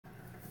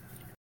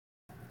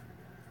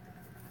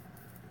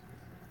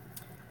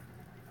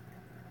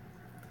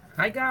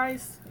Hi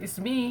guys, it's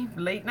me,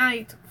 late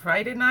night,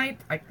 Friday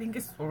night. I think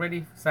it's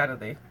already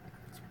Saturday.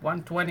 It's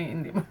 1:20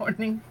 in the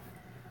morning.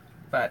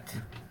 But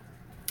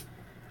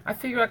I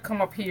figure I'd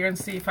come up here and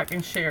see if I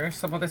can share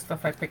some of the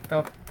stuff I picked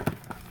up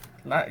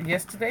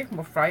yesterday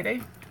or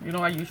Friday. You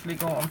know, I usually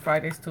go on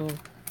Fridays to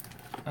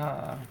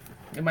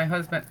get my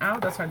husband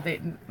out. That's our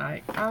date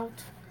night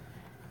out.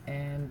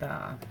 And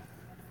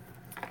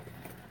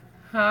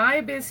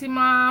hi, busy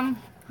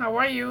mom. How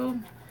are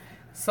you?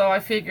 So I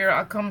figure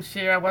I'll come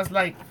share. I was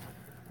like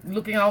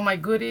looking at all my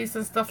goodies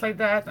and stuff like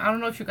that. I don't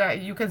know if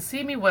you can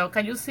see me well.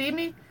 Can you see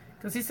me?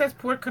 Because it says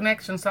poor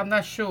connection, so I'm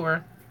not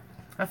sure.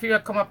 I figure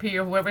I'll come up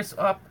here, whoever's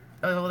up,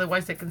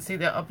 otherwise they can see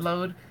the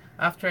upload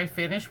after I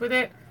finish with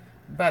it.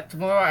 But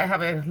tomorrow I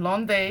have a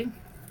long day.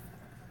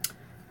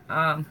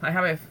 I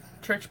have a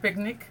church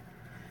picnic,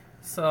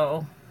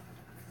 so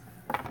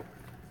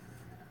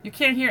you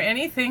can't hear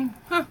anything.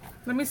 Huh,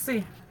 let me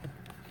see.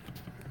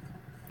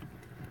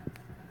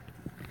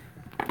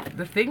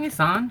 The thing is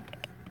on.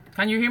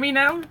 Can you hear me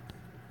now?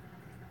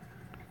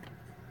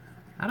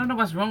 I don't know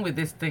what's wrong with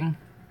this thing.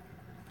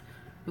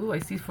 Ooh, I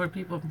see 4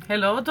 people.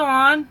 Hello,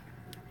 Dawn.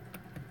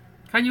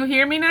 Can you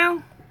hear me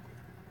now?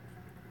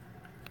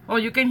 Oh,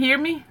 you can hear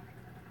me?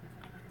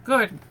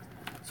 Good.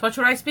 So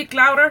should I speak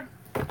louder?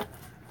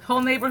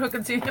 Whole neighborhood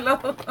can see.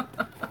 Hello.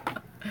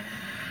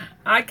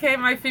 I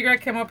figured I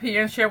came up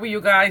here and share with you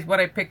guys what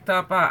I picked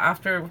up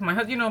after my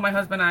husband. You know, my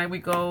husband and I, we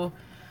go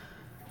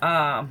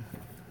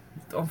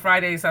on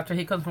Fridays after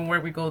he comes from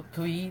work. We go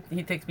to eat.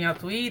 He takes me out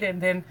to eat, and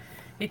then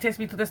he takes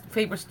me to this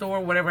favorite store,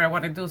 whatever I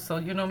want to do. So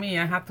you know me,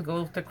 I have to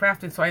go to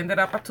crafting. So I ended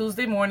up a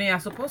Tuesday morning. I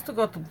was supposed to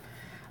go to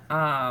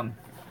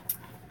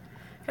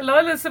hello,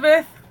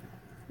 Elizabeth.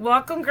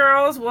 Welcome,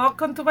 girls.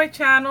 Welcome to my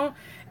channel.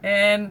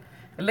 And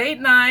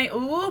late night.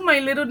 Ooh, my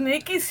little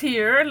Nick is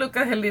here. Look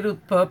at her little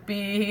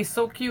puppy. He's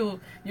so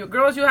cute. You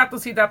girls, you have to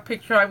see that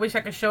picture. I wish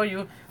I could show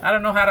you. I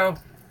don't know how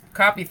to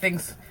copy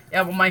things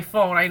on my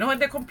phone. I know on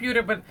the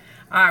computer, but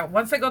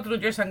once I go to New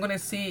Jersey, I'm going to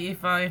see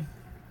if I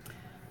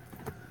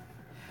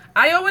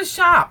always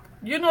shop.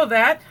 You know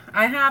that.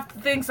 I have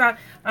things. I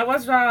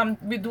was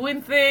be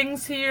doing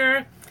things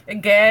here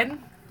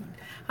again.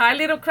 Hi,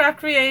 Little Craft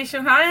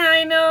Creation. Hi,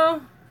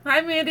 Heino.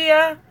 Hi,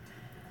 Media.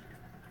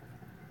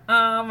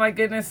 Oh, my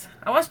goodness.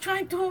 I was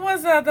trying to, who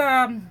was that?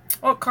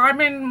 Oh,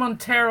 Carmen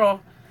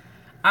Montero.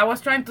 I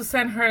was trying to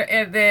send her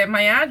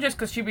my address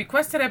because she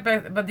requested it,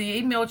 but the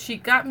email she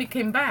got me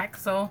came back.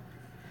 So,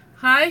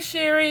 hi,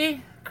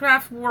 Sherry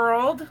Craft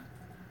World.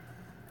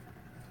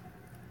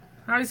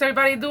 How is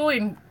everybody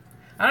doing?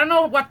 I don't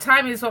know what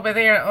time it is over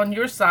there on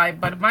your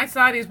side, but my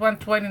side is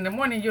 1:20 in the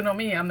morning. You know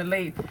me, I'm a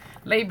late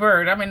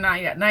bird. I'm a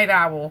night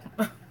owl.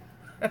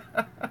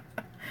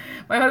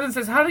 My husband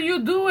says, how do you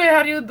do it?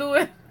 How do you do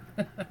it?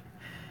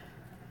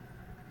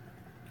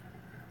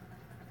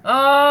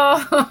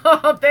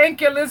 Oh, thank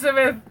you,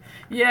 Elizabeth.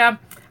 Yeah,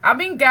 I've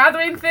been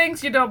gathering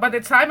things, you know. By the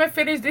time I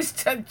finish this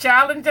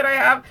challenge that I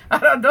have, I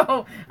don't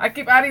know. I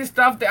keep adding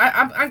stuff.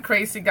 I'm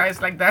crazy,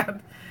 guys, like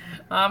that.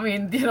 I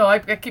mean, you know, I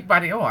keep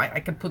adding. Oh, I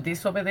can put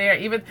this over there.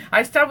 Even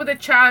I start with a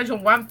challenge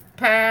on one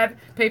pad,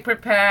 paper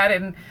pad,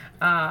 and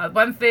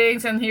one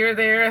things, and here,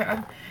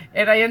 there,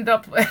 and I end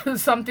up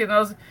something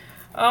else.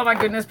 Oh my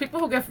goodness, people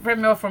who get free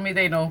mail from me,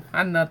 they know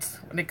I'm nuts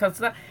when it comes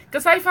to that.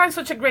 Because I find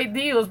such a great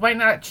deals, why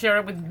not share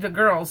it with the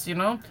girls, you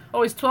know?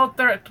 Oh, it's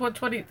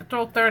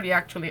 12:30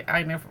 actually,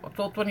 I never,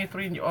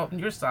 12:23 on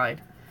your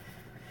side.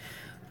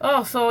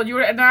 Oh, so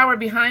you're an hour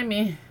behind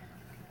me.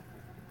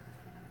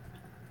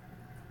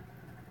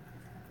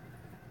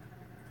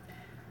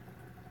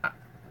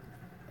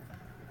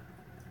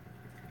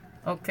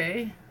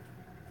 Okay.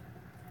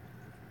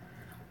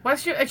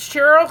 What's your, it's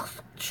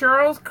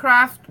Cheryl's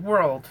Craft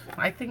World.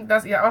 I think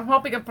that's, yeah, I'm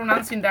hoping I'm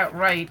pronouncing that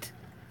right.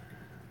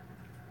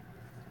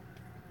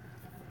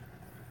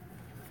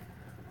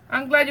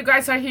 I'm glad you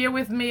guys are here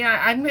with me.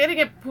 I'm getting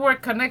a poor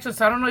connection,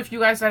 so I don't know if you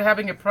guys are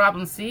having a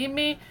problem seeing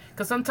me.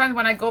 Because sometimes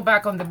when I go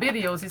back on the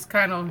videos, it's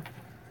kind of...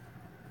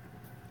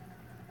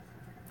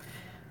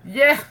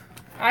 Yeah,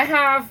 I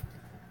have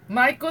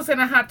Michael's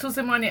and I had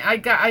Tuesday morning.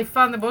 I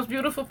found the most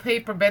beautiful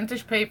paper,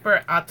 vintage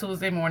paper,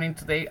 Tuesday morning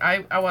today.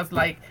 I was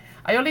like...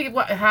 I only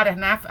had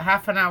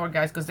half an hour,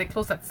 guys, because they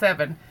close at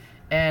 7.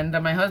 And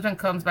my husband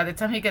comes. By the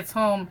time he gets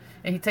home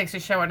and he takes a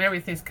shower and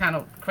everything's kind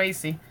of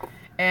crazy.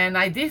 And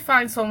I did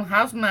find some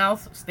house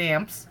mouth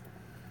stamps.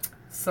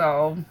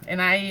 So, and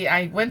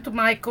I went to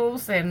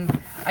Michael's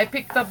and I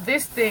picked up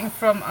this thing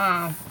from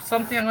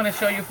something I'm going to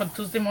show you from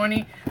Tuesday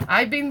morning.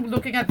 I've been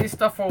looking at this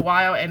stuff for a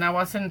while and I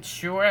wasn't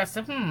sure. I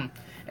said, And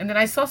then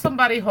I saw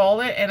somebody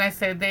hold it and I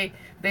said, they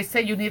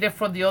said you need it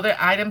for the other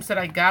items that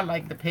I got,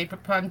 like the paper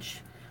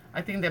punch.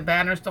 I think the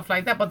banner, stuff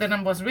like that. But then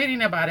I was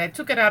reading about it. I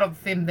took it out of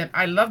the thing.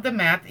 I love the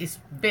mat. It's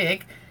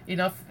big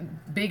enough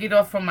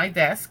from my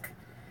desk.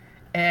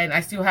 And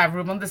I still have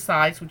room on the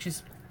sides, which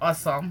is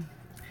awesome.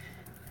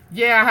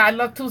 Yeah, I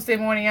love Tuesday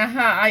morning.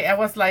 I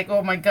was like,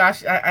 oh my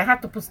gosh. I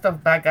have to put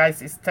stuff back,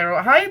 guys. It's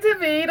terrible. Hi,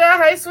 Davida.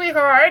 Hi,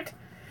 sweetheart.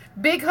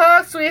 Big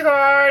hug,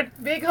 sweetheart.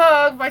 Big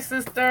hug, my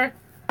sister.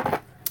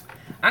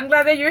 I'm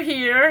glad that you're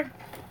here.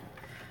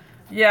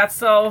 Yeah,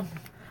 so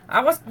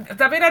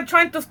David, I'm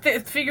trying to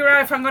figure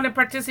out if I'm going to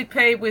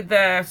participate with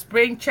the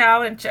spring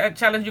challenge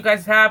you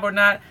guys have or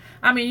not.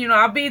 I mean, you know,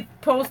 I'll be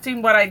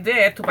posting what I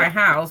did to my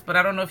house, but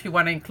I don't know if you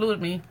want to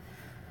include me.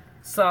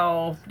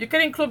 So you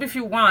can include me if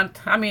you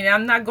want. I mean,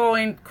 I'm not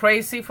going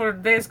crazy for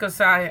this because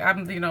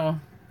I'm, you know.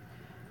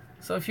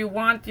 So if you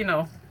want, you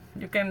know,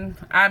 you can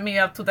add me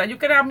up to that. You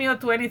can add me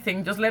up to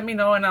anything. Just let me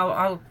know and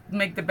I'll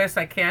make the best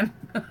I can.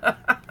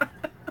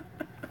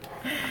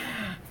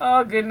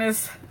 Oh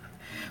goodness.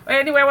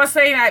 Anyway, I was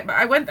saying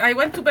I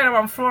went to bed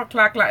around 4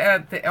 o'clock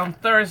on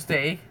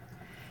Thursday.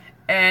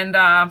 And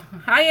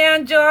hi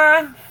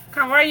Angela,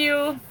 how are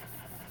you?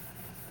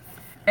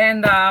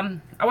 And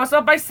I was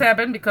up by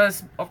 7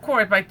 because, of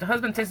course, my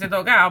husband takes the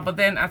dog out. But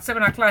then at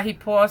 7 o'clock, he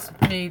paused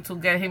me to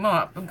get him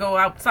up and go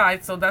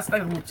outside. So that's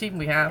the routine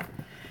we have.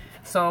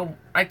 So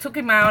I took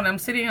him out. And I'm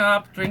sitting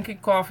up, drinking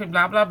coffee,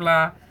 blah, blah,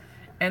 blah.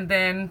 And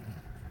then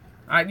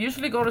I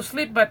usually go to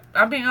sleep. But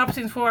I've been up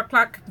since 4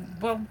 o'clock.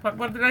 Well,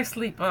 what did I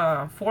sleep?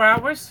 4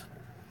 hours?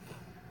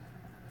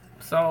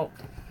 So,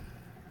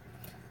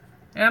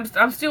 and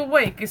I'm still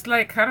awake. It's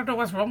like, I don't know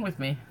what's wrong with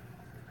me.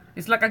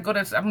 It's like I'm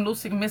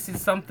missing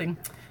something.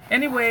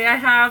 Anyway,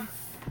 I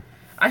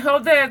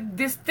hope that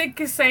this thing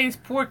is saying it's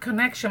poor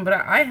connection, but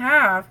I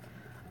have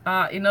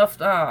enough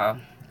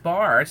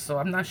bars, so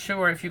I'm not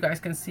sure if you guys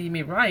can see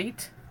me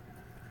right.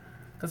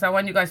 Because I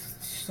want you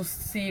guys to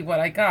see what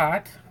I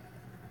got.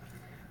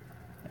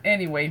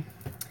 Anyway,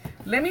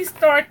 let me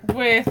start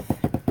with,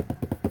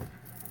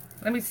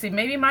 let me see,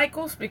 maybe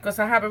Michaels, because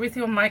I have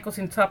everything on Michaels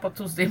in top of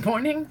Tuesday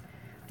morning.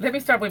 Let me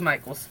start with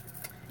Michaels.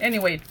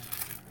 Anyway,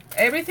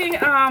 everything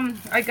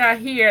I got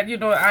here, you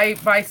know, I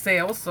buy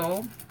sales,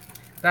 so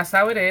that's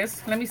how it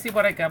is. Let me see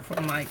what I got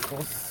from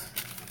Michaels.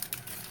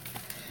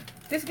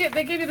 They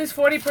give you this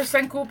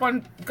 40%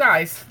 coupon.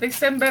 Guys, they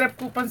send better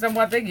coupons than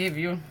what they give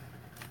you.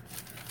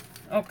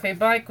 Okay,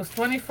 Michaels,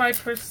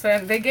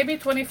 25%. They gave me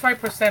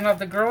 25% of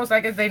the girls.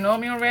 I guess they know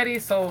me already,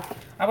 so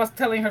I was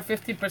telling her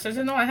 15%. She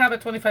said, no, I have a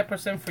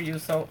 25% for you,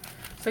 so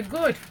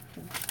good.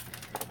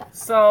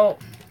 So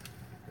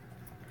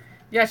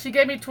yeah, she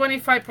gave me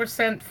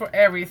 25% for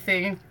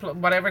everything,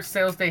 whatever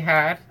sales they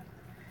had.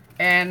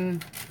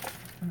 And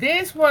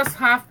this was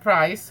half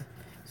price.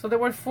 So they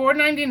were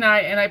 $4.99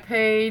 and I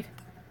paid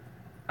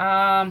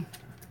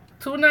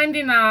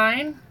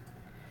 $2.99.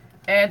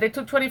 And they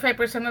took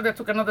 25% and they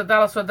took another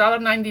 $1, so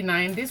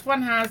 $1.99. This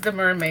one has the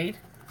mermaid.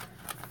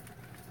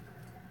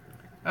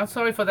 I'm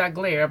sorry for that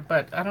glare,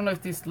 but I don't know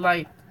if this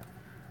light.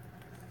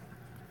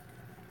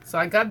 So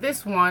I got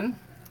this one.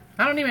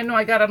 I don't even know,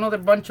 I got another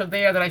bunch of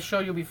there that I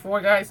showed you before,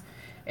 guys.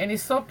 And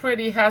it's so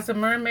pretty. It has the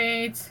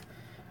mermaids,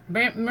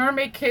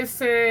 mermaid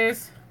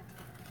kisses.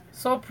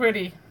 So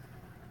pretty.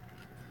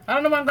 I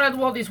don't know if I'm going to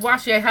do all these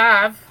washi I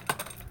have.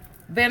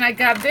 Then I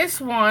got this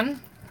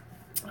one.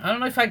 I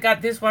don't know if I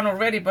got this one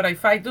already, but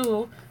if I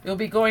do, it'll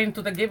be going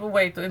to the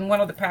giveaway in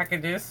one of the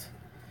packages.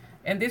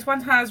 And this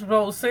one has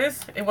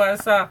roses. It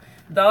was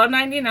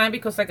 $1.99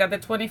 because I got the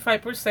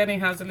 25%. It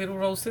has the little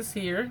roses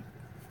here.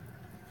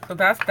 So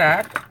that's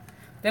that.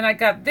 Then I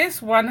got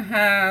this one,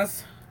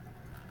 has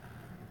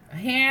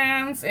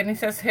hands and it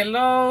says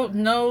hello,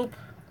 nope.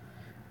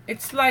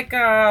 It's like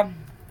let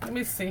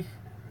me see.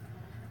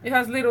 It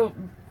has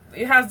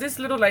this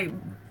little like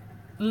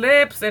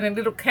lips and a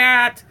little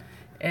cat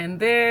and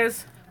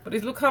this, but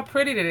look how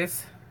pretty it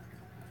is.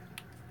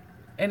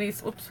 And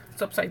it's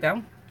upside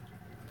down.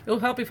 It'll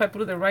help if I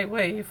put it the right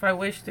way. If I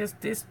wish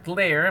this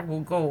glare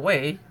will go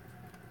away.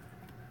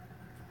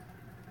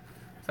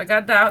 So I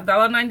got that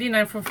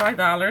 $1.99 for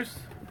 $5.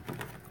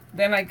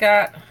 Then I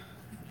got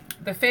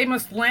the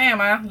famous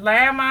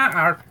llama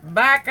or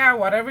vaca,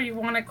 whatever you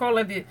want to call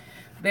it,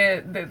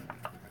 the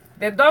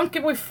donkey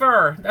with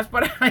fur. That's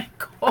what I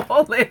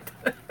call it.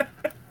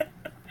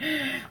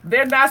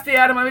 They're nasty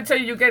animals. Let me tell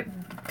you, you get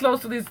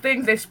close to these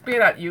things, they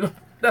spit at you.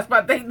 That's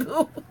what they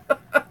do.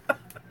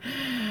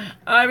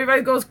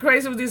 Everybody goes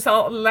crazy with these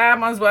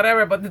llamas,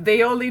 whatever, but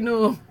they only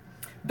knew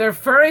their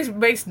fur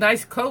makes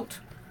nice coat.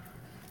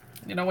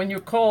 You know, when you're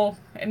cold.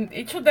 And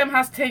each of them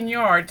has 10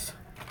 yards.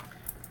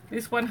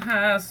 This one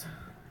has,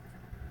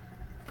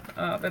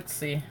 let's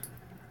see.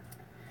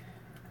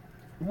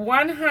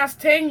 One has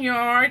 10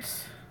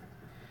 yards.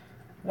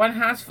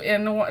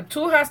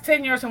 Two has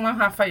 10 yards and one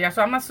has 5 yards.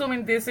 So I'm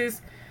assuming this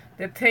is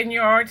the 10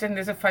 yards and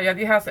there's a 5 yards.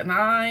 It has an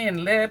eye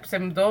and lips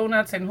and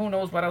donuts and who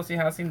knows what else it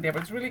has in there.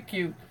 But it's really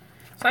cute.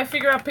 So I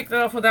figured I picked it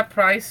up for that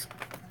price.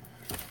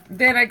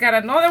 Then I got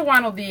another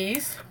one of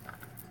these.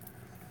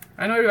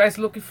 I know everybody's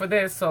looking for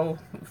this, so.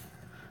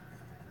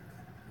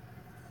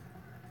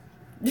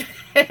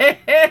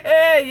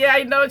 Yeah,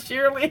 I know,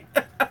 Shirley.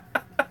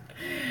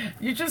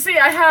 You should see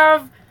I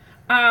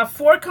have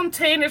 4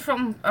 containers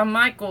from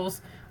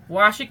Michaels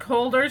washi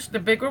holders, the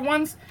bigger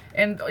ones,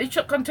 and each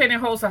container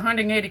holds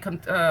 180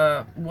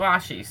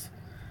 washies.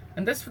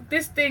 And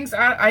these things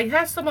I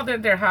have some of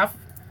them. They have,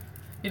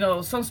 you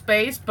know, some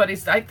space, but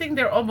I think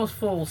they're almost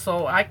full.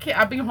 So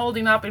I've been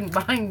holding up and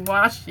buying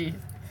washi.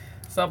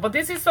 So, but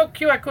this is so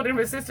cute. I couldn't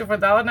resist it for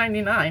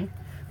 $1.99.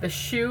 The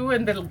shoe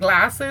and the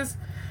glasses.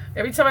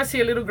 Every time I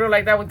see a little girl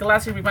like that with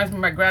glasses, it reminds me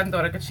of my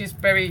granddaughter because she's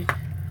very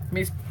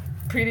Miss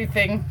Pretty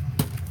thing.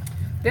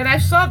 Then I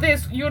saw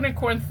this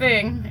unicorn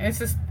thing, and it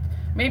says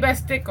made by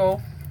Sticko.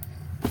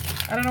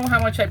 I don't know how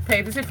much I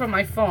paid. This is from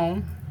my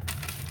phone.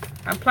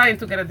 I'm planning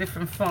to get a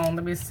different phone.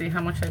 Let me see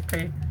how much I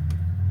paid.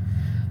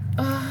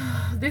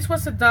 This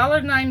was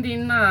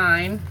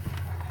 $1.99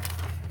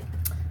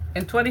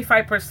 and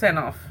 25%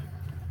 off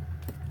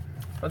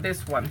for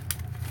this one.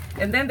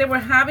 And then they were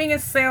having a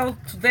sale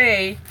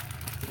today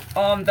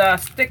on the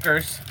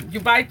stickers. You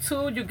buy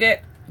two, you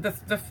get the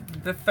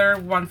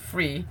third one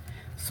free.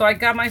 So I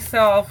got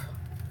myself,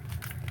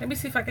 let me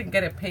see if I can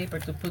get a paper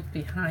to put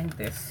behind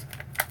this.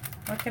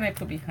 What can I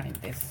put behind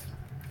this?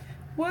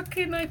 What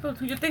can I put?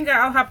 You think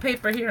I'll have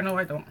paper here? No,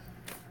 I don't.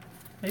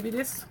 Maybe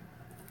this?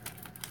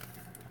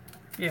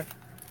 Yeah.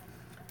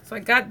 So I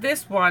got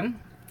this one.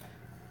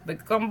 The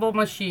gumball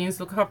machines.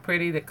 Look how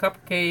pretty. The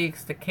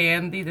cupcakes, the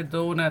candy, the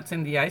donuts,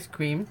 and the ice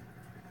cream.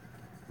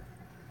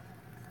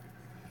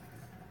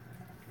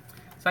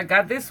 So I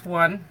got this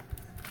one.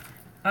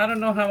 I don't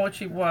know how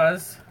much it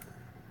was.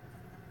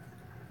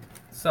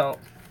 So,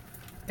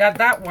 got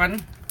that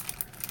one.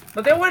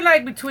 But they were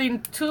like between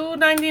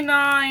 $2.99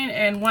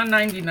 and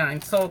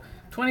 $1.99. So,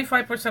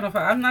 25% off.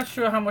 I'm not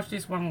sure how much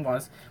this one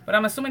was. But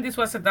I'm assuming this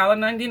was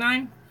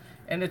 $1.99.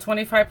 And the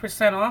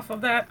 25% off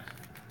of that.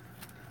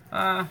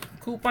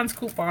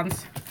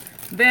 Coupons.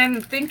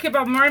 Then, thinking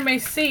about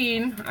mermaid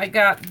scene, I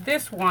got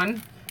this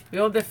one. With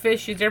all the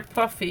fishes, they're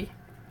puffy.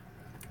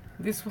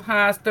 This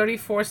has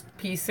 34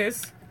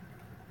 pieces.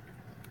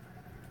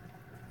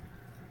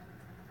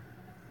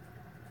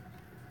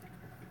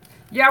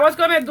 Yeah, I was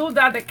gonna do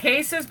that, the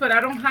cases, but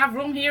I don't have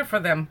room here for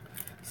them.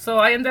 So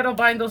I ended up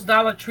buying those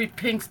Dollar Tree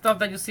pink stuff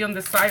that you see on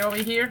the side over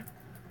here.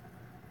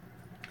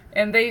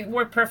 And they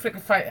were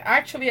perfect fine.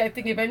 Actually, I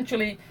think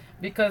eventually,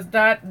 because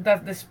that's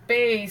the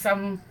space,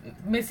 I'm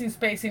missing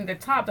space in the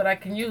top that I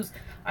can use.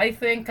 I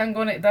think I'm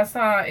gonna, that's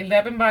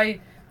 11 by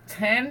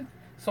 10.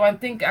 So I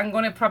think I'm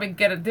gonna probably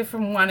get a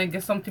different one and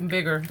get something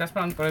bigger. That's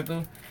what I'm gonna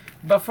do.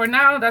 But for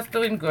now, that's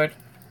doing good.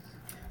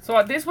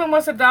 So this one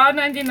was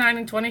 $1.99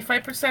 and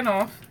 25%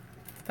 off.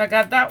 So I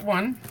got that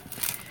one.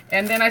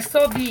 And then I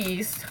saw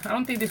these. I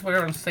don't think these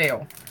were on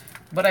sale.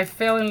 But I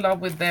fell in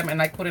love with them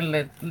and I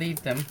couldn't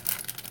leave them.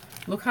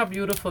 Look how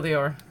beautiful they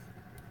are.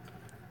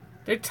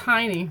 They're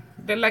tiny.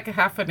 They're like a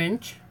half an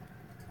inch.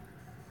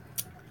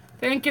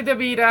 Thank you,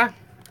 Davida.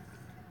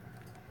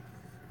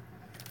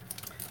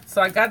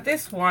 So I got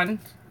this one.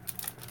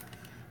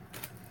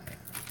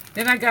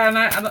 Then I got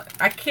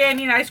I can't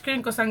eat ice cream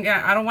because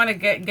I don't want to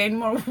gain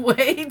more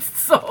weight.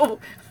 So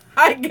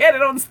I get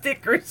it on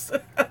stickers.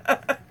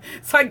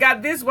 So I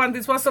got this one.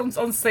 This was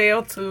on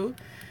sale too.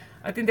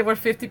 I think they were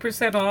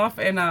 50% off,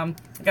 and I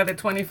got the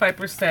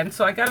 25%.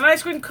 So I got an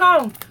ice cream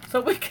cone so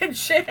we can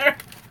share.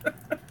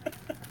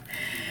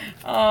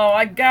 Oh,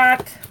 I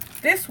got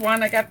this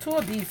one. I got two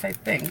of these, I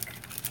think.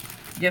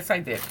 Yes, I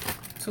did.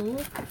 2,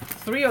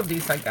 3 of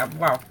these I got.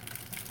 Wow.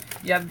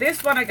 Yeah,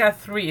 this one I got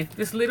 3.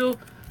 This little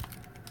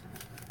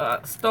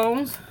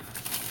stones,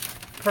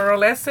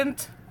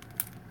 pearlescent.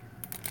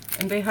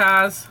 And they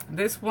has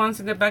this one's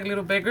in the back a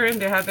little bigger,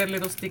 and they have that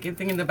little sticky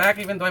thing in the back,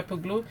 even though I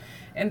put glue.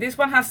 And this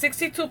one has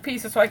 62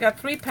 pieces, so I got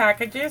 3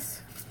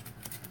 packages.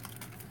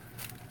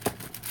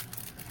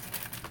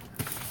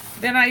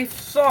 Then I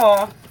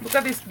saw, look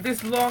at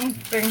this long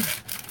thing.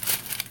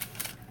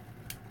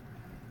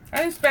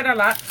 I didn't spend a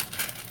lot.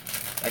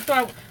 I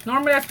thought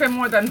normally I spend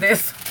more than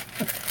this.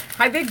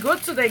 I did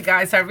good today,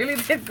 guys. I really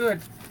did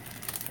good.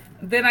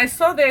 Then I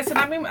saw this, and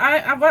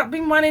I've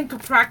been wanting to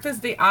practice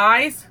the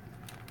eyes.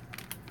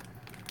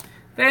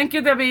 Thank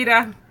you,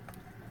 Davida.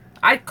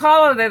 I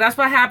colored it. That's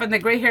what happened. The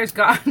gray hair's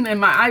gone and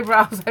my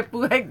eyebrows. I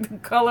put like the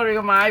coloring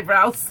on my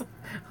eyebrows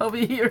over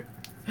here.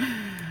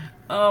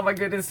 Oh my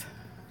goodness.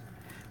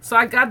 So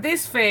I got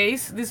this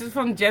face. This is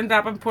from Jen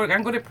Davenport.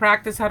 I'm going to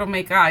practice how to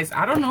make eyes.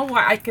 I don't know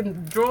why. I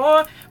can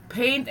draw,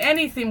 paint,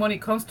 anything when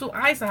it comes to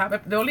eyes.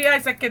 The only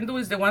eyes I can do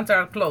is the ones that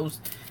are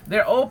closed.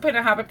 They're open.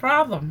 I have a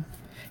problem.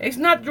 It's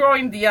not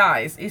drawing the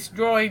eyes. It's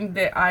drawing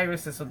the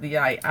irises of the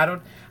eye.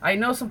 I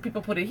know some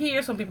people put it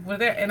here, some people put it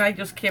there, and I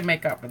just can't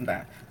make up on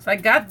that. So I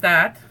got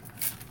that.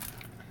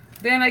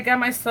 Then I got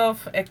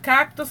myself a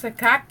cactus, a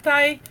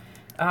cacti,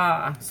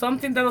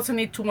 something that doesn't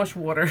need too much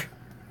water.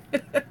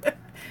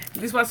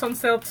 This was on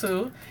sale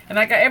too. And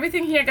I got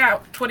everything here,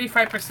 got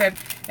 25%.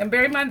 And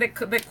bear in mind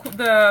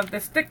the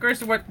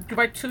stickers, you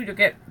buy 2, you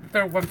get the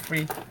third one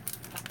free.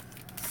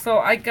 So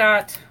I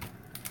got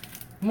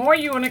more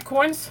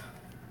unicorns.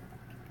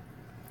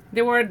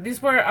 These were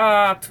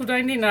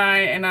 $2.99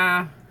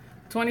 and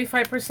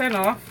 25%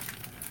 off.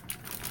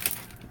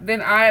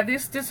 Then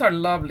these are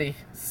lovely.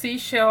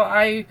 Seashell,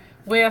 I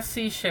wear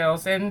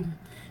seashells and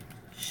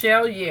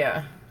shell,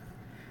 yeah.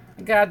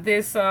 Got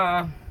this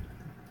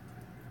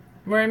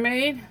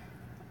mermaid.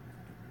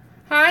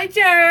 Hi,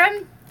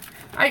 Jen.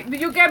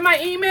 Did you get my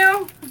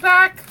email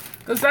back?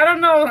 Because I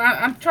don't know,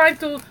 I'm trying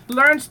to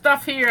learn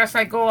stuff here as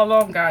I go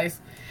along,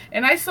 guys.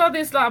 And I saw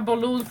this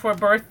balloon for a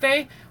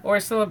birthday or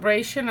a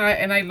celebration,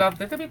 and I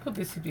loved it. Let me put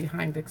this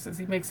behind it because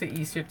it makes it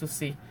easier to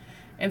see.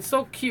 And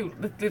so cute.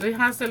 It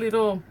has the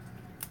little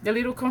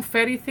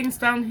confetti things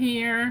down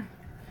here,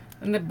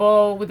 and the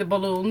bow with the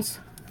balloons.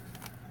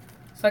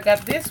 So I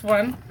got this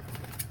one.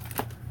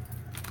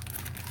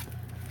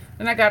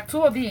 Then I got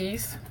two of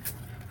these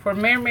for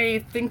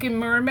Mermaid, Thinking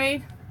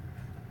Mermaid.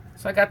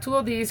 So I got two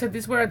of these, and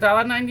these were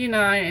 $1.99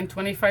 and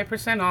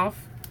 25% off.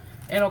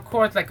 And of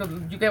course, like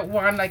you get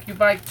one, like you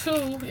buy two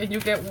and you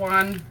get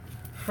one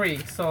free.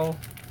 So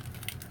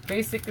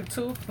basically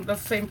two,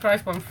 that's the same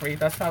price, one free.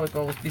 That's how it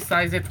goes,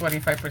 besides the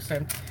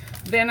 25%.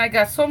 Then I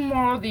got some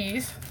more of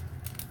these.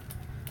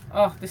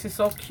 Oh, this is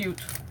so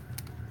cute.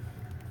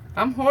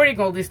 I'm hoarding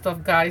all this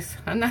stuff, guys.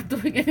 I'm not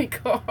doing any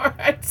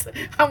cards.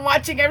 I'm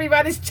watching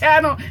everybody's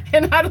channel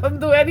and I don't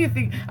do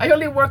anything. I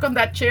only work on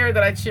that chair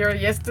that I shared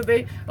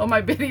yesterday on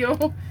my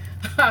video.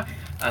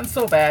 I'm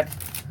so bad.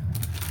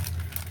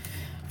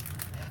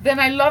 Then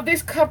I love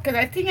this cup because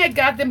I think I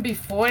got them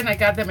before and I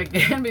got them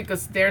again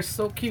because they're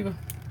so cute.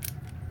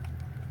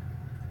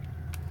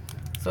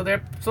 So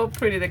they're so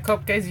pretty, the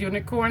cupcakes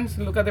unicorns.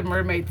 Look at the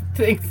mermaid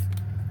things.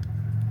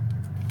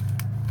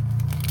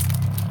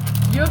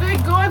 You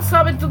did good,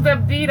 subbing to the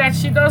D that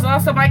she does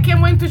awesome. I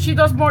can't wait till she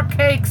does more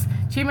cakes.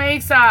 She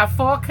makes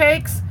faux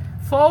cakes,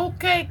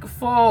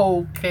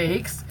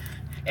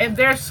 and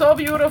they're so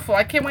beautiful.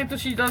 I can't wait till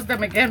she does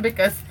them again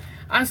because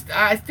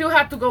I still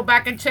have to go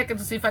back and check it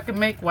to see if I can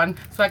make one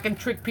so I can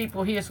trick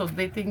people here so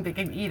they think they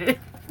can eat it.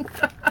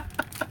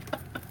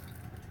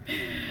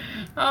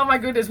 Oh my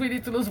goodness, we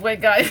need to lose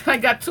weight, guys. I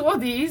got two of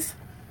these.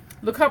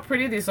 Look how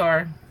pretty these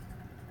are.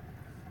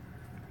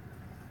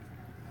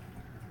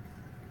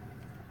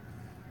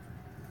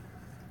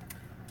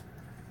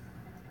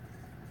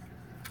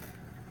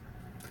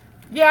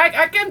 Yeah,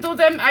 I can do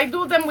them. I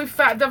do them with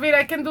David.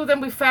 I can do them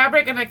with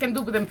fabric and I can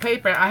do them in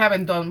paper.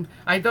 I've done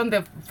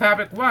the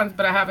fabric ones,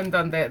 but I haven't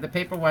done the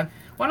paper one.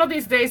 One of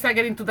these days I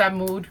get into that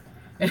mood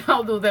and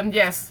I'll do them.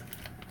 Yes,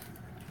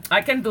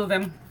 I can do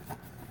them.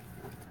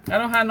 I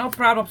don't have no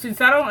problem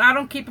since I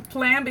don't keep a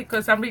plan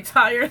because I'm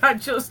retired. I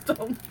just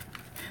don't.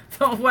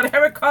 So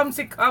whatever comes,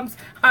 it comes.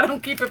 I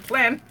don't keep a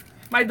plan.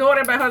 My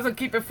daughter and my husband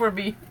keep it for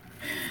me.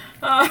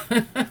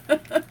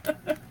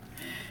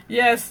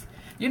 Yes.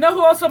 You know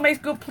who also makes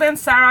good plans?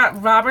 Sarah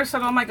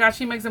Robertson. Oh my gosh,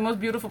 she makes the most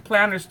beautiful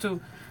planners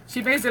too.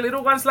 She makes the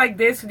little ones like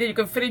this that you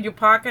can fit in your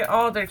pocket.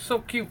 Oh, they're so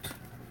cute.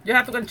 You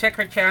have to go and check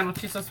her channel.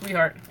 She's a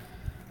sweetheart.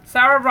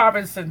 Sarah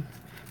Robinson.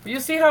 You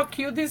see how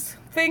cute these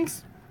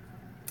things?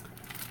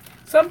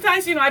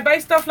 Sometimes, you know, I buy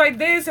stuff like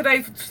this and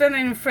I send it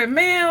in free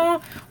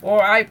mail,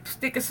 or I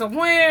stick it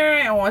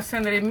somewhere, or I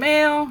send it in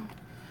mail.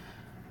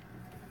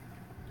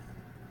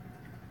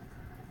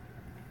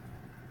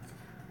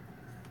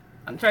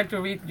 I'm trying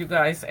to read you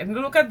guys. And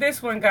look at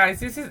this one, guys.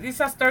 This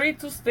has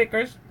 32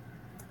 stickers.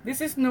 This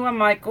is new at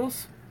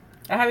Michael's.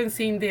 I haven't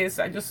seen this.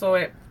 I just saw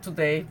it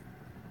today.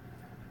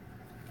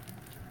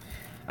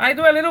 I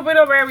do a little bit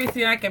of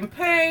everything. I can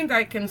paint,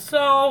 I can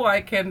sew,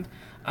 I can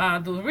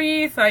do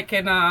wreath, I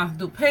can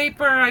do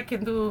paper, I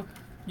can do,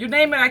 you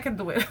name it, I can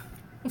do it.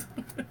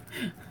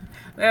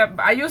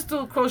 I used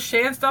to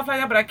crochet and stuff like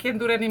that, but I can't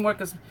do it anymore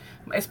because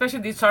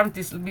especially these charms,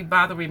 this will be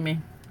bothering me.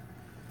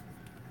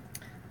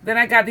 Then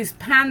I got these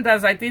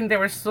pandas. I think they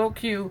were so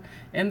cute.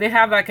 And they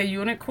have like a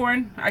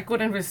unicorn. I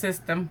couldn't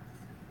resist them.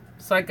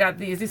 So I got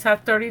these. These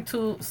have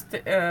 32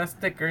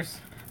 stickers.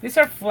 These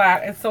are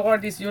flat and so are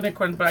these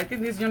unicorns. But I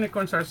think these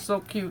unicorns are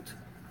so cute.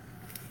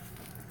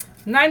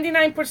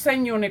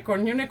 99%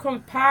 unicorn.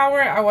 Unicorn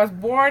power. I was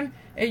born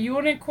a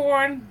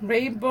unicorn.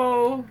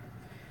 Rainbow.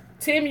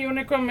 Team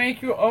Unicorn.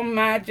 Make your own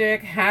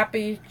magic.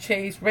 Happy.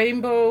 Chase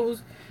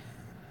rainbows.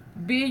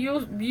 Be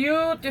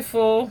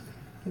beautiful.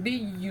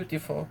 Be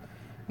beautiful.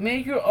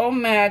 Make your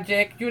own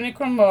magic.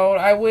 Unicorn mode.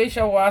 I wish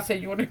I was a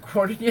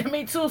unicorn. Yeah,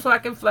 me too, so I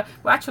can fly.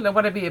 Well, actually, I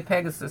want to be a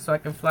Pegasus so I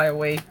can fly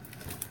away.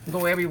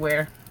 Go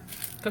everywhere.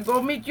 To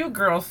go meet you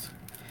girls.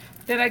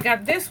 Then I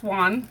got this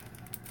one.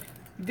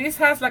 This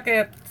has like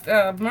a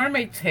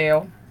mermaid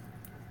tail.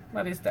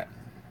 What is that?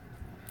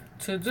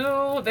 To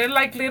do. They're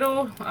like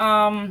little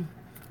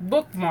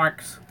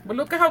bookmarks. But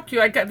look at how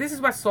cute. I got. This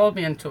is what sold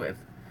me into it.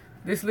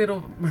 This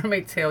little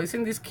mermaid tail.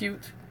 Isn't this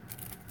cute?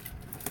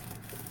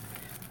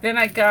 Then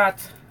I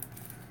got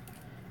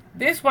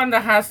this one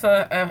that has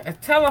a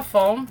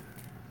telephone.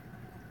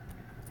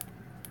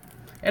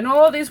 And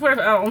all these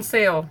were on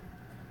sale.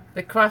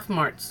 The Craft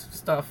Marts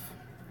stuff.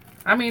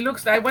 I mean,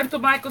 I went to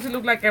Michael's, it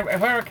looked like a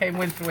hurricane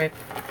went through it.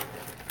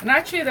 And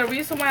actually, the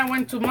reason why I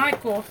went to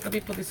Michael's, let me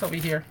put this over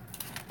here.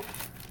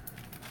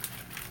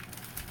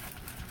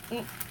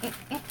 Where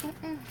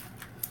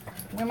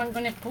am I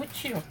going to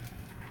put you?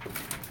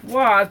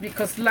 Was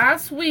because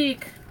last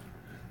week,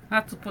 I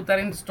have to put that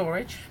in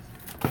storage.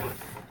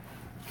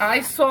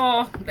 I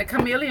saw the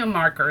chameleon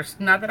markers.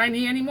 Not that I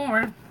need any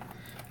more,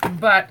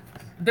 but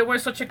they were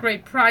such a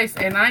great price,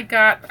 and I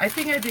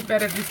think I did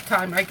better this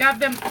time. I got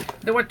them.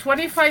 They were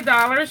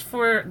 $25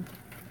 for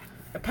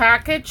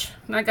package,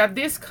 and I got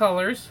these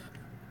colors.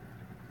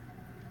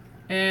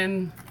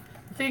 And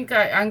I think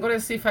I'm gonna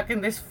see if I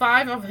can, there's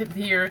 5 of it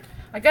here.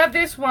 I got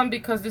this one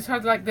because this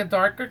has like the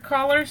darker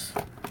colors,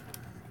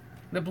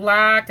 the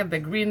black and the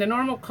green, the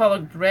normal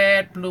color,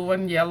 red, blue,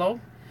 and yellow.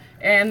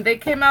 And they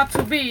came out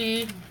to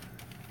be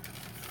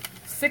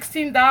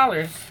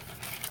 $16.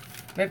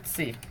 Let's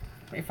see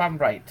if I'm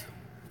right.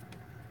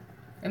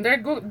 And they're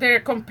good. They're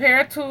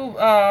compared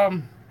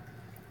to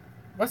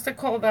what's it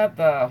called, that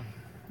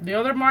the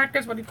other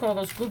markers? What do you call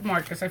those good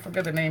markers? I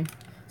forget the name.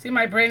 See,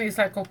 my brain is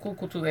like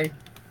cuckoo today.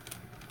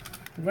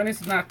 When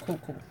it's not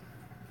cuckoo.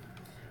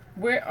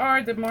 Where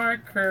are the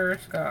markers,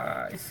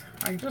 guys?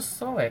 I just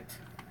saw it.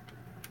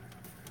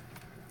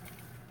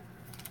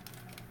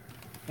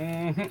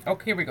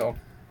 Okay, here we go.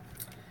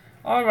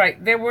 All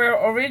right, they were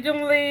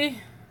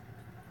originally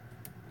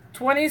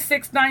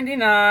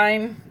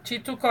 $26.99. She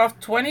took off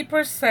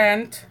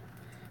 20%,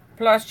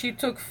 plus she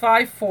took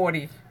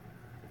 $5.40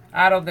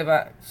 out of the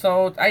bag.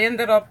 So I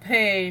ended up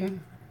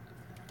paying,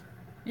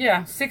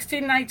 yeah,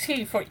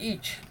 $16.19 for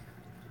each.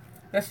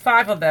 There's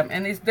 5 of them,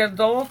 and it's their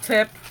double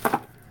tip.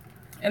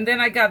 And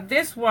then I got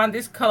this one,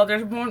 this color.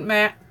 There's more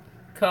matte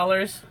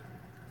colors.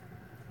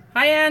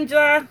 Hi,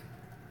 Angela.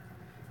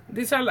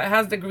 These are,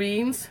 has the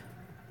greens.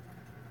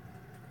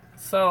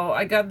 So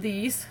I got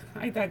these.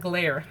 I got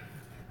glare.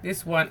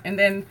 This one. And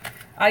then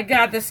I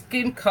got the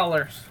skin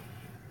colors.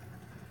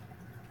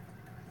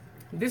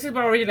 This is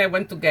what originally I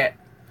went to get.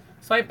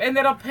 So I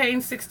ended up paying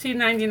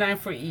 $16.99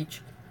 for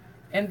each.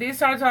 And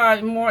these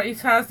are more,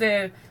 it has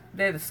the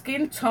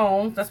skin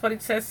tone. That's what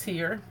it says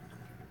here.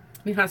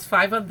 It has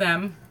 5 of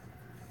them.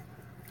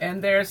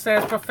 And there it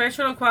says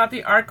professional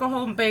quality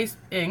alcohol-based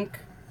ink.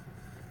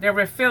 They're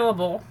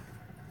refillable,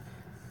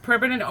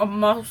 permanent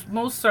on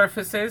most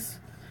surfaces,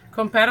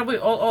 compatible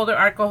with all other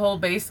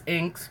alcohol-based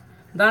inks,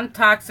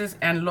 non-toxic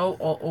and low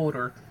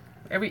odor.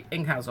 Every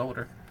ink has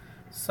odor.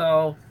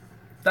 So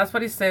that's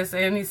what it says.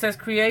 And it says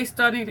create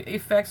stunning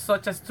effects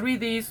such as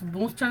 3D,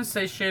 smooth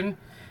transition.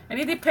 And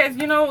it depends,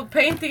 you know,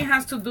 painting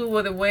has to do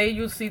with the way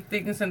you see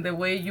things and the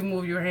way you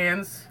move your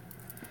hands.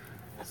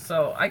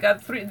 So I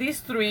got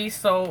these three,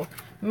 so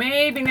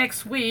maybe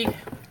next week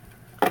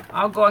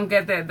I'll go and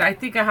get that. I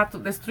think I have to,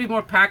 there's 3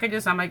 more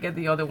packages. I might get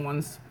the other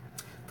ones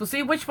to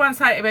see which ones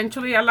I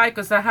eventually I like,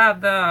 because I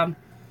have the,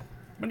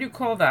 what do you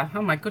call that?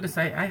 Oh my goodness,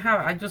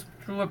 I just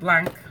drew a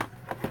blank.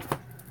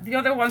 The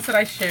other ones that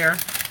I share.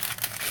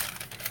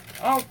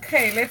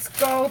 Okay, let's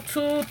go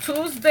to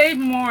Tuesday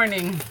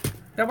morning.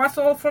 That was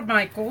all for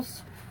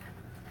Michaels.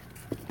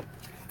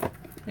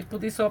 Let me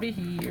put this over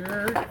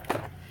here.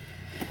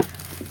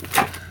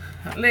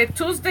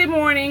 Tuesday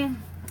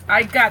morning,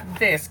 I got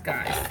this,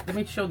 guys. Let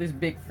me show this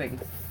big thing.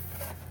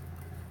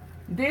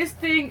 This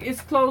thing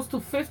is close to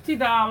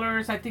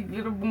 $50. I think a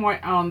little more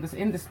on this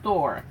in the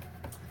store.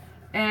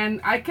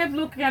 And I kept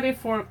looking at it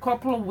for a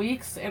couple of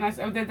weeks, and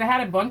they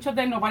had a bunch of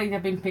them. Nobody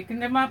had been picking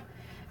them up.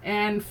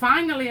 And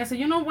finally, I said,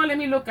 you know what? Let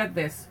me look at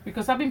this,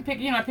 because I've been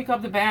picking. You know, I picked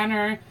up the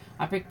banner.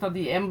 I picked up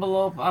the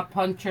envelope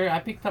puncher. I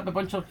picked up a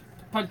bunch of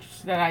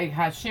punches that I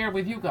had shared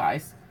with you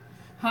guys.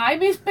 Hi,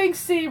 Miss Pink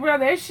Zebra.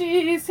 There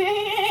she is.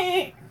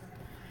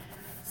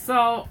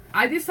 So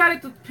I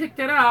decided to pick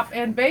it up,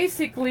 and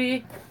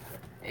basically,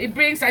 it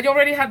brings. I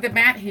already have the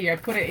mat here.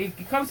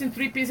 It comes in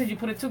 3 pieces. You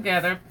put it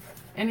together,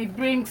 and it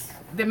brings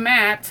the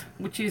mat,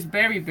 which is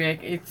very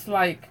big. It's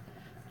like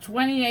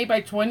 28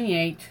 by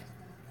 28.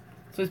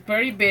 So it's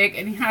very big,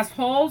 and it has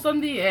holes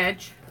on the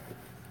edge.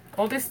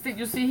 All this thing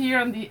you see here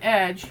on the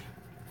edge.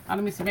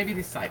 Let me see, maybe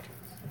this side.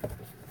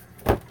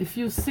 If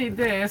you see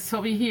this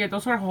over here,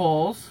 those are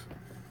holes.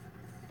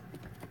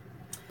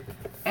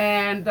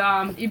 And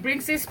it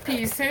brings these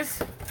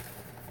pieces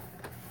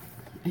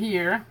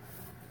here.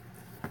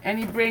 And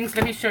it brings,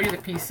 let me show you the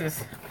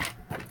pieces.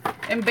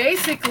 And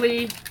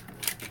basically,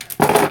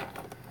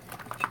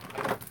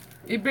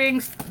 it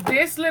brings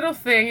this little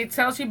thing. It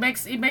tells you,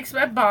 it makes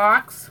a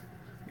box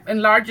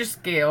in larger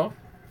scale.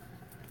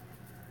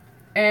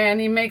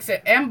 And he makes an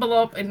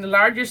envelope in the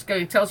larger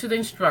scale. It tells you the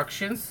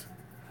instructions.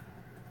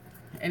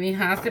 And he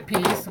has the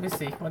piece. Let me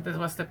see.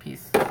 What's the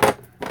piece?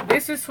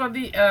 This is for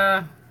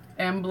the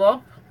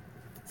envelope.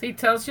 See, it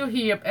tells you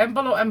here,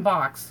 envelope and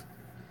box.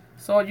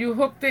 So you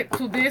hooked it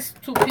to these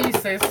 2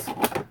 pieces.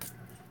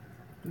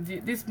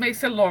 This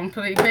makes it long.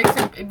 So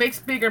it makes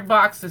bigger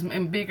boxes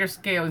and bigger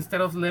scale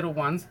instead of little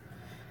ones.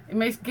 It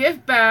makes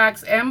gift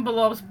bags,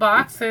 envelopes,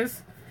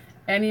 boxes.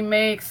 And it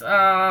makes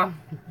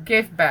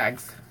gift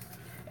bags.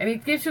 And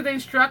it gives you the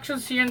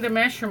instructions here and the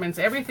measurements,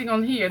 everything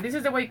on here. This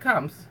is the way it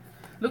comes.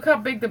 Look how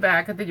big the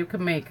bag that you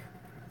can make.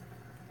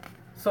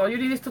 So you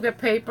need is to get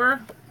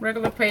paper,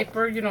 regular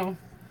paper, you know,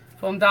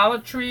 from Dollar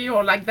Tree,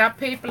 or like that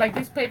paper, like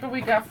this paper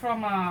we got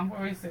from,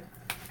 where is it?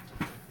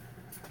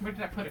 Where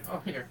did I put it?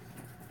 Oh, here.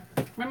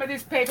 Remember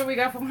this paper we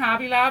got from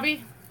Hobby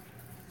Lobby?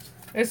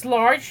 It's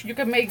large. You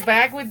can make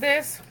bag with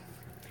this.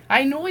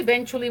 I know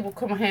eventually it will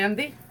come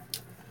handy.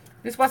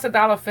 This was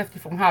 $1.50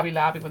 from Hobby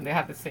Lobby when they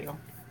had the sale.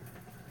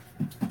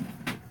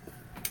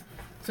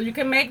 So you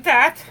can make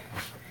that.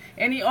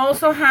 And he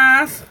also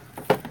has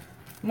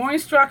More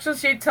instructions.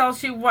 She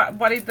tells you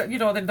what is the, you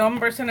know, the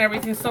numbers and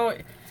everything. So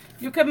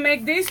you can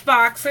make these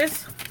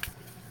boxes.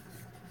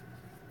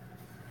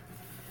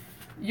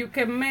 You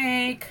can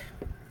make,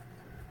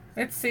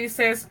 let's see, it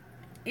says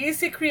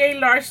easy create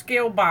large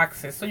scale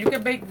boxes. So you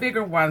can make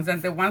bigger ones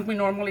than the ones we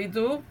normally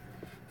do.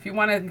 If you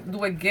want to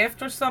do a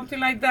gift or something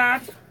like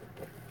that.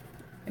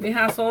 And it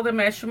has all the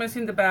measurements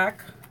in the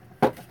back.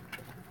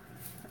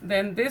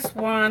 Then this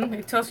one,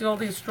 it tells you all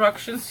the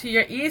instructions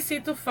here. Easy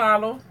to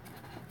follow.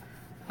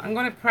 I'm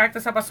going to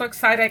practice. I was so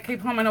excited I came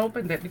home and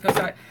opened it because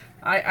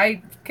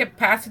I kept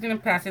passing it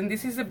and passing.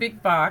 This is a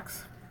big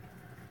box.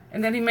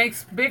 And then it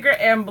makes bigger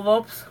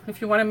envelopes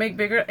if you want to make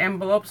bigger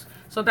envelopes.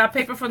 So that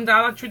paper from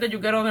Dollar Tree that you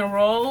get on a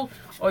roll,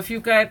 or if you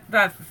get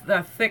that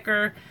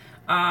thicker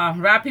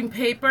wrapping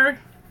paper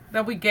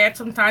that we get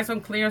sometimes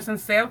on clearance and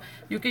sale,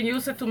 you can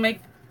use it to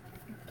make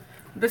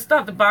the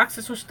stuff, the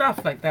boxes or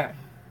stuff like that.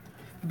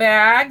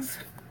 Bags,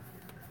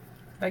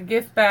 like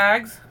gift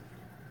bags.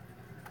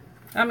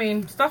 I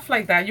mean, stuff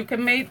like that. You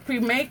can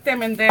pre-make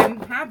them and then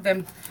have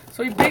them.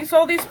 So it brings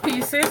all these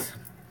pieces.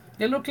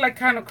 They look like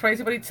kind of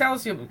crazy, but it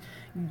tells you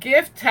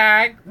gift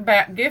tag,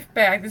 gift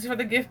bag. This is for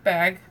the gift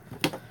bag.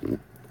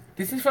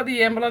 This is for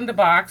the envelope in the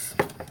box.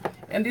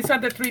 And these are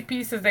the 3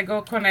 pieces that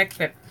go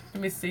connected.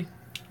 Let me see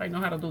if I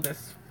know how to do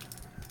this.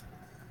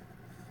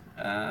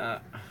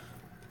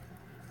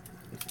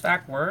 It's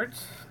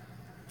backwards.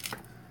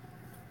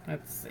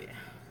 Let's see.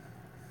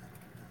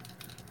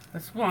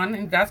 That's one,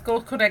 and that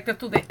goes connected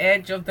to the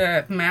edge of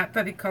the mat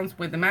that it comes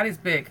with. The mat is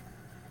big,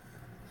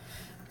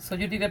 so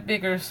you need a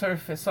bigger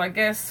surface. So I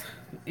guess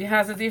it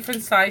has the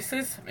different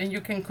sizes, and you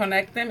can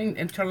connect them and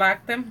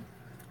interlock them,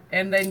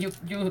 and then you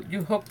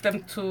hook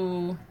them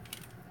to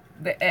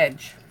the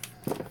edge.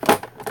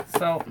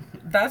 So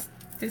this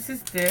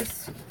is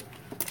this,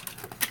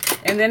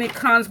 and then it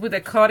comes with the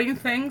cutting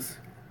things.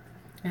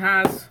 It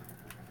has,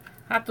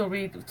 I have to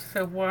read,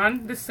 so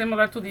one, this is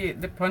similar to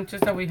the punches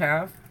that we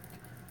have.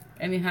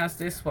 And it has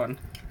this one.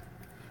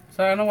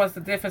 So I don't know what's the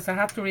difference. I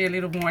have to read a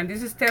little more. And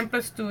this is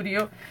Template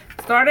Studio.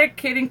 Starter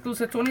kit includes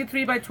a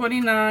 23 by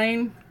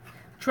 29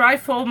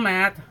 trifold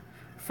mat,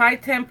 5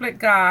 template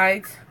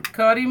guides,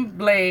 cutting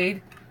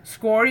blade,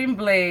 scoring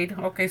blade.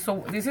 Okay,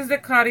 so this is the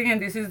cutting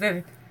and this is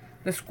the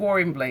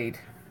scoring blade.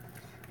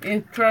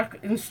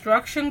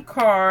 Instruction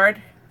card.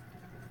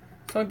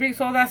 So it brings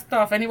all that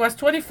stuff. And it was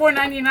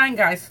 $24.99,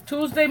 guys.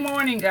 Tuesday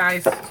morning,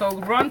 guys. So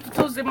run to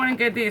Tuesday morning,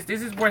 get this.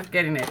 This is worth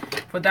getting it.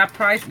 For that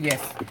price,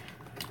 yes.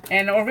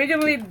 And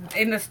originally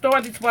in the store,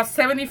 this was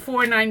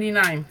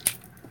 $74.99.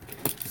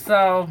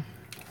 So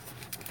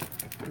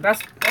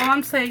that's all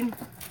I'm saying.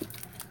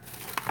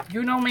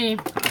 You know me.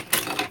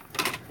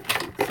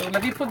 So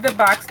let me put the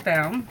box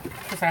down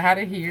because I had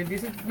it here.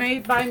 This is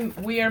made by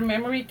We Are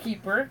Memory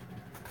Keeper.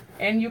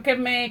 And you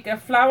can make a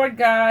flower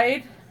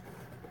guide.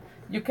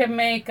 You can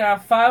make a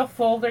file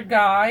folder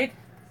guide.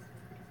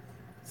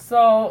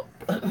 So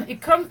it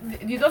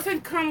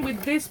doesn't come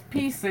with these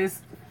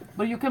pieces,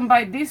 but you can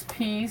buy this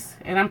piece,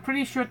 and I'm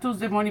pretty sure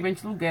Tuesday morning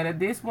eventually will get it.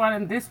 This one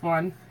and this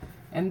one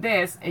and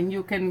this, and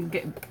you can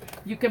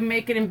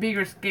make it in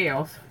bigger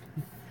scales.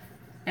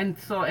 And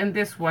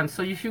this one.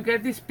 So if you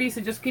get this piece,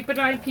 just keep it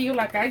on peel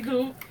like I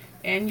do,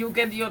 and you'll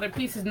get the other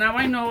pieces. Now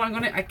I know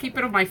I keep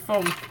it on my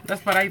phone.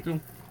 That's what I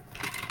do.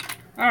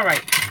 All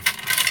right.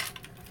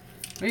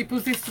 Let me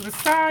put this to the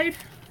side.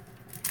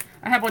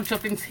 I have a bunch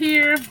of things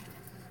here.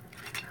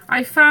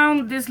 I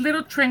found these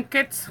little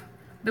trinkets.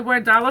 They were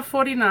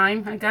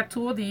 $1.49. I got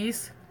 2 of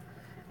these.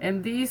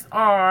 And these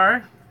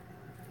are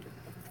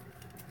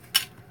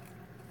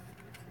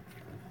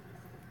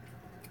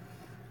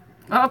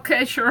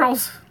okay,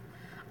 Charles.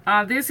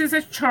 This is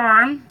a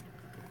charm.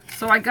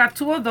 So I got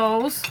 2 of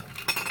those.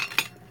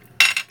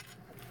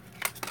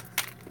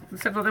 This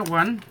is another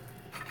one.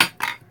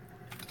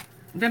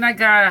 Then I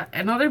got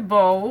another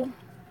bow.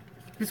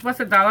 This was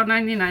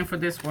 $1.99 for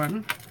this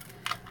one.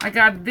 I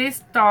got this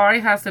star.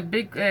 It has a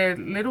big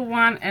little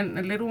one and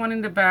a little one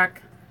in the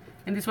back.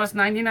 And this was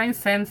 99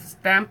 cents,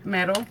 stamped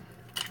metal.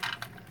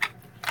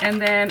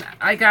 And then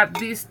I got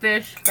this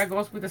dish that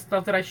goes with the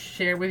stuff that I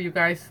shared with you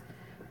guys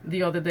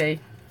the other day.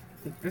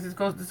 This is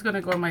going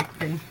to go in my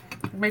thing.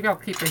 Maybe I'll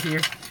keep it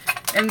here.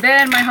 And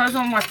then my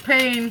husband was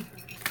paying,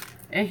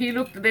 and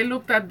they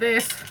looked at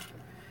this,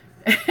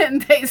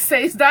 and they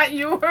say, "Is that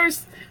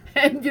yours?"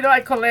 And you know,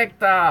 I collect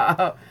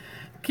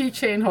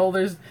keychain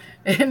holders,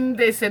 and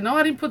they said, "No,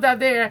 I didn't put that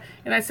there."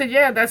 And I said,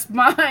 "Yeah, that's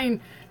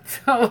mine."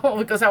 So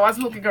because I was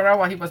looking around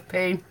while he was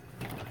paying.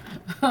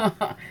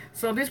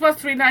 So this was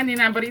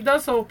 $3.99, but it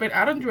does open.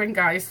 I don't drink,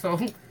 guys, so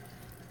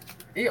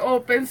it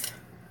opens.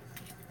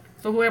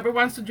 So whoever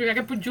wants to drink, I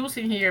can put juice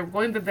in here. Go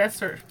in the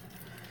desert.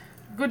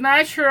 Good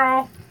night,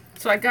 Cheryl.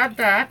 So I got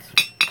that.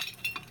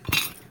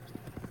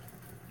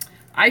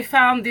 I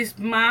found this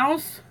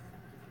mouse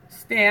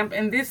stamp,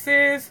 and this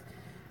is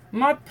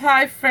Mud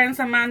Pie Friends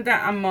Amanda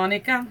and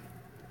Monica.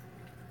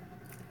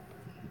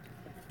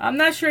 I'm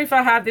not sure if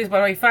I have this,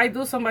 but if I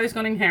do, somebody's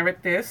going to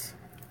inherit this.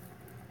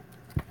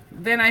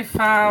 Then I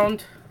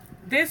found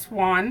this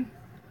one,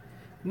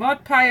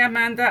 Mud Pie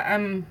Amanda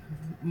and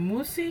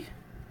Moosey.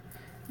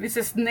 This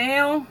is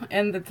snail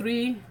and the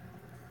three.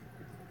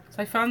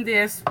 So I found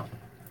this.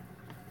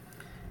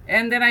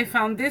 And then I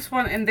found this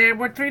one, and they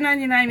were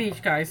 $3.99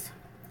 each, guys.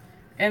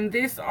 And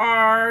these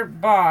are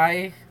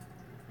by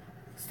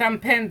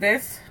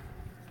Stampendes.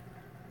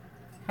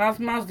 House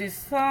Mouse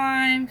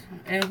Design.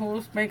 And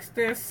who makes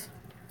this?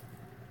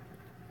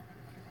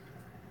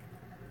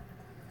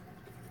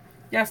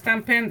 Yeah,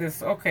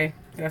 Stampendes. Okay.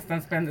 Yeah,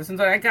 Stampendes. And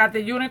so I got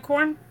the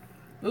unicorn.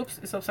 Oops,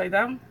 it's upside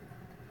down.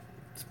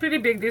 It's pretty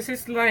big. This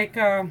is like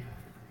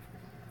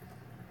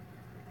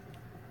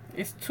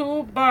it's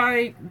 2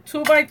 by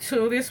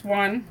 2. This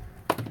one.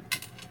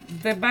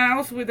 The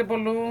mouse with the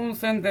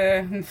balloons and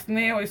the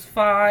snail is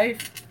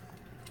 5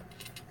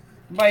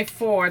 by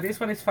 4. This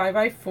one is 5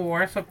 by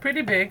 4, so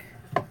pretty big.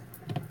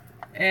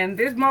 And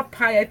this mop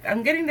pie,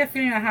 I'm getting the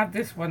feeling I have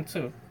this one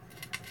too.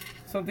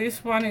 So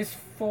this one is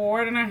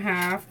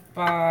 4.5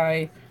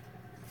 by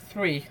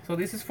 3. So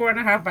this is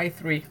 4.5 by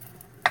 3.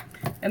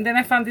 And then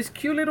I found this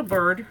cute little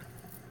bird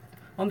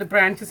on the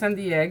branches and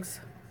the eggs.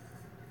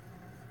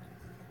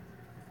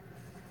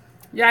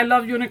 Yeah, I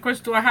love unicorns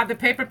too. I have the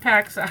paper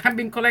packs. I've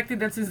been collecting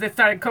them since they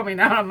started coming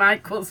out on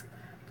Michael's.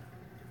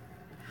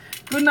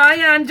 Good night,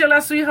 Angela,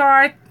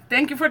 sweetheart.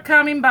 Thank you for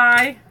coming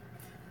by.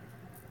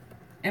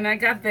 And I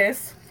got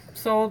this.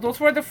 So those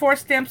were the 4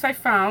 stamps I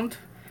found.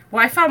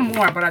 Well, I found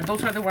more, but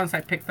those are the ones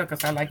I picked up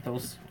because I like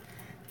those.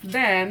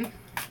 Then,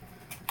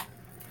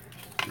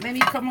 let me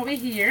come over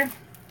here.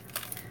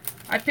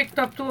 I picked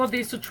up 2 of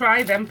these to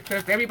try them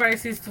because everybody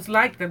seems to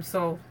like them.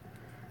 So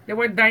they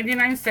were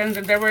 99 cents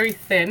and they're very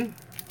thin.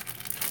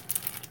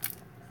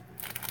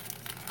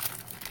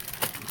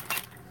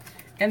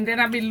 And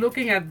then I've been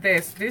looking at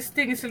this. This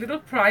thing is a little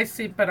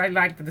pricey, but I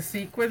like the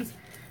sequins.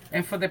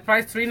 And for the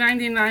price,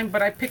 $3.99,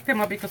 but I picked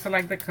them up because I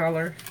like the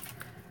color.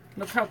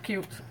 Look how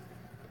cute.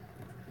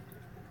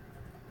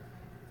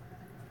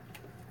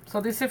 So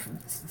this is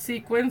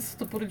sequins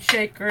to put in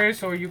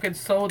shakers, or you can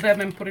sew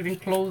them and put it in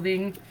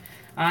clothing.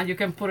 You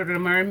can put it in a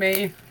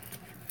mermaid.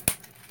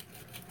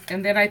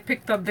 And then I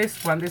picked up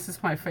this one. This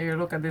is my favorite.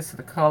 Look at this,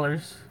 the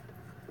colors.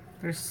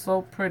 They're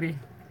so pretty.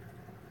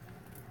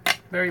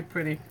 Very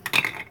pretty.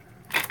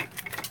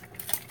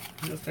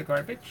 Just the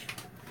garbage.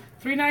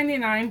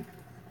 $3.99.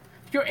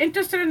 If you're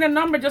interested in the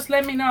number, just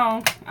let me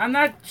know. I'm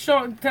not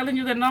telling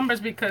you the numbers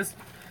because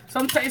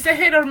sometimes it's a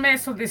hit or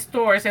miss of the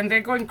stores and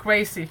they're going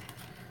crazy.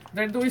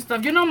 They're doing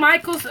stuff. You know,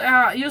 Michael's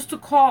used to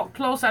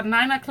close at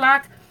 9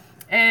 o'clock,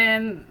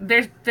 and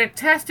they're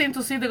testing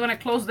to see if they're going to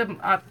close them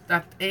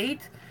at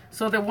 8.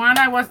 So the one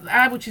I was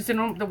at, which is the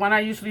one I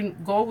usually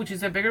go, which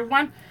is a bigger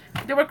one,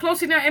 they were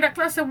closing at 8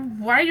 o'clock. I said,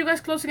 why are you guys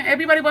closing?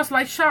 Everybody was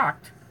like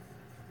shocked.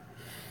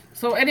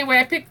 So anyway,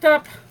 I picked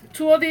up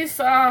 2 of these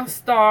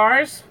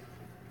stars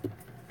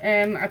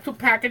and 2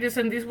 packages,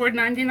 and these were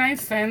 99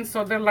 cents.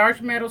 So they're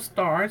large metal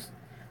stars,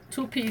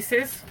 2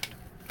 pieces.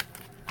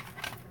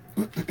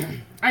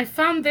 I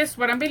found this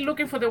one. I've been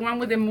looking for the one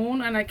with the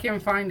moon and I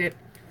can't find it.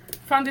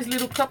 Found these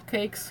little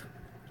cupcakes,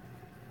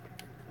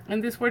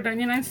 and these were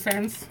 99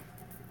 cents.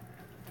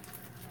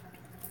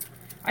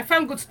 I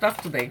found good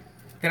stuff today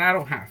that I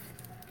don't have.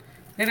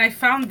 Then I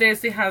found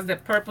this. It has the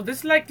purple. This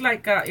is like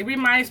it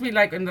reminds me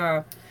like in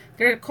the,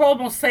 they're called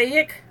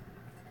Mosaic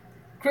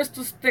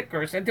crystal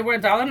stickers, and they were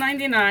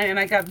 $1.99, and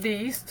I got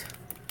these.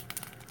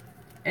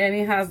 And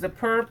it has the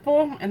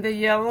purple and the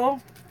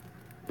yellow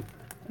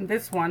and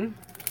this one.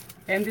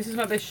 And this is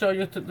what they show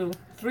you to do.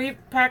 3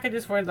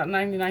 packages for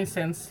 99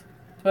 cents.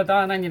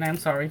 $1.99, I'm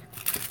sorry.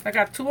 I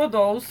got 2 of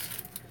those.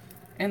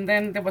 And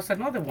then there was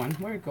another one.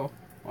 Where'd it go?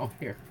 Oh,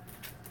 here.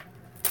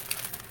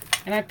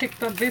 And I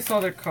picked up this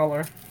other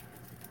color.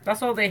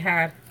 That's all they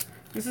had.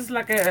 This is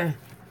like a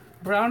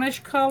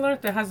brownish color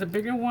that has the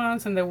bigger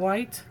ones and the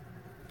white.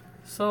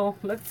 So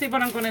let's see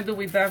what I'm going to do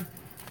with that.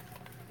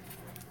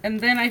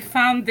 And then I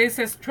found this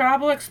as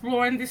Travel,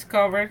 Explore, and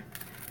Discover.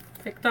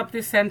 Picked up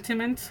this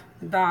sentiment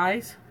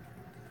dies.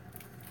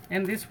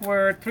 And these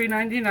were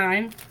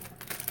 $3.99.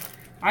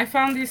 I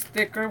found this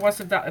sticker was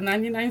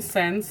 99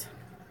 cents.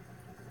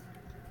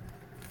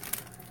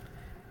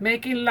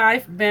 Making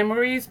Life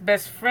Memories,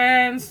 Best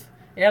Friends,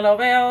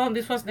 LOL.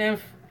 This was the,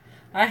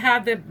 I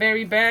had the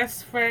very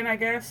best friend, I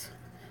guess.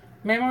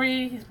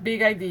 Memory,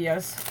 Big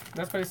Ideas.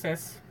 That's what it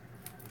says.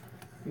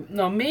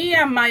 No, me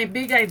and my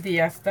big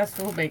ideas. That's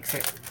who makes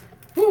it.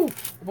 Whew,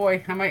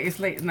 boy, it's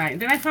late at night.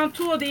 Then I found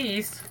 2 of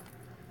these.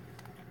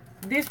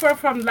 These were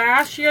from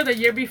last year, the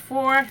year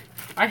before.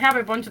 I have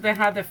a bunch that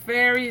had the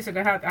fairies, and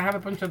I have a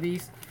bunch of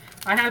these.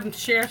 I have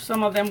shared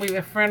some of them with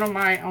a friend of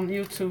mine on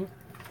YouTube.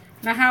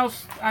 Now,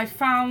 I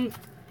found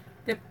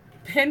the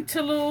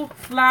Pentaloo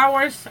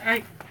flowers.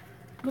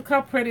 Look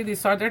how pretty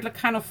these are. They're like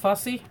kind of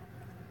fussy.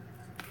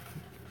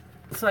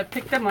 So I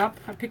picked them up.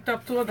 I picked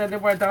up 2 of them. They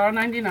were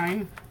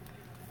 $1.99.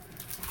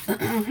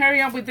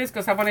 Hurry up with this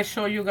because I want to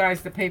show you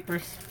guys the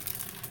papers.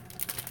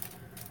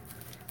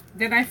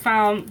 Then I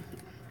found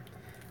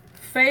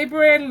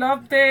favorite,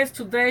 love this,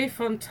 today,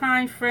 fun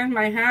time, friend,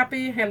 my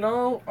happy,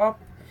 hello, up,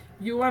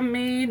 you and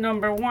me,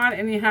 #1,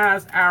 and it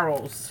has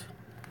arrows.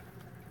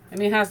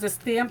 And it has the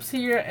stamps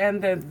here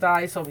and the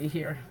dies over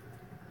here.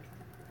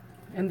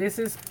 And this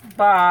is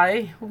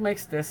by, who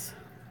makes this?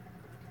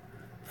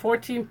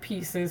 14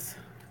 pieces.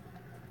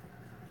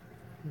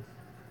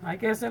 I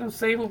guess I don't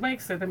say who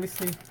makes it. Let me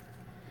see.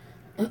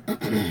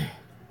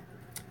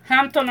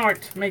 Hampton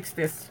Art makes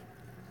this.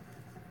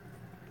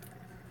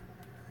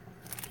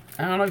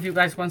 I don't know if you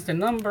guys want the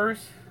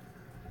numbers.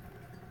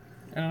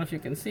 I don't know if you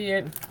can see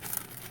it.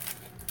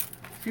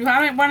 If you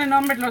haven't want a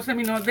number, let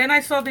me know. Then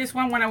I saw this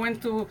one when I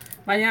went to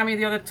Miami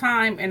the other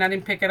time and I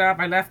didn't pick it up.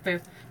 I left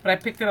it, but I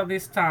picked it up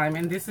this time.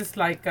 And this is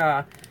like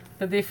the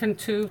different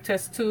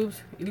test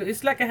tubes.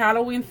 It's like a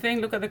Halloween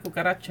thing. Look at the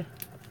cucaracha.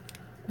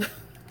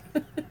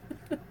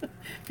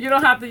 You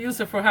don't have to use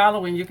it for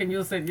Halloween. You can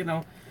use it, you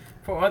know,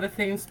 for other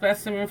things.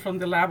 Specimen from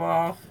the lab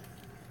of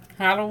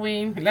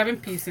Halloween. 11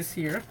 pieces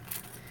here.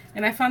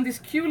 And I found this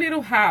cute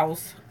little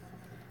house.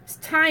 It's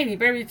tiny,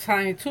 very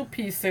tiny, 2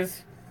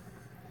 pieces.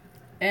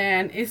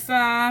 And it's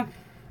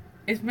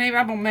made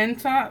by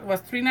Momenta. It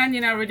was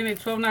 $3.99 originally,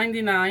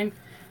 $12.99.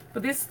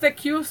 But this is the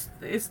cute.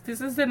 This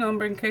is the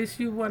number in case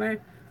you want to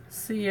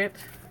see it.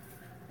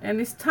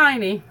 And it's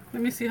tiny.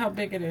 Let me see how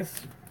big it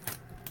is.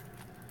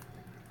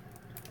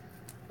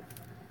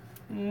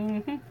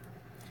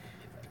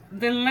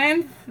 The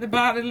length, the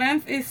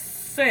length is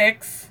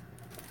 6,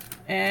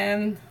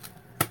 and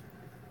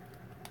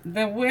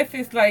the width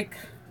is like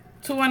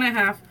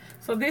 2.5.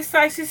 So this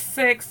size is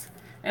 6,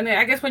 and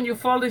I guess when you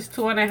fold it's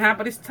 2.5,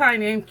 but it's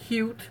tiny and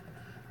cute.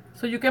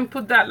 So you can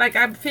put that, like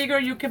I figure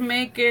you can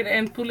make it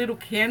and put little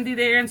candy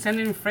there and send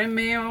it in friend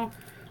mail,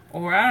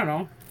 or I don't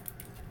know.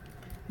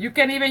 You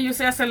can even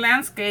use it as a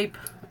landscape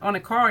on a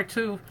card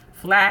too,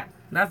 flat.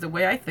 That's the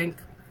way I think.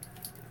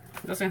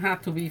 It doesn't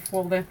have to be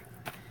folded.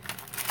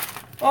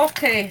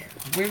 Okay,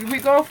 we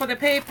go for the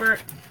paper.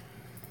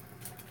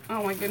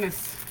 Oh my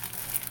goodness.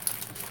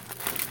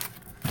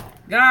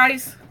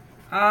 Guys,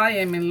 I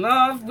am in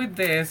love with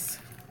this.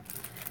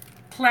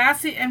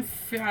 Classy and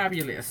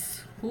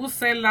fabulous. Who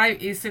said life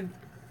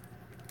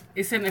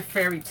isn't a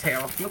fairy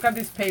tale? Look at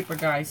this paper,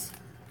 guys.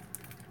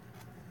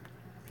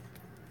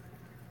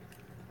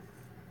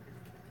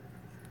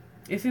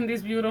 Isn't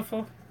this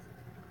beautiful?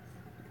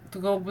 To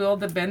go with all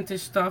the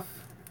vintage stuff.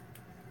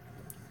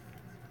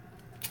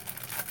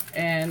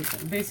 And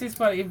this is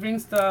what it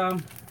brings.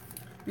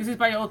 This is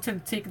by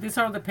Authentique. These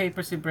are the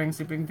papers it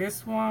brings. It brings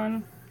this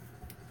one.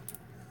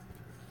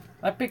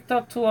 I picked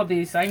up 2 of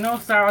these. I know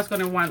Sarah's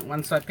gonna want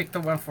one, so I picked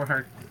up one for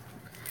her.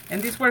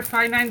 And these were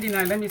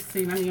 $5.99. Let me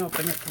see. Let me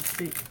open it to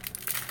see.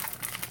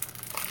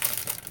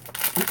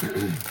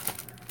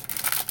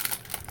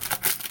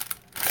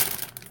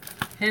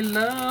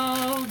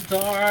 Hello,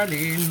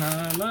 darling.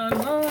 La, la,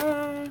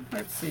 la.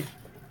 Let's see.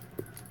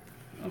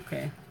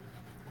 Okay.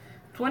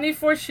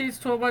 24 sheets,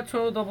 12 by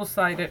 12,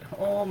 double-sided.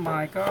 Oh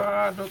my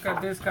God, look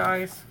at this,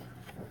 guys.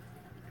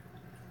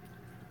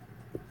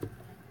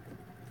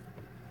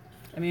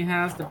 And it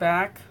has the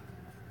back.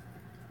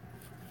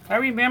 I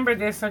remember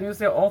this. I use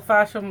the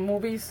old-fashioned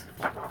movies.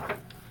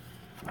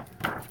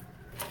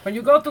 When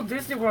you go to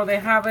Disney World, they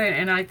have it,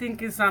 and I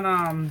think it's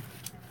on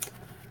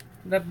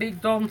the big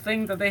dome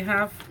thing that they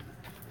have.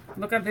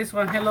 Look at this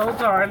one. Hello,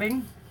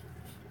 darling.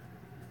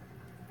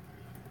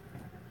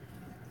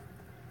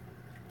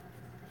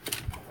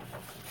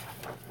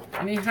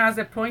 And he has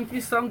the pointy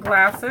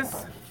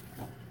sunglasses.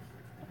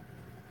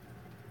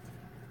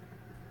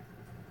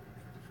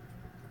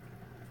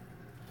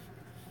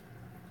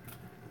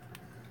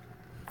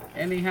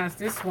 And he has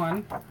this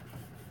one.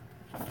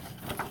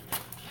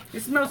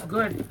 It smells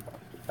good.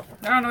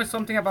 I don't know,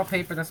 something about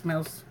paper that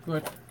smells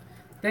good.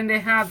 Then they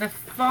have the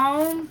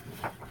phone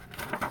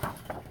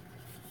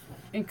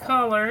in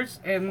colors,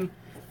 and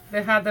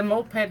they have the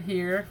moped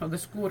here, or the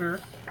scooter.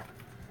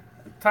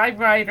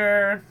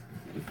 Typewriter.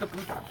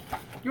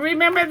 You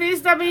remember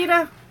these,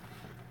 Davida?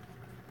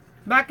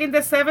 Back in the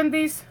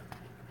 70s?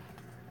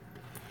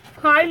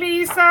 Hi,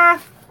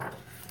 Lisa.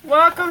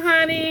 Welcome,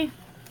 honey.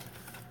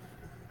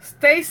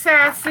 Stay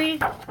sassy.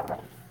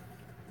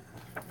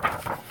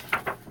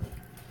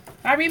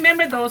 I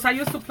remember those. I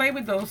used to play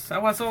with those. I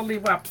was only,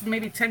 what,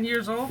 maybe 10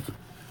 years old?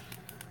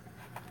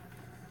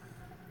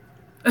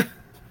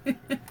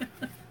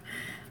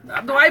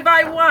 Do I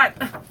buy what?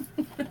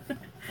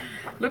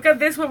 Look at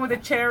this one with the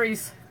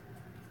cherries.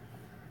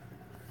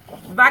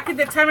 Back in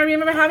the time, I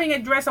remember having a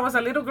dress. I was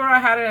a little girl. I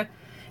had a...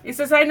 It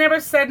says, I never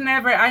said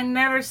never. I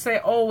never say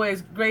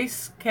always.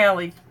 Grace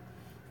Kelly.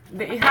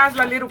 It has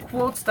like little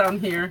quotes down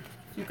here.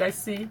 You guys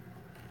see?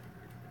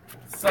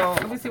 So,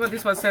 let me see what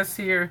this one says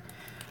here.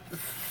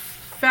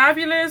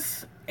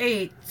 Fabulous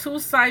 8.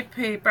 2-side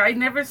paper. I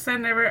never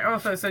said never.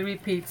 Also, it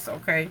repeats.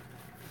 Okay.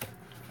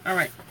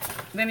 Alright.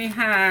 Then it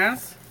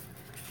has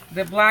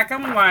the black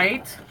and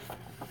white.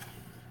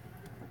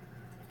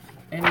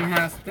 And it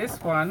has this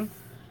one.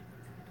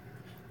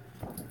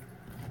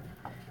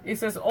 It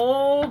says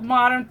old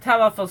modern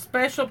telephone.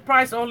 Special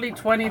price only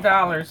 $20.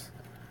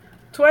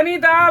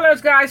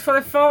 $20, guys, for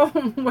the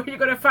phone. Where you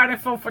gonna find a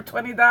phone for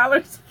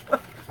 $20?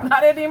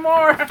 Not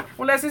anymore,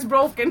 unless it's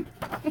broken.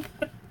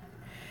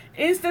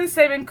 Instant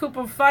saving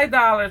coupon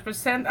 $5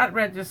 percent at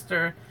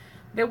register.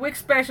 The week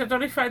special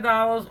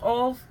 $35,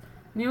 all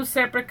new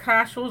separate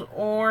casuals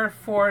or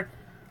for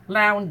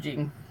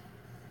lounging.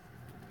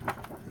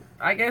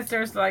 I guess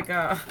there's like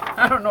a,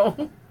 I don't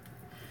know.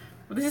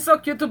 But this is so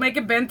cute to make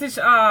a vintage,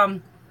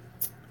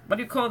 what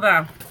do you call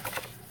that?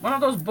 One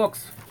of those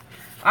books.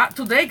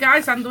 Today,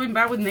 guys, I'm doing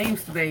bad with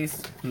names today.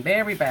 It's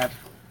very bad.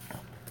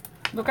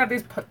 Look at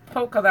this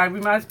polka dot.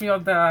 Reminds me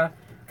of the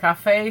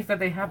cafes that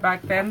they had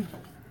back then.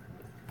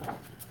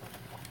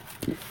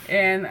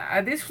 And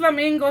these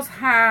flamingos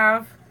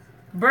have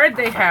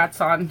birthday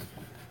hats on.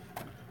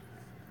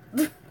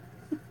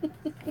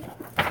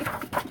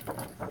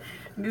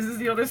 This is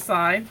the other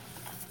side.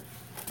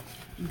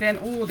 Then,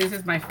 ooh, this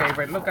is my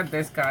favorite. Look at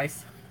this,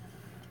 guys.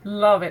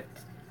 Love it.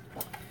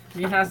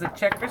 He has the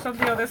checkers on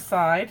the other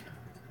side.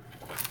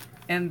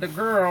 And the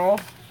girl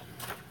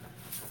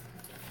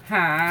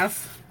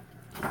has,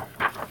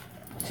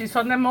 she's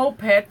on the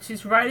moped.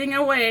 She's riding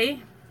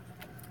away.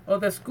 Or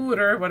the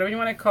scooter, whatever you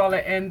want to call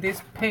it. And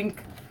this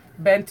pink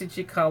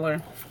vintagey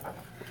color.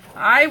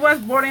 I was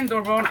born in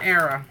the wrong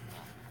era.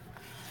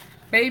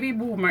 Baby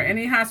boomer. And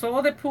he has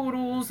all the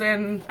poodles.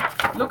 And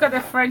look at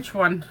the French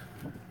one.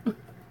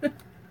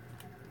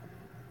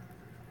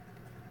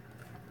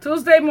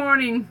 Tuesday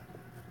morning.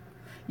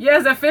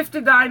 Yes, the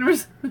 50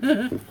 diners.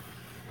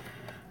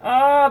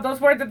 Oh, those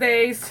were the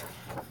days.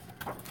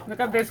 Look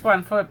at this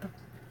one. Flip.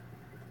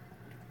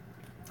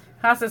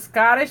 Has a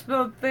Scottish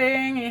little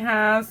thing. He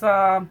has,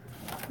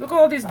 look at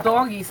all these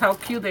doggies. How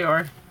cute they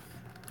are.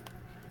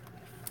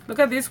 Look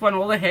at this one.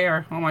 All the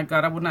hair. Oh my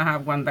God, I would not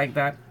have one like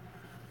that.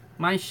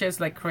 Mine sheds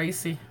like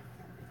crazy.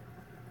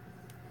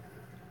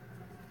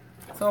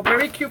 So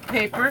very cute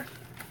paper.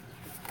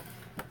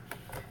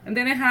 And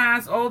then it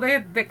has all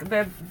the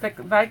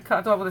die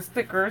cut over the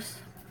stickers.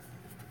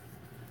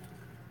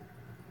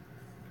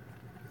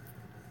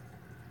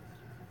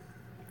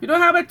 You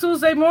don't have a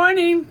Tuesday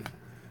morning.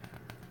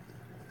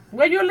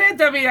 Where you live,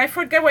 David? I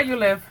forget where you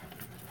live.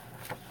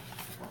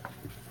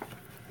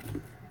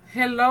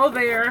 Hello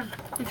there.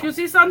 If you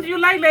see something you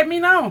like, let me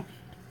know.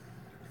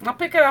 I'll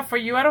pick it up for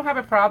you. I don't have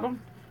a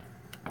problem.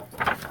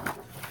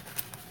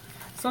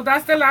 So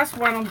that's the last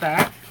one on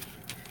that.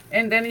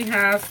 And then he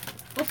has,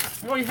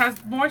 oops, oh, he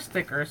has more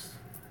stickers.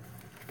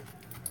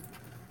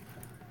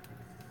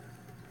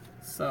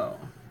 So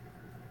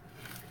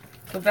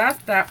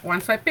that's that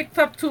one. So I picked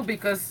up two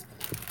because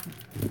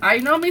I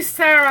know Miss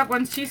Sarah,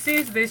 when she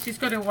sees this, she's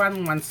going to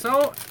want one.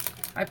 So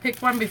I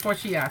picked one before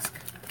she asked.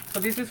 So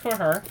this is for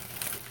her.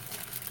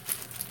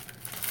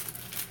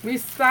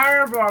 Miss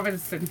Sarah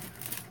Robinson.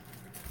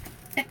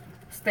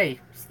 Stay.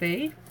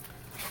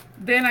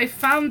 Then I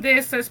found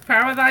this as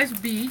Paradise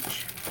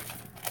Beach.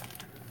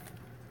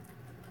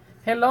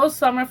 Hello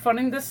Summer, Fun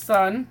in the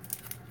Sun.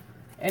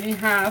 And it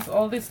has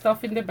all this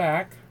stuff in the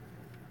back.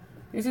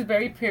 This is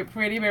very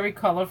pretty, very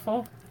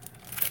colorful.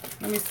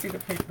 Let me see the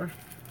paper.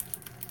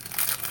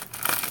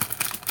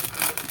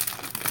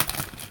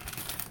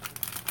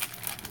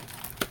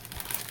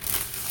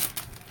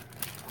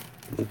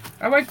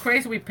 I went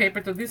crazy with paper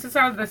too. This is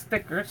all the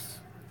stickers.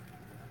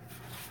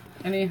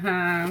 And it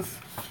has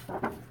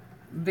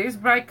this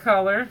bright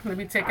color. Let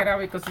me take it out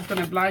because it's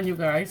going to blind you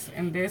guys.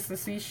 And this, the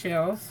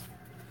seashells.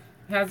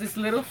 It has these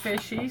little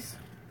fishies.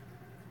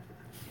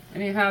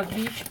 And it has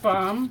beach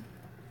balm.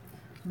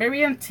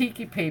 Very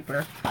antique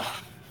paper,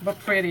 but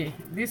pretty.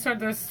 These are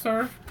the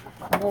surf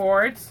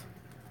boards.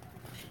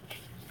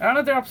 I don't know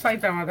if they're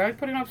upside down. Did I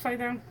put them upside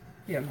down?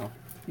 Yeah, no.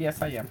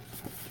 Yes, I am.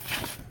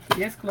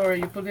 Yes, Gloria,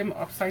 you put them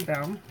upside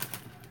down.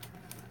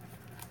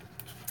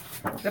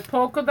 The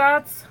polka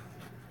dots.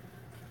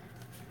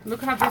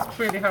 Look how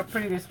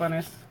pretty this one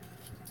is.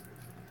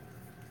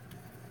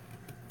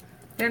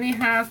 Then he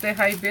has the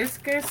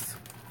hibiscus.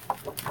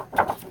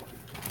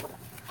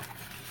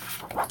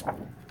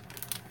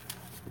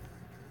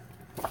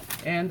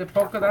 And the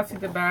polka dots in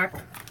the back.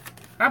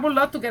 I would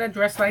love to get a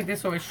dress like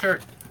this or a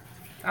shirt.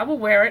 I will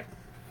wear it.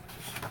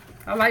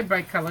 I like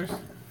bright colors.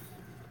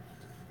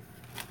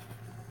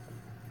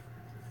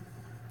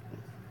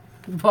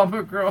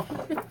 Bummer girl.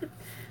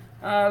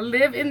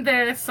 Live in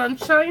the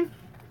sunshine.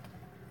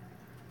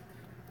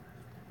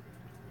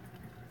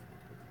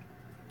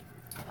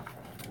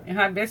 And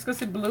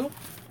hibiscus in blue.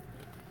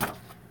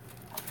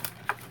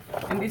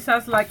 And this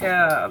has like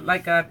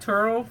a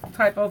turtle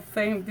type of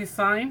thing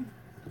design.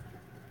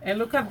 And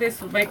look at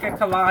this, make a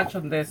collage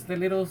on this, the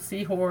little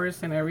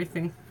seahorse and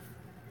everything.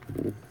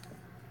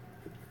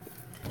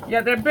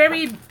 Yeah, they're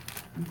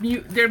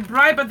they're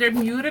bright, but they're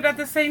muted at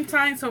the same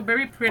time, so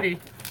very pretty.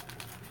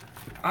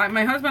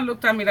 My husband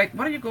looked at me like,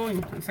 "What are you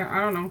going?" I said,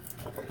 "I don't know.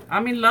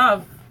 I'm in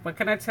love. What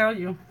can I tell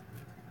you?"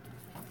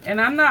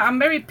 And I'm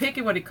very picky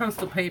when it comes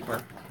to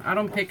paper. I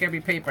don't pick every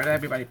paper that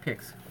everybody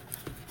picks.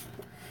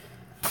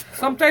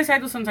 Sometimes I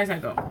do, sometimes I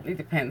don't. It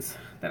depends.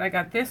 Then I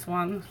got this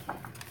one.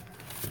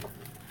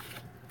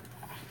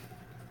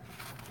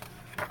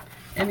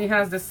 And he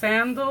has the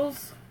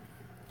sandals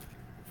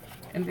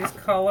in this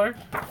color.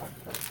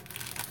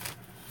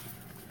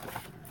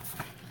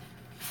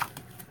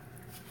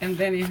 And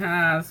then he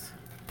has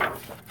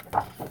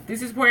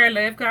This is where I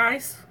live,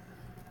 guys.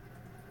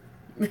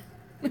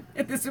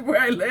 This is where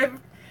I live.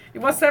 It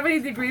was 70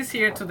 degrees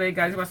here today,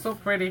 guys. It was so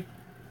pretty.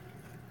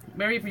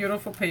 Very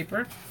beautiful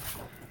paper.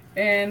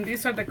 And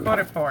these are the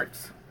cutter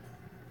parts.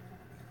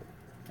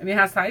 And it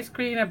has ice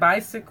cream, a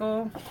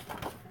bicycle.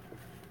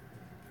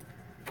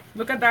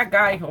 Look at that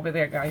guy over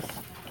there, guys.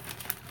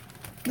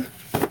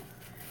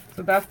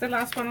 So that's the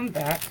last one on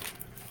that.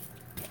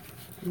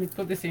 Let me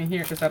put this in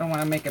here because I don't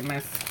want to make a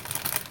mess.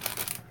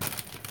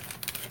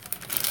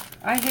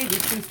 I hate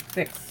these things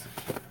sticks.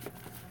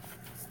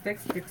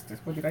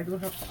 Sticks. What did I do?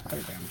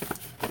 Upside down.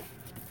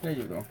 There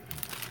you go.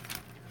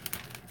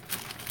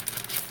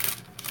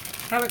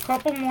 I have a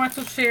couple more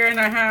to share, and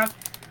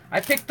I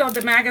picked up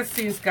the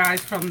magazines,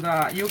 guys, from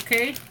the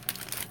UK.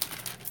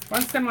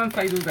 Once a month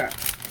I do that.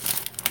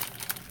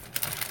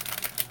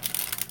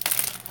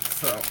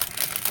 So.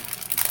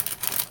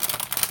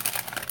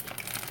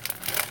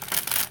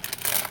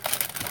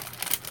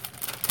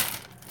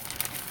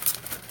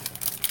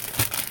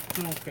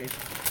 Okay.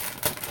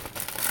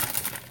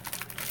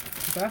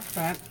 That's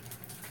that.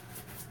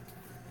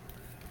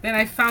 Then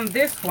I found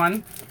this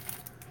one.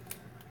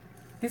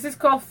 This is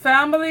called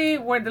Family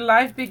Where the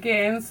Life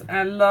Begins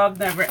and Love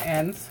Never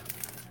Ends.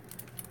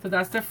 So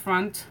that's the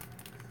front.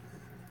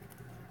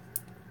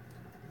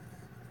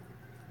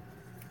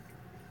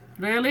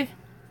 Really?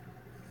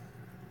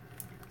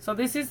 So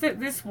this is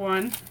this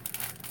one.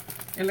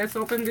 And let's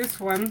open this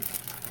one.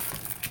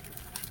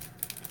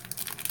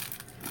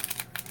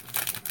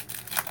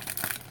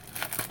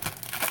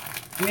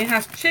 And it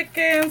has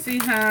chickens,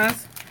 it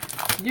has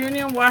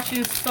Union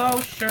Washing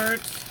Sew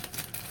shirts.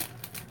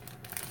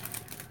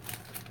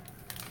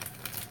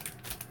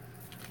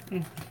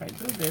 If I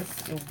do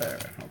this, it'll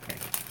better. Okay.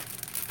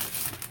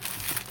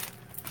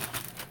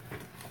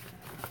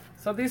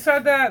 So these are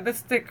the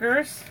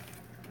stickers.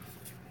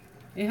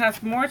 It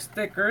has more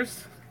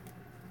stickers.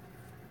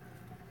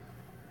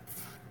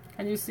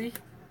 Can you see?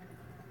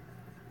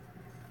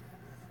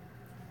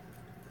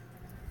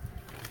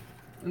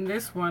 And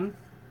this one.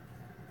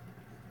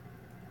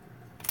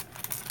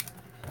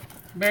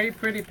 Very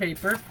pretty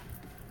paper.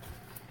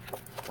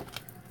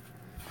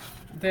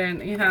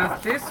 Then it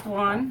has this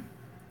one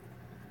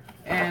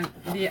and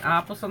the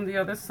apples on the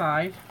other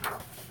side.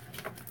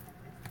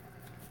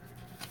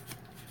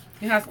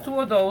 It has two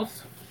of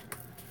those.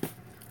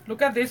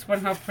 Look at this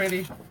one, how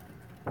pretty.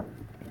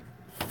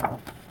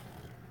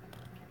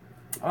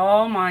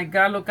 Oh my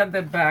god, look at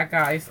the back,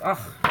 guys.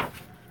 Oh,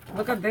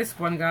 look at this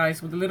one,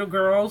 guys, with the little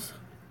girls.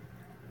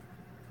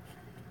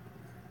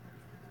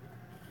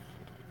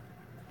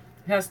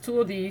 It has two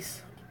of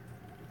these.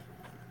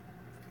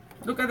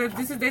 Look at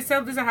this. They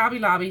sell this at Hobby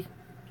Lobby.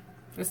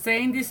 The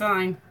same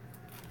design.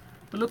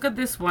 But look at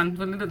this one.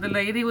 The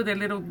lady with the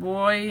little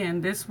boy,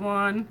 and this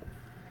one.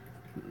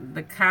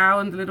 The cow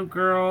and the little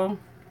girl.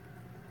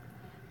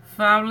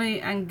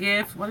 Family and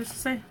gift. What does it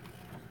say?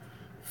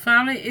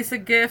 Family is a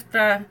gift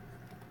that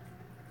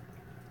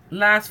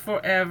lasts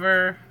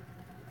forever.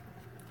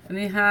 And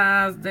it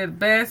has the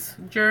best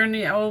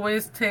journey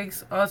always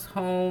takes us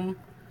home.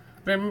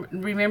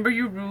 Remember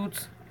your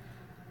roots.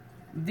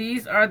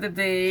 These are the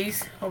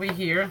days over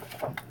here.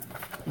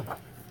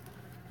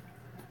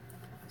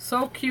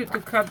 So cute to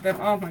cut them.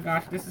 Oh my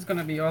gosh, this is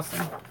gonna be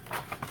awesome.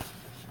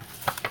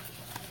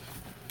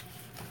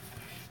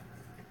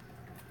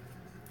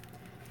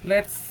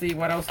 Let's see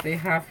what else they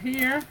have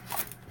here.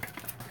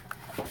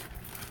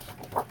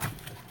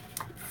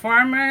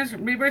 Farmers,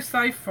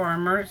 Riverside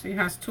Farmers. It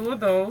has two of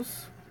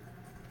those.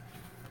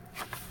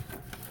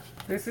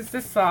 This is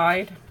the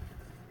side.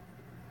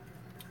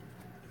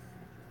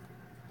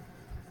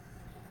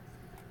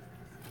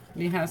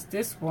 It has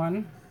this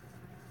one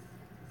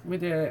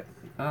with a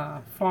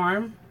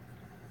farm.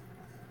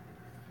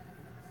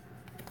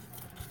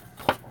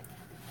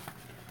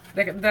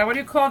 What do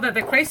you call that?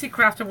 The Crazy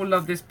Crafter will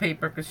love this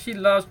paper because she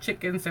loves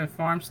chickens and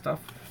farm stuff,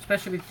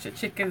 especially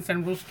chickens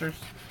and roosters.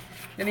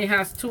 Then he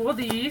has two of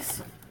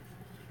these.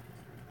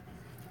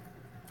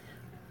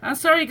 I'm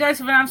sorry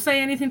guys if I'm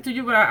saying anything to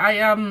you, but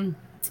I'm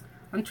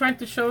trying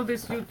to show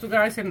this to you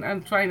guys, and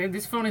I'm trying, and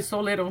this phone is so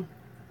little.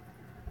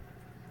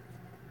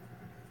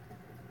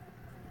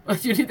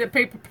 You need a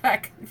paper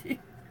pack.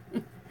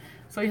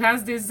 So he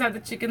has these are the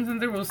chickens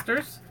and the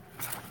roosters.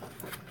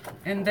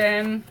 And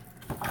then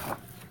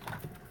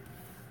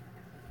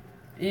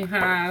he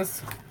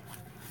has,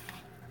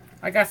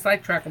 I got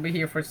sidetracked over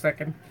here for a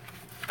second.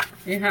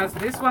 He has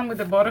this one with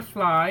the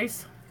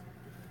butterflies.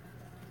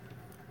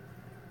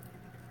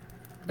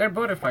 They're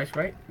butterflies,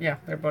 right? Yeah,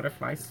 they're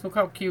butterflies. Look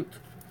how cute.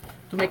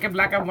 To make a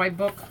black and white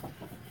book.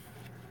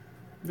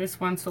 This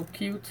one's so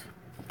cute.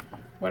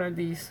 What are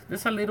these?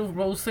 These are little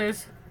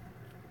roses.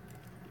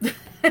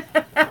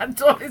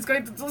 Dawn is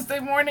going to Tuesday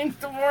morning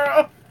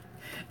tomorrow.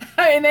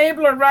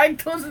 Enabler, right?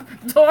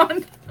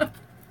 Dawn.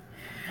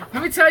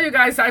 Let me tell you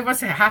guys, I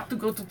have to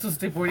go to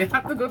Tuesday morning. I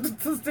have to go to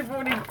Tuesday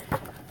morning.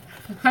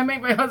 I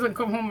made my husband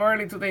come home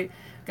early today.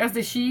 Guys,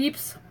 the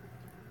sheeps.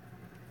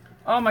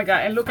 Oh my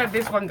god, and look at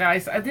this one,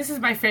 guys. This is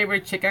my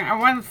favorite chicken. I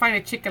want to find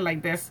a chicken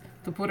like this.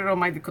 to put it on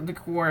my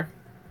decor.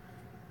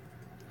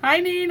 Hi,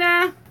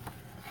 Nina.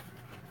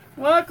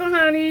 Welcome,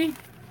 honey.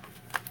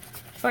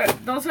 So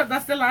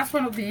that's the last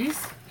one of these.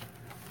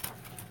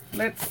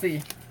 Let's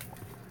see.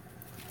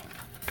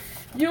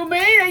 You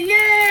made it!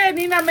 Yeah,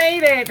 Nina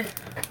made it.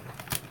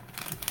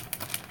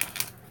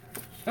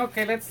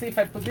 Okay, let's see if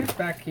I put this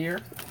back here.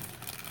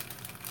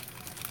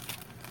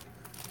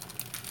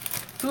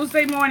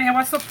 Tuesday morning, I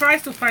was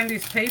surprised to find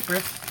these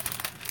papers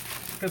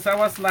because I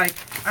was like,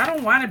 I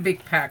don't want a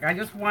big pack. I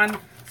just want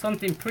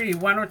something pretty,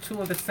 one or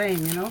two of the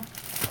same, you know.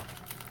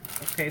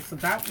 Okay, so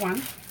that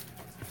one.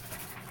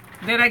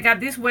 Then I got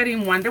this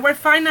wedding one. They were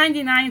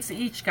 $5.99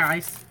 each,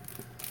 guys.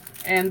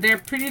 And they're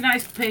pretty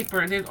nice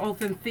paper. They're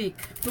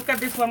authentic. Look at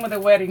this one with the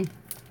wedding.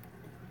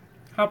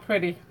 How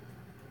pretty.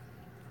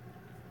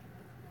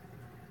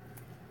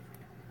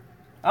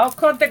 I'll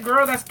cut the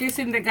girl that's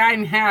kissing the guy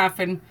in half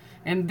and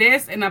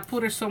this, and I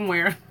put it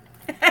somewhere.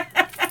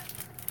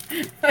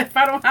 If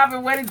I don't have a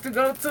wedding to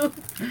go to.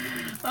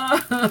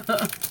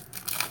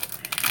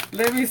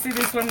 Let me see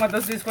this one. What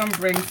does this one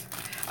bring?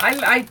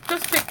 I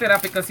just picked it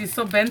up because it's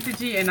so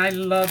vintagey, and I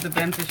love the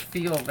vintage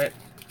feel of it.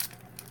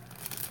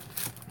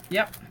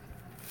 Yep.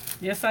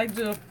 Yes, I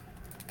do.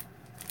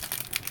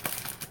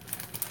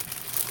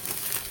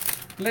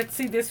 Let's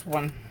see this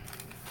one.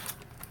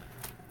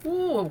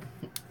 Ooh.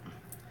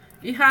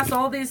 It has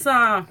all these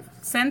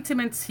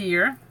sentiments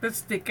here, the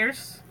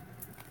stickers.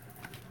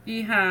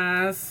 It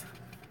has,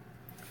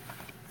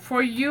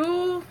 for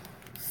you,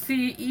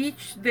 see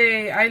each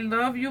day, I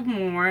love you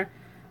more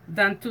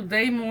than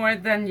today, more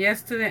than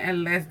yesterday,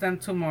 and less than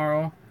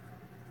tomorrow.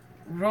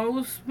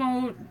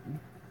 Rosemo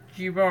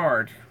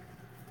Girard.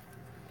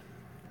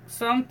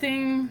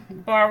 Something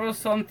borrow,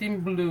 something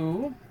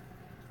blue.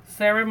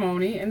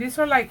 Ceremony. And these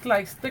are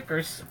like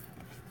stickers.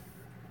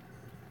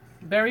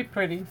 Very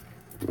pretty.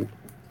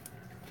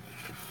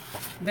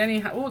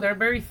 Then oh, they're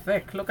very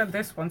thick. Look at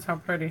this one, how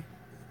pretty.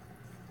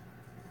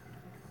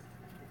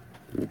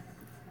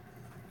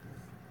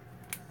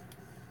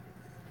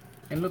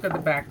 And look at the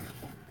back.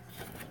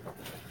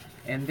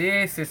 And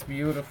this is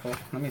beautiful.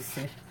 Let me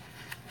see.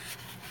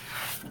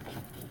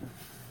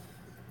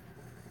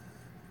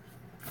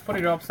 Put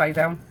it upside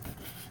down.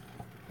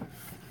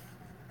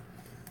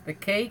 The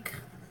cake.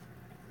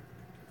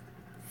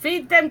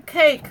 Feed them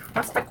cake.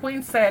 What's the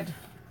queen said?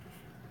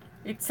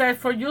 It said,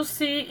 for you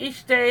see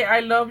each day I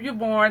love you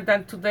more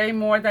than today,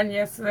 more than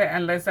yesterday,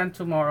 and less than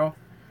tomorrow.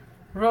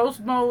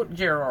 Rosemo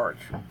Girard.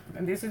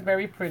 And this is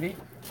very pretty.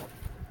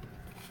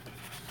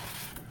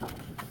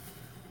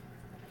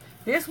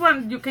 This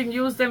one, you can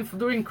use them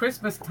during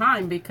Christmas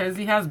time because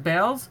it has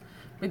bells.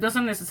 It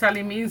doesn't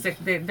necessarily mean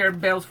that they're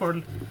bells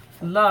for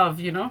love,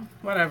 you know,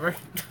 whatever.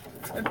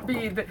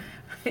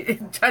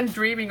 I'm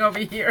dreaming over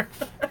here.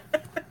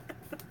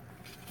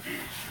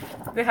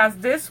 It has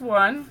this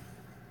one.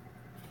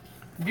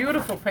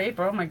 Beautiful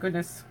paper. Oh my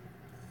goodness.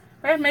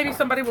 Well, maybe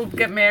somebody will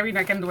get married and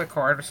I can do a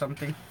card or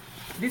something.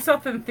 These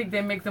authentic,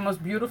 they make the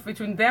most beautiful.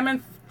 Between them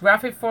and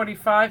Graphic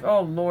 45,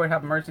 oh Lord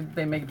have mercy,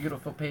 they make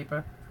beautiful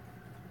paper.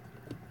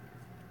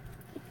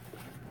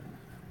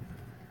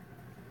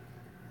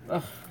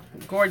 Oh,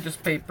 gorgeous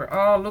paper.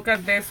 Oh, look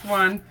at this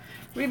one.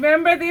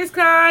 Remember these,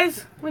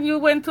 guys? When you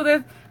went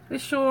to the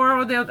shore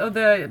or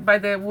the by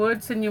the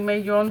woods and you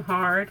made your own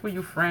heart with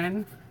your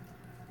friend?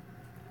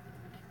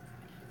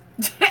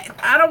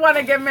 I don't want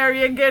to get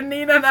married again,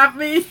 Nina, not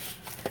me.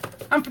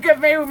 I'm going to get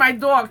married with my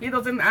dog. He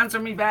doesn't answer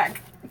me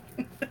back.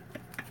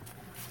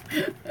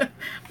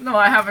 No,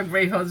 I have a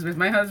great husband.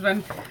 My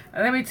husband,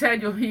 let me tell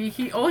you,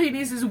 he all he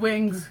needs is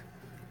wings.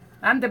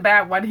 I'm the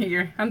bad one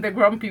here. I'm the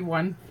grumpy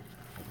one.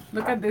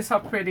 Look at this, how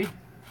pretty.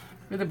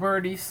 With the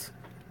birdies.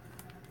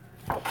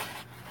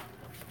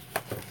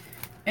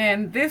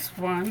 And this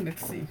one,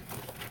 let's see.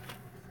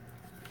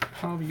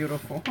 How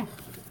beautiful.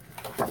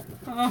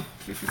 Oh,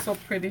 this is so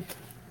pretty.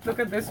 Look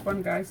at this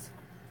one, guys.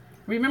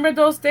 Remember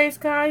those days,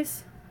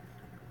 guys?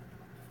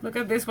 Look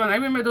at this one. I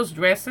remember those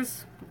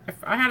dresses.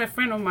 I had a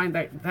friend of mine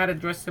that had a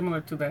dress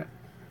similar to that.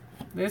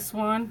 This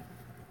one.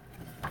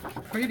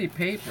 Pretty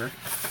paper.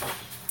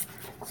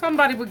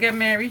 Somebody will get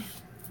married.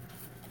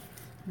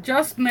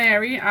 Just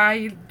marry.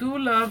 I do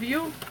love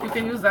you. You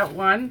can use that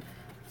one.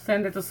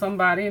 Send it to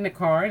somebody in the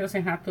car. It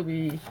doesn't have to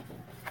be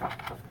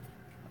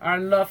our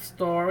love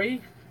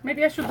story.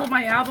 Maybe I should do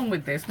my album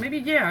with this. Maybe,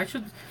 yeah, I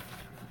should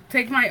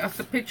take my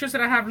the pictures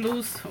that I have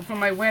loose from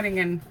my wedding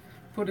and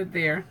put it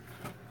there.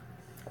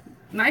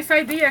 Nice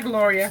idea,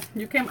 Gloria.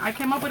 I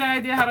came up with an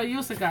idea how to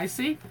use it, guys.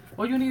 See?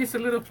 All you need is a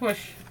little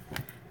push.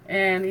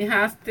 And it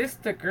has these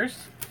stickers.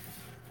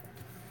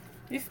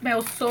 It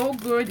smells so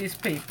good, this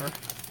paper.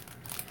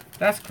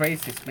 That's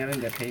crazy smelling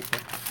the paper.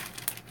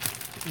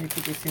 Let me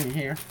put this in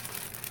here.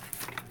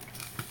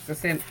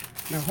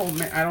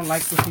 I don't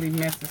like to leave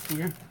messes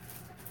here.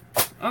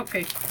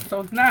 Okay,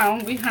 so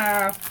now we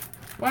have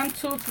 1,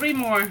 2, 3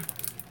 more.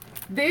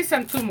 This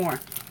and 2 more.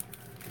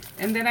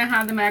 And then I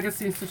have the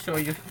magazines to show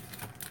you.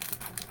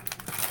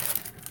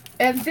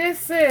 And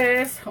this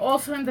is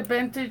also in the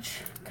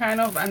vintage kind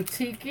of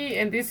antique.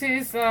 And this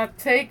is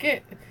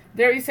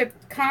There is a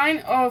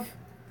kind of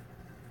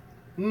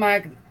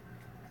magicness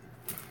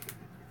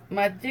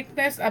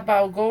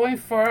about going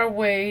far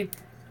away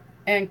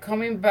and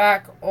coming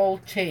back all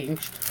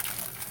changed.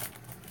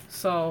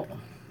 So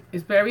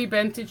it's very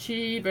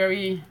vintagey,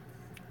 very,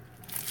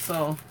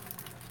 so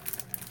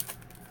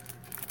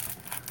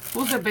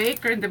who's the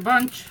baker in the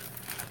bunch?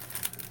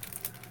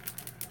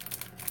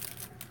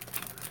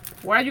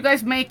 What are you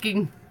guys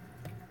making?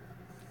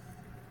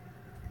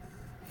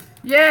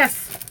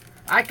 Yes,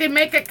 I can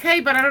make a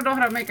cake, but I don't know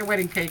how to make a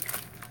wedding cake.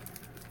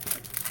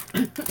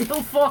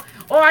 Oh,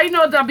 I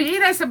know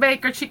Davida is a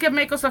baker. She can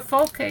make us a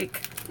full cake.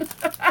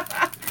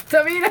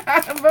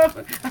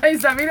 Davida,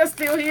 is Davida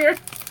still here?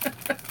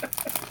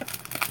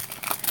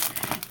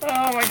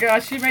 Oh my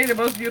gosh, she made the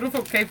most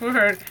beautiful cake for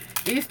her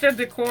Easter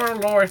decor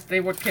Lords.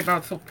 They came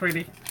out so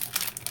pretty.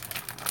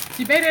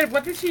 She made it,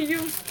 what did she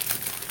use?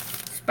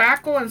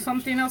 Spackle and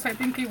something else, I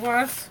think it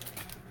was.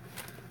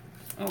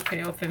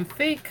 Okay,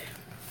 authentic.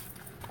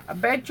 I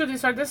bet you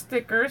these are the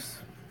stickers.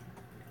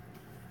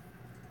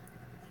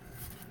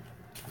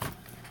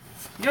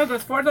 You know, the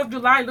 4th of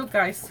July, look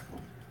guys.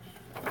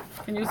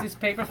 You can use this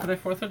paper for the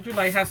 4th of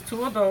July. It has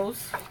 2 of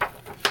those.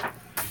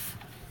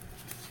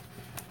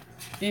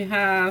 It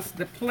has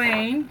the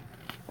plain.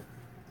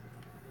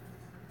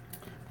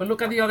 But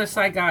look at the other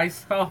side,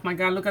 guys. Oh my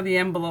God, look at the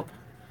envelope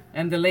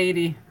and the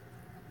lady.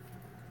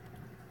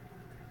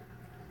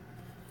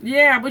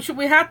 Yeah,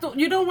 we have to,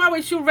 you know what,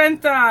 we should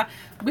rent,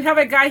 we have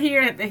a guy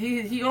here,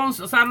 he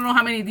owns, I don't know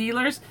how many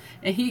dealers,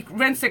 and he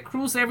rents a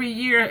cruise every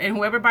year, and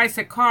whoever buys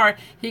a car,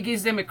 he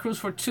gives them a cruise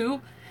for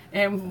 2,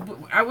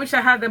 and I wish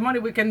I had the money,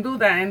 we can do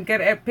that, and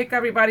pick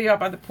everybody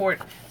up at the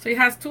port. So he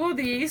has 2 of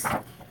these.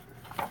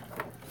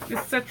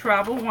 This is a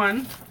travel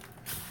one.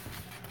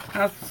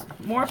 Has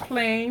more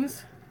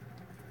planes.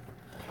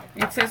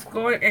 It says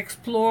go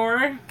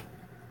explore.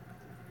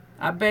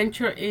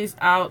 Adventure is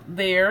out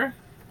there.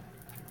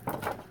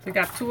 We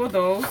got 2 of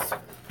those.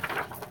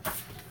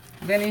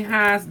 Then it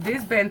has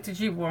this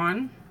vintagey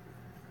one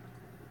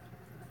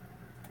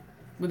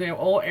with their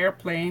all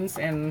airplanes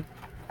and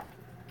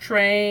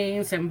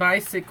trains and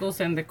bicycles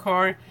and the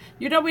car.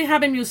 You know, we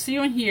have a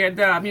museum here,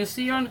 the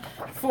museum,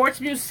 Ford's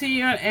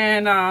Museum,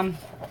 and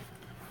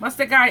what's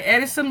the guy,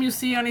 Edison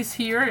Museum is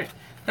here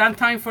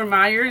downtown Fort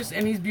Myers,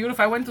 and it's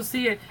beautiful. I went to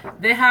see it.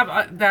 They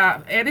have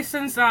the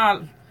Edison's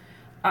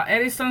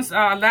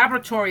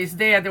laboratory is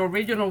there, the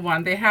original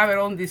one. They have it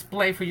on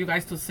display for you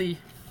guys to see.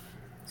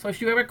 So if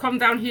you ever come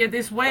down here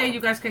this way, you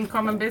guys can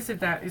come and visit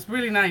that. It's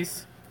really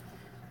nice.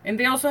 And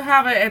they also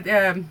have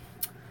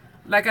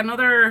like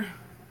another,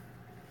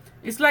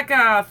 it's like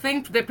a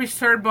thing, they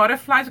preserve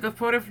butterflies, because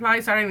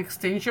butterflies are in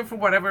extinction for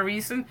whatever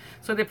reason.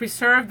 So they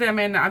preserve them,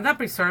 and not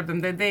preserve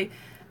them, they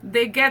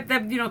get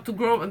them, you know, to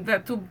grow,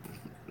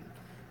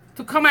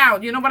 to come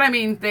out, you know what I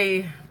mean?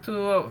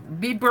 To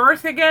be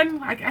birthed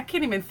again. I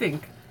can't even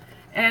think.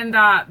 And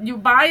you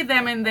buy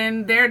them, and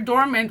then they're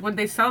dormant when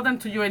they sell them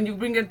to you, and you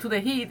bring it to the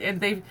heat, and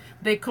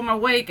they come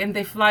awake and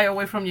they fly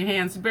away from your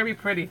hands. Very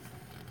pretty.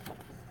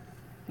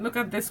 Look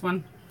at this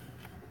one.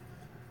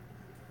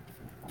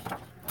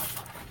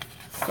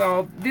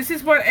 So this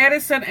is where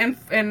Edison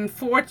and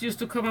Ford used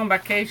to come on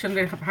vacation.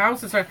 Their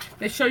houses are,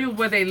 they show you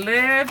where they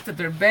lived,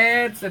 their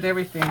beds and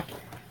everything.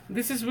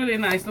 This is really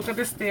nice. Look at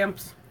the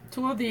stamps.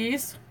 2 of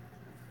these.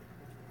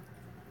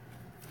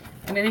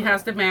 And then it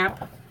has the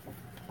map.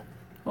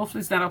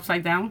 Hopefully it's not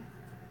upside down.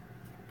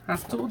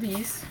 Has 2 of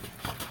these.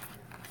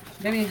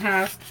 Then it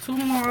has 2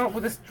 more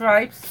with the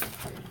stripes.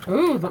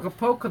 Ooh, look at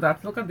polka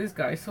dots. Look at this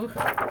guy. So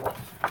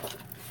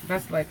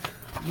that's like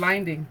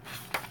blinding.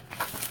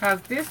 Has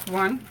this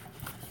one.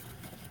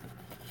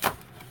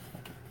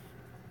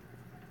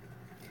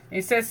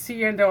 It says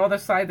here on the other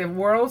side, the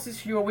world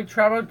is yours. We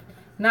travel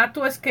not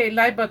to escape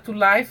life, but to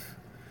life,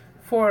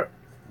 for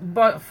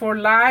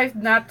life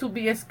not to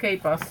be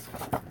escape us.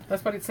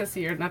 That's what it says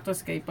here, not to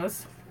escape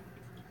us.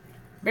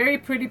 Very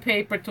pretty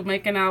paper to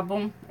make an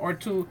album, or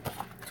to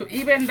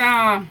even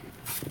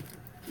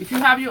if you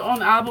have your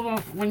own album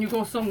of when you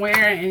go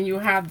somewhere and you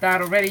have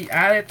that already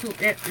added to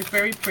it. It's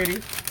very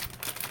pretty.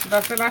 So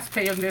that's the last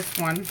page on this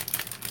one.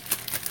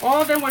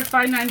 All of them were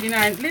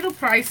 $5.99. Little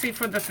pricey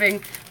for the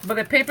thing, but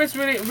the paper is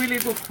really, really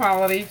good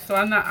quality. So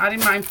I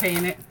didn't mind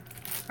paying it.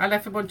 I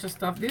left a bunch of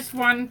stuff. This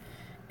one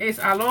is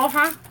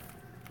Aloha.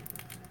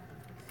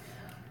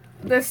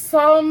 The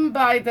song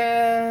by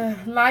the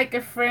Like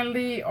a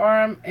Friendly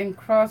Arm and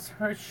Cross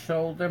Her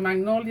Shoulder.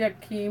 Magnolia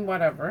King,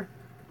 whatever.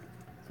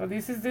 So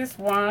this is this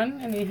one,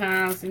 and it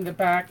has in the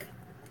back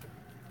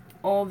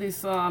all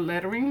these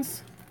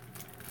letterings.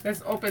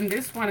 Let's open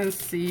this one and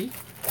see.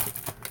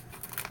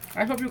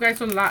 I hope you guys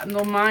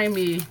don't mind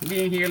me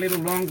being here a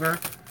little longer,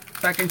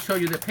 so I can show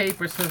you the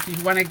paper. So if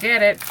you want to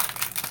get it,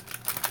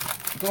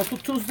 go to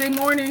Tuesday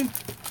morning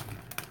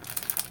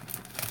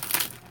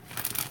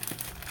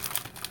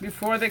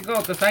before they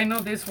go, because I know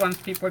these ones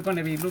people are going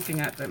to be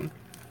looking at them.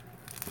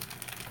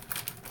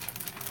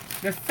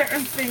 There's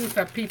certain things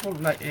that people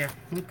like. Yeah,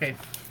 okay.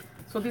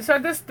 So these are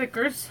the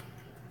stickers.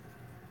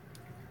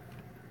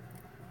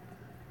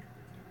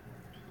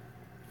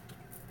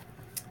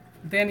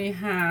 Then it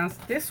has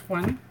this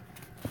one.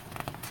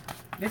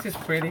 This is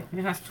pretty.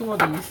 It has two of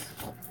these.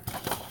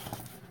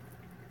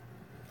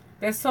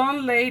 The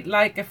sun laid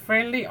like a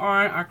friendly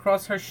arm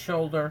across her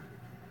shoulder.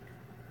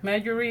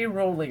 Marjorie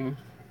rolling.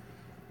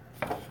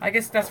 I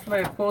guess that's for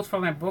a quote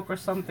from a book or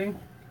something.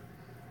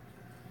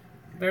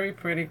 Very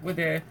pretty with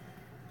the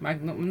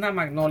not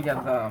magnolia,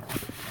 the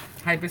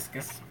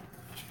hibiscus.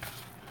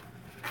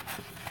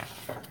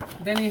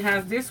 Then he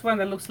has this one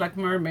that looks like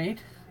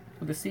mermaid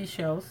with the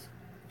seashells.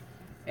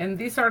 And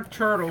these are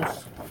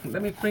turtles.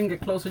 Let me bring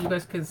it closer so you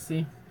guys can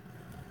see.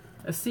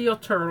 A sea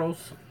of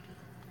turtles.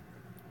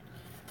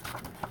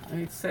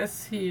 And it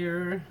says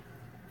here,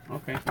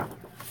 okay,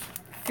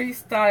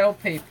 freestyle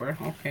paper,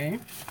 okay.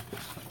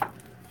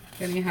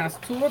 Then he has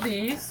two of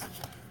these.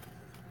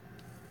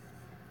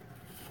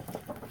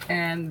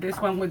 And this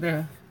one with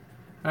the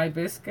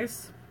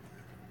hibiscus.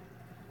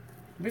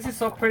 This is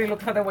so pretty.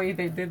 Look at the way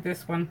they did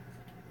this one.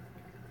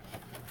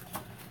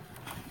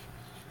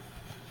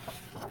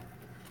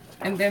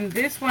 And then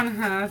this one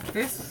has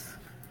this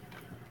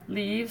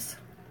leaves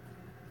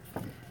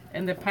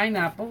and the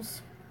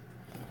pineapples.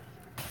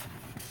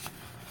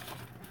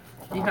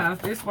 He has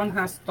this one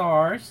has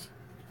stars.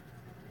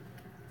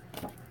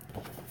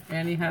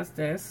 And he has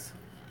this.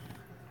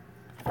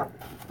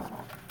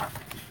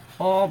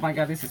 Oh my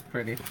god, this is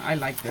pretty. I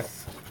like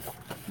this.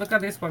 Look at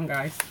this one,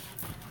 guys.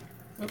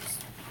 Oops.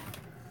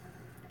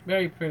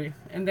 Very pretty.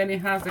 And then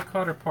it has the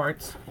cutter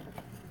parts.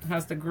 It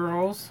has the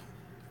girls.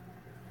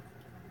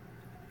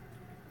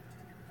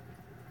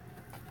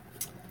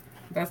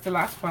 That's the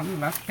last one, the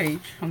last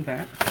page on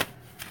that.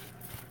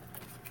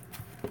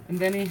 And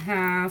then it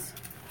has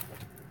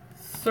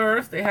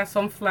surf. It has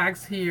some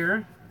flags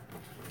here.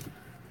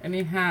 And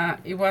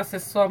it was a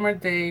summer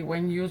day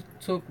when you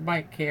took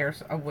my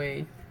cares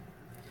away.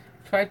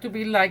 Try to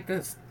be like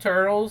the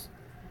turtles,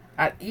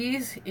 at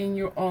ease in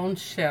your own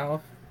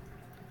shell.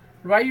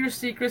 Write your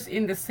secrets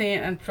in the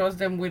sand and trust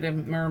them with a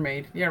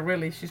mermaid. Yeah,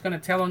 really, she's gonna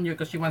tell on you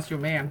because she wants your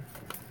man.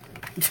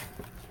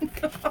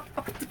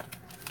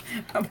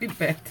 I'll be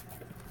bet.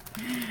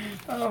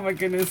 Oh my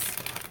goodness.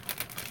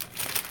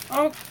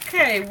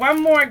 Okay,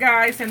 one more,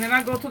 guys, and then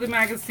I'll go to the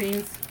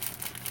magazines.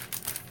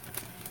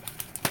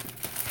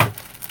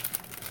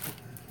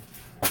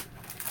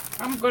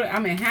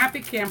 I'm a happy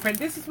camper.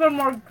 This is one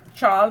more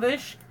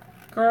childish,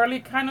 girly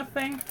kind of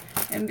thing,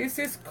 and this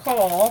is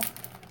called.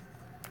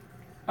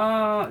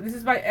 This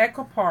is by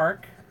Echo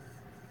Park.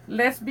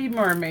 Let's Be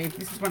Mermaid.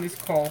 This is what it's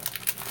called.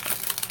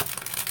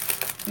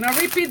 Now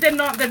repeat the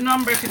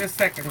numbers in a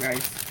second,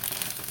 guys.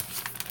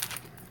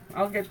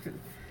 I'll get to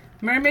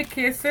Mermaid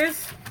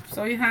Kisses.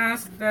 So it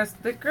has the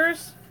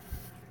stickers.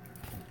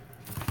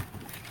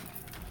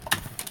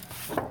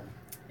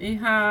 It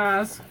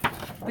has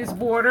these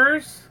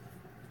borders.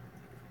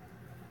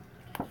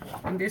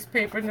 And this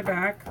paper in the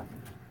back.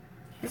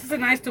 This is a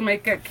nice to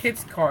make a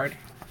kids card.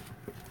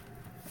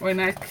 Or a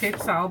nice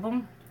kids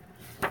album.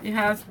 It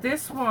has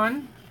this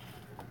one.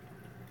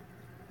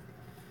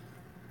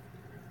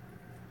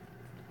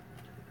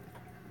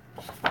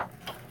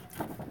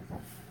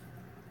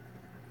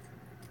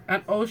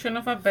 An Ocean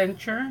of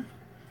Adventure.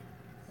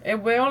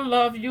 It Will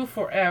Love You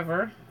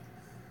Forever.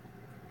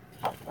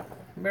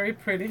 Very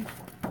pretty.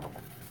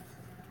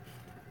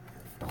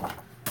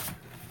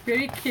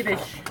 Very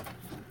kiddish.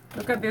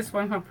 Look at this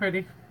one, how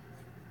pretty.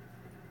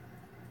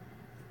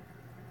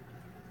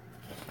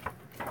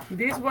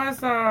 This was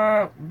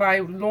by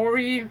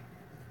Lori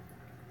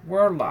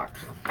Warlock.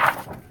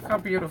 How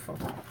beautiful.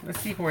 The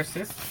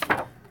seahorses.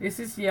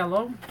 This is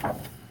yellow.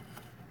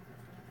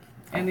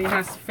 And it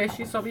has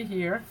fishes over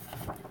here.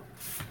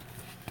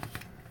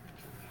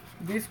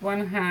 This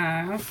one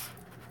has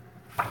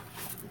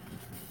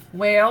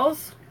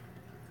whales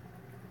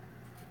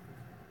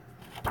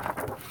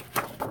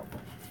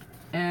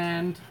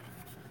and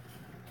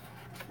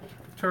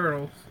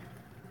turtles.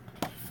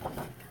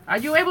 Are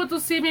you able to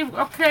see me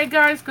okay,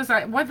 guys? Because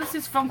what does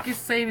this funky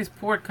saying is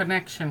poor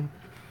connection?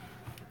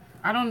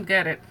 I don't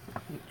get it.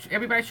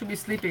 Everybody should be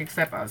sleeping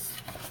except us.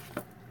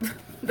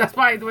 That's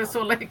why I do it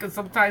so late, because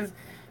sometimes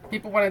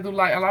people want to do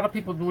a lot of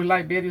people do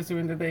live videos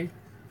during the day.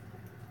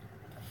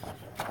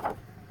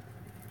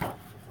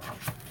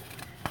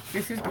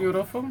 This is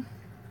beautiful.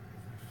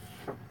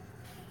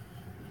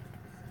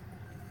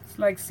 It's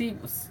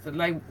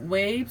like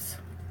waves.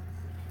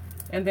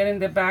 And then in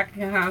the back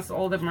it has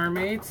all the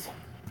mermaids.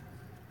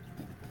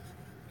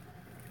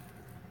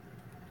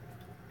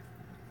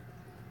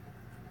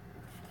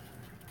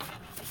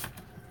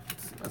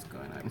 Let's see what's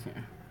going on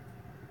here.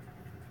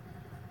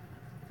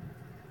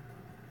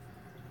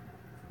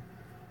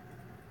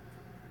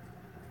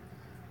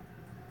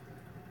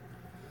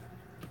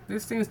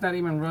 This thing's not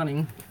even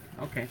running.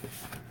 Okay.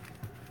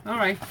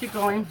 Alright, keep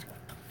going.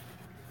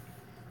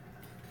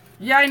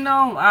 Yeah, I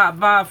know,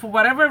 but for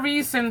whatever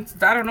reason,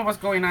 I don't know what's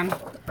going on.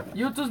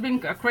 YouTube's been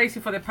crazy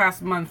for the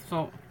past month,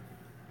 so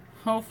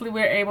hopefully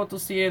we're able to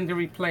see it in the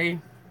replay.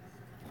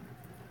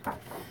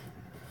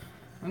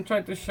 I'm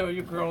trying to show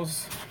you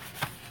girls.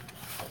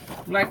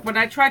 Like when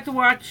I try to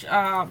watch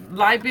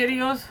live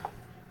videos,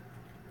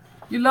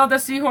 You love the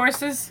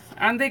seahorses?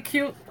 Aren't they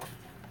cute?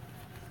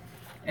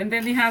 And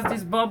then he has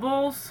these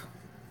bubbles.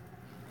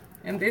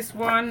 And this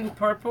one,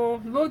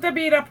 purple. Look, the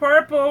bit of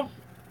purple.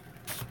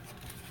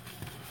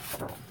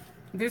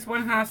 This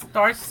one has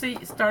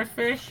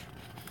starfish.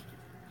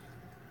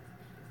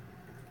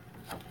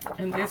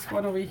 And this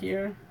one over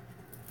here.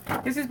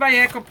 This is by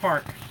Echo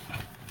Park.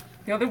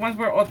 The other ones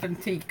were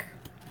authentic.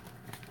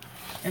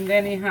 And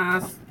then he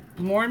has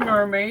more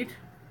mermaid.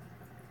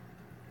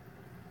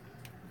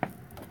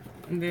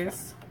 And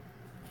this.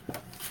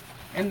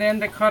 And then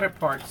the cutter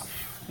parts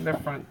in the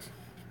front.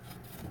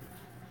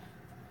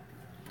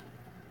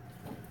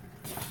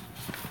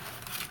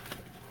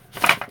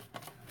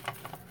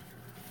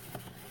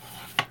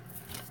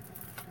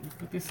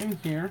 Put this in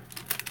here.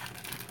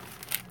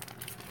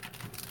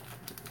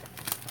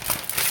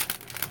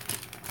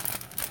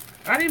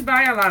 I didn't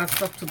buy a lot of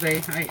stuff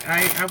today.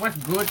 I was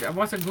good. I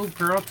was a good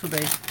girl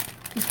today.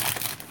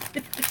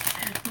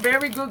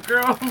 Very good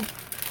girl.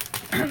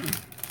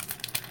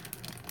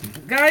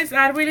 Guys,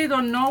 I really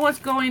don't know what's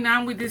going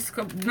on with this.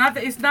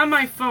 It's not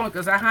my phone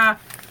because I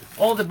have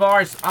all the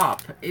bars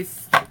up.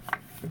 It's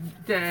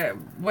the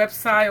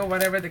website or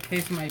whatever the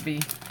case might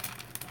be.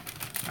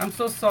 I'm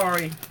so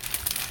sorry.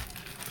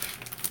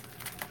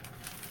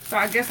 So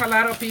I guess a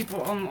lot of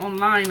people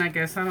online, I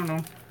guess, I don't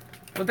know.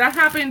 But that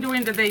happened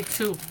during the day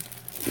too.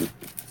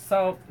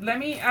 So I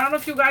don't know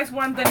if you guys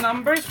want the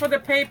numbers for the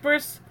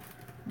papers.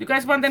 You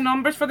guys want the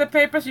numbers for the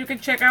papers? You can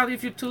check out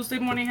if your Tuesday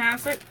morning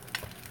has it.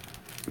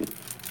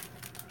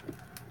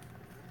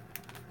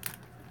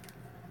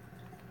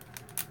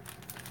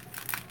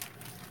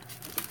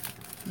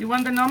 You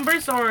want the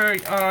numbers, or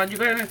you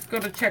guys go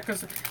to check?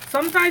 Cause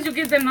sometimes you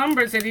get the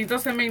numbers and it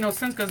doesn't make no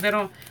sense because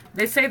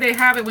they say they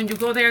have it. When you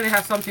go there, they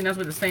have something else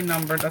with the same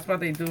number. That's what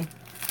they do.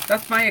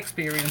 That's my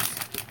experience.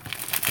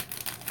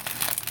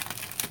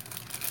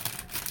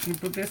 You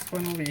put this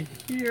one over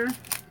here.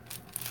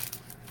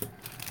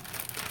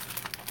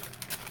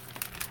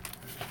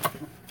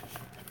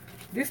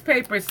 This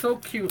paper is so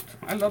cute.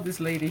 I love this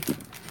lady.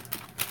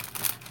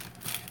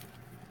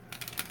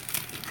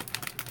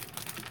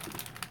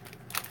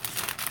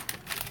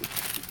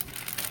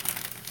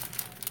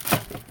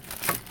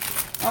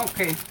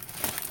 Okay.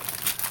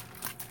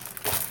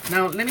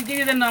 Now, let me give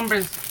you the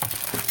numbers.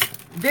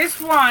 This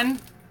one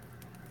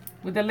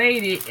with the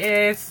lady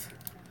is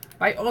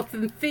by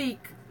Authentic.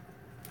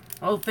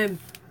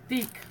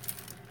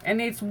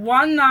 And it's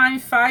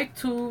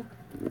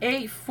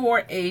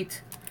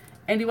 1952848.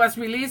 And it was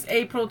released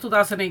April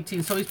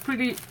 2018. So it's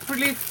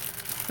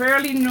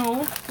fairly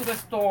new to the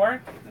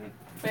store. Let me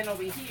bend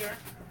over here.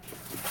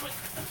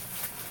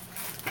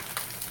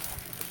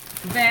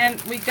 Then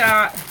we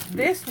got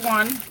this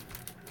one,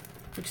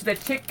 which is the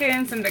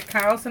chickens and the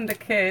cows and the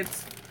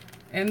kids.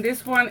 And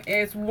this one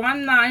is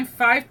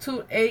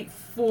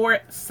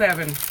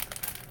 1952847.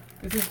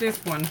 This is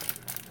this one.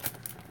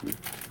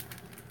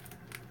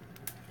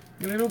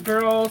 The little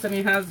girls, and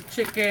he has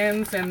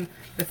chickens and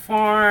the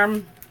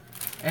farm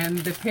and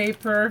the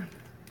paper.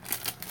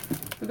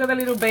 Look at the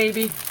little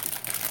baby.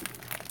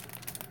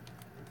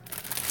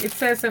 It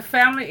says a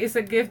family is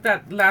a gift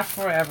that lasts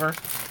forever.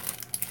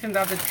 Isn't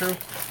that the truth?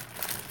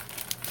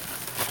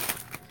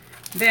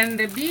 Then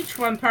the beach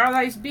one,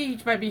 Paradise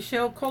Beach by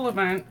Michelle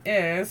Coleman,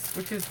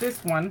 which is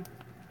this one.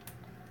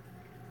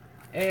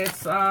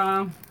 It's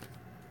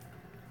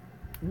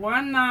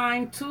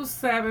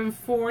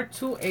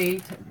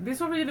 1927428. This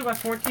one really was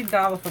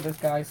 $14 for this,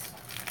 guys.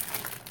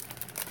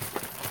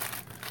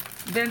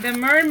 Then the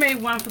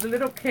mermaid one for the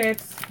little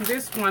kids.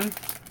 This one,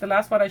 the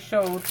last one I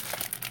showed.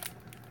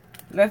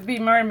 Let's Be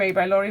Mermaid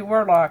by Lori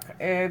Warlock.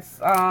 It's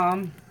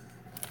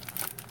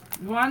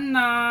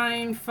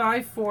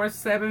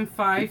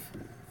 1954755.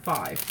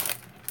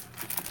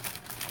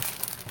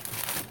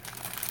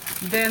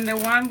 Then the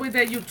one with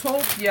the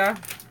Utopia,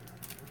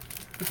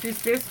 which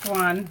is this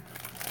one,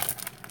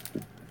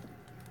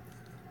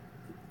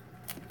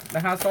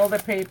 that has all the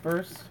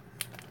papers.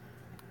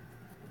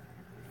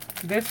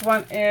 This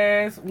one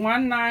is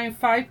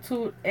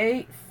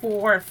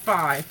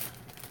 1952845.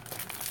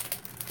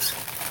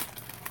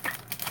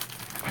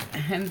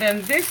 And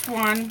then this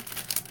one,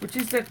 which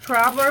is the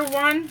Traveler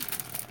one,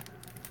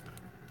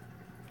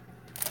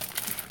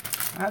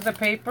 has the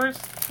papers.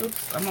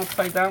 Oops, I'm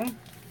upside down.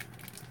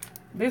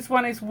 This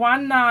one is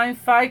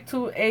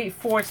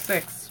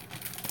 1952846.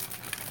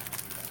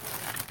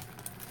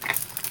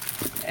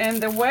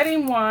 And the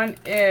wedding one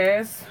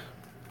is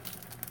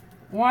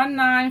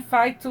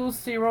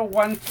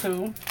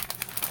 1952012.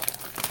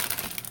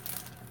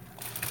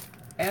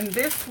 And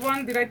this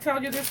one, did I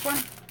tell you this one?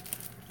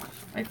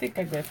 I think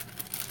I did.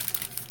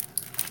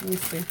 Let me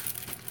see.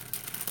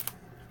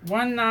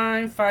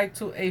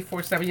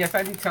 1952847. Yes,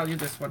 I did tell you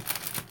this one.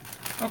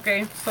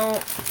 Okay,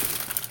 so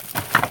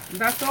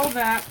that's all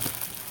that.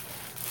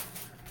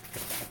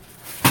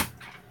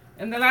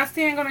 And the last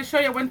thing I'm going to show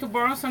you, I went to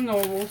Barnes &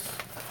 Nobles.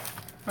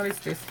 What is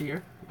this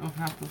here? Oh,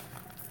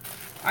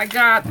 I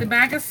got the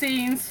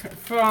magazines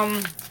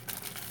from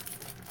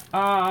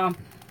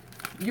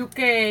UK,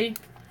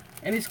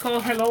 and it's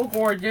called Hello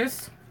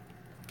Gorgeous.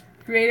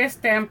 Creative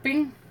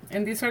Stamping.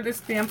 And these are the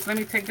stamps. Let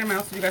me take them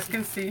out so you guys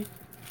can see.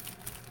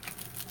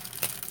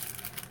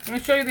 Let me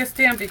show you the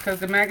stamp because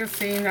the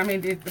magazine, I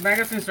mean, the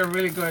magazines are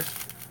really good.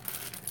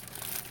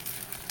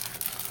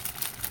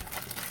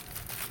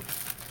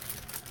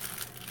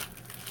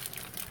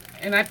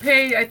 And I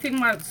paid, I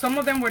think some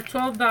of them were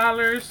 $12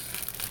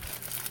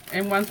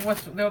 and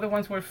the other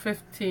ones were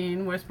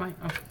 15. Where's my,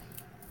 oh.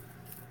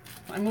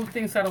 I moved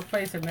things out of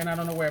place and then I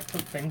don't know where I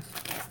put things.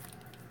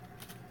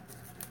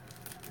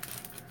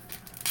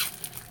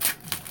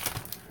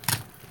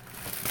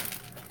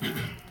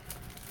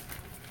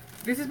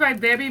 This is by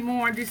Debbie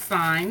Moore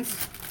Designs.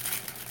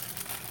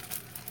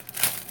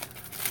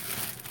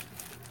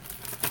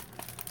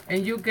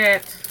 And you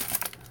get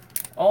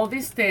all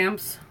these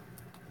stamps.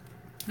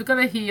 Look at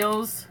the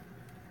heels,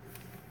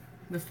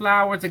 the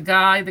flowers, the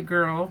guy, the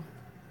girl.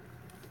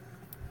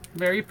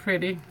 Very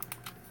pretty.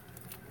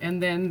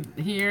 And then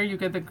here you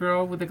get the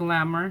girl with the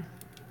glamour.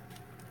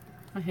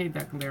 I hate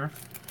that glare.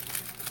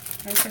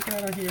 Let me take it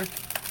out of here.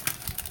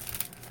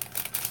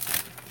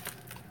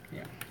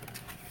 Yeah.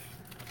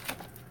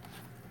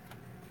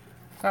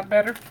 Is that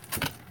better?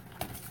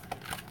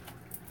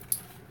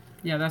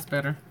 Yeah, that's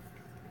better.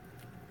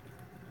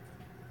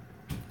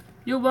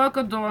 You're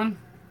welcome, Dawn.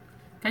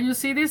 Can you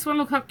see this one?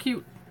 Look how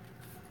cute.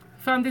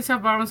 Found this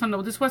at Barnes &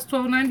 Noble. This was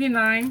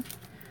 $12.99.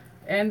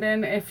 And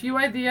then a few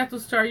ideas to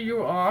start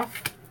you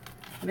off.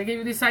 They give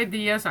you these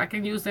ideas. I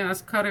can use them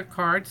as cutter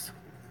cards.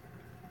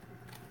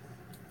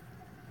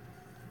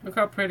 Look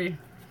how pretty.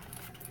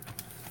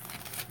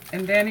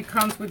 And then it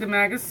comes with the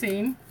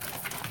magazine.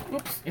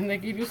 Oops. And they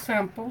give you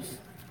samples.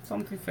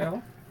 Something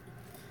fell.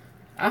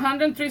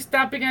 103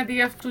 stamping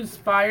ideas to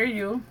inspire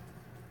you.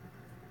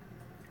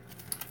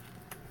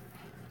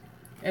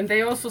 And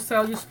they also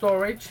sell you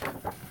storage.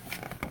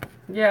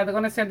 Yeah, they're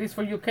gonna send this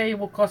for UK. It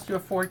will cost you a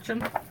fortune.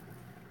 Can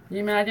you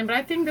imagine? But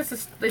I think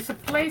there's a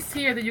place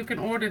here that you can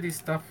order this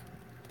stuff.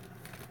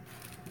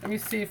 Let me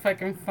see if I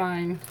can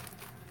find.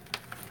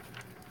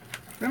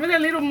 Remember the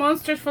little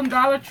monsters from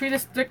Dollar Tree? The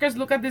stickers.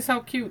 Look at this. How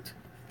cute.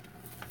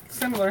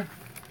 Similar.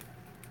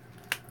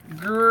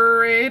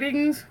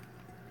 Greetings.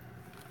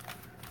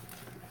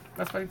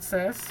 That's what it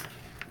says.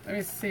 Let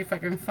me see if I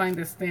can find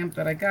the stamp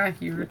that I got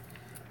here.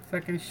 So I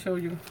can show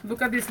you.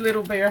 Look at this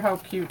little bear, how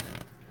cute.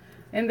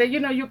 And then, you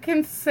know, you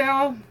can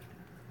sell,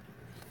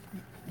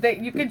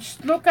 you can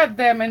look at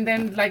them and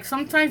then, like,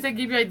 sometimes they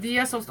give you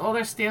ideas of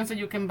other stamps that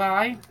you can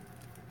buy.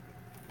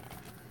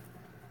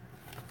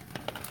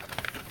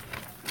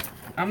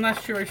 I'm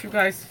not sure if you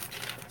guys,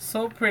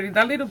 so pretty.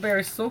 That little bear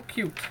is so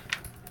cute.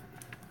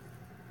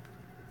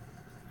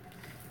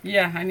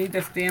 Yeah, I need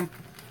the stamp.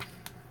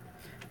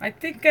 I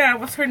think,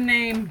 what's her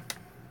name?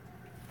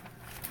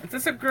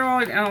 There's a girl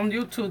on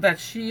YouTube that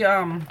she,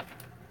 and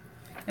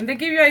they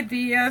give you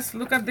ideas.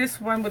 Look at this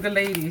one with the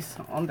ladies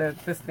on the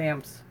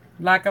stamps.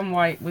 Black and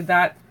white with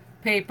that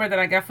paper that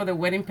I got for the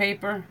wedding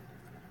paper.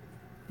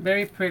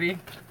 Very pretty.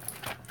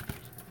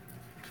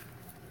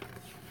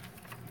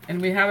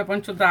 And we have a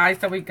bunch of dies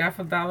that we got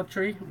for Dollar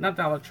Tree. Not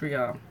Dollar Tree,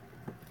 oh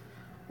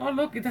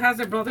look, it has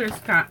a Brothers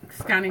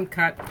scanning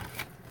cut.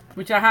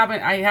 Which I have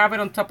it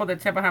on top of the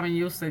tip. I haven't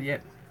used it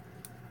yet.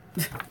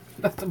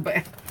 That's the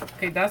bad.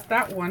 Okay, that's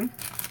that one.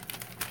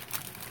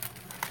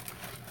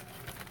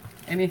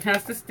 And it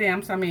has the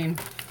stamps. I mean,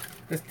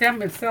 the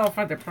stamp itself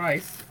at the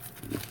price.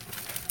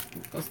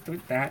 It goes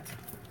through that.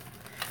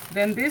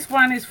 Then this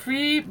one is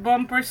free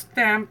bumper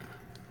stamp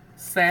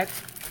set.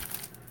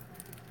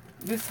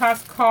 This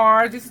has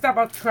cards. This is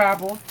about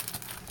travel.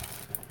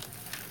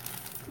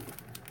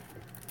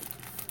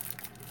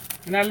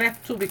 And I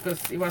left two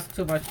because it was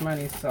too much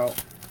money, so.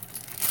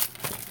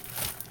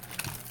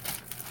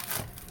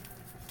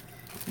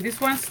 This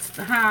one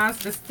has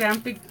the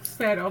stamping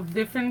set of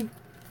different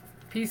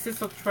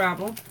pieces of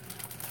travel.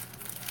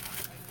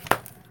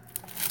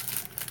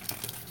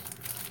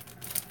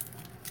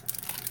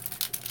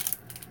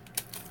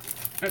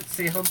 Let's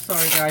see. I'm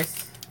sorry,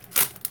 guys.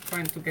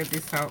 Trying to get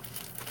this out.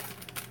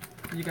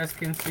 You guys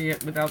can see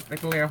it without the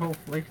glare,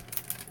 hopefully.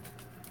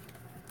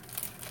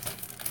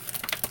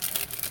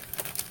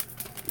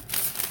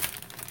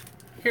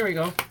 Here we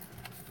go.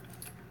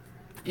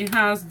 It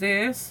has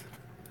this,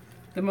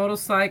 the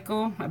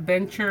motorcycle,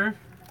 adventure,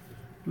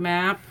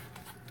 map,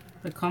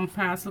 the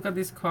compass. Look at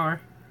this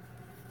car.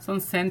 Some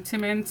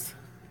sentiments,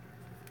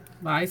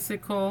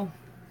 bicycle,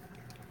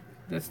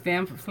 the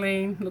stamp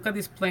plane. Look at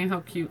this plane,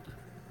 how cute.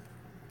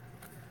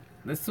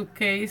 The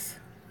suitcase,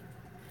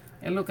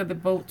 and look at the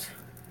boat.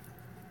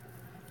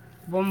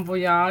 Bon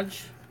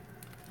voyage.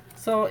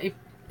 So it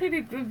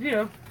pretty good, you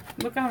know.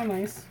 Look how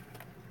nice.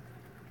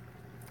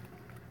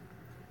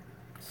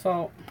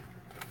 So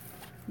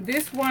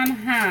this one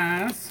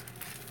has,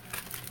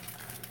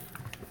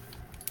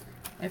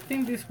 I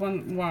think this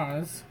one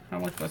was, how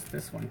much was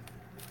this one?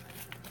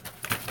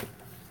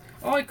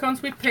 Oh, it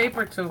comes with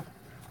paper too.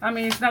 I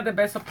mean, it's not the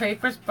best of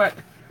papers, but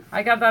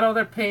I got that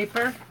other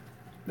paper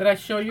that I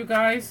show you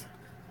guys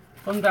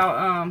from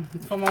the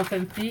from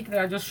Authentique that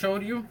I just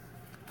showed you.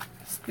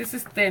 This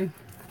is thin.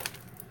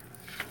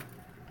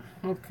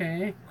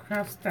 Okay,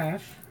 craft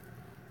stash.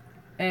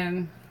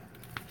 And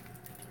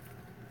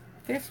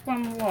this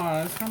one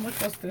was, how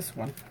much was this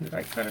one? Did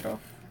I cut it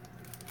off?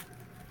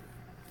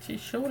 She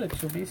showed it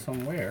to me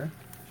somewhere.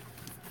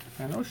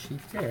 I know she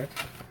did.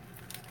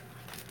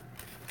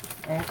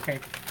 Okay.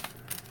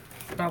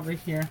 Probably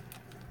here.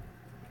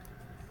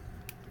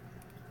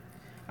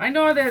 I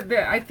know that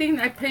I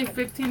think I paid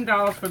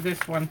 $15 for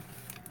this one.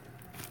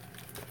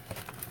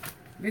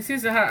 This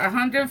is a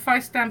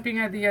 105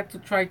 stamping idea to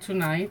try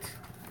tonight.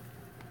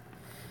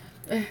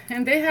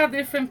 And they have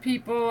different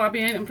people. I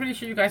mean, I'm pretty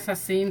sure you guys have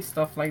seen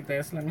stuff like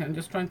this. I'm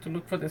just trying to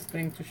look for this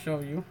thing to show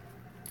you.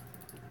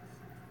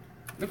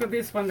 Look at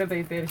this one that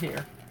they did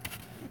here.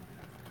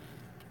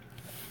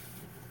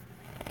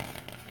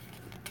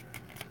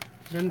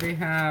 Then they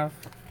have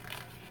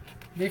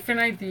different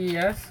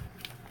ideas.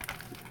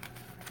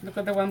 Look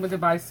at the one with the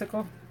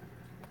bicycle.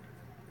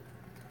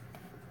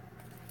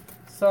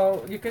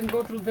 So you can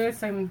go through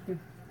this, and it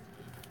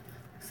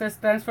says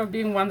thanks for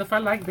being wonderful.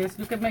 I like this.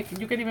 You can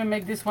even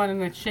make this one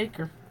in a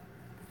shaker.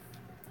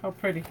 How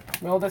pretty.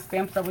 With all the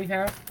stamps that we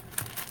have.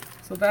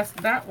 So that's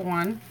that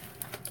one.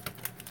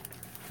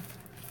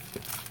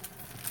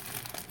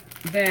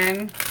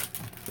 Then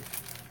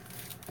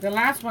the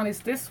last one is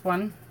this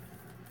one.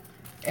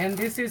 And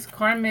this is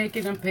card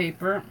making and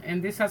paper.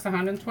 And this has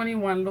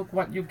 121. Look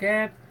what you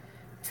get.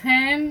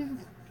 10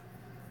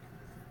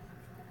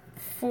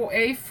 for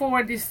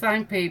A4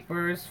 design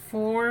papers,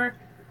 4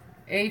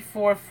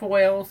 A4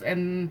 foils,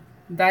 and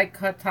die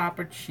cut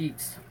topper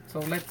sheets. So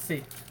let's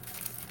see.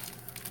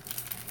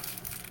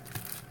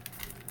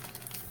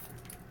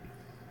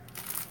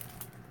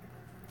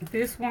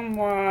 This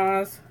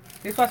was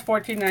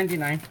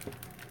 $14.99.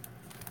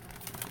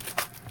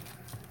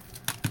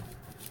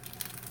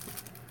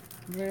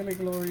 Really,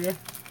 Gloria.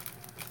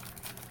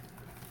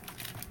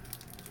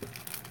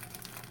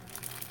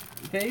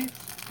 They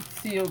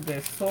sealed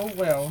this so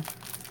well.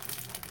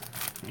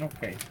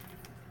 Okay.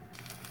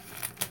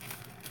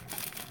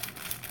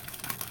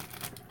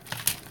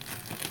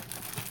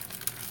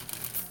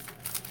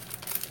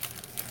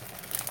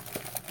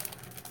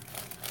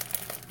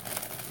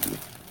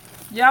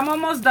 Yeah, I'm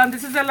almost done.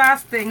 This is the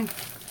last thing.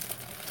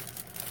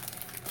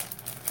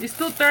 It's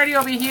 2:30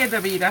 over here,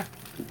 Davida.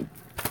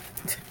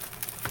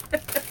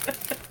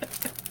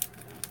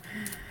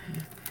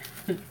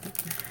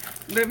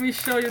 Let me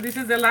show you. This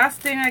is the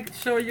last thing I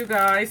show you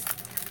guys.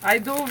 I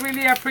do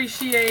really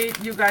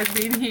appreciate you guys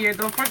being here.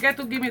 Don't forget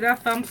to give me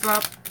that thumbs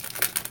up.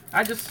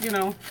 I just,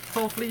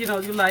 hopefully, you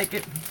like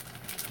it.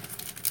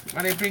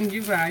 But I bring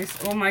you guys.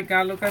 Oh my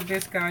God, look at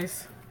this,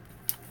 guys.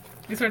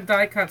 These are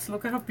die cuts.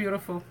 Look at how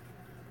beautiful.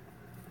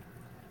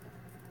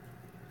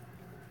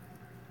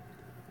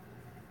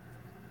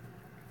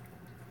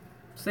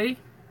 See?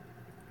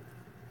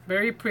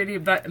 Very pretty.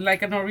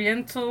 Like an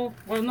oriental.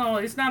 Well, no,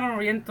 it's not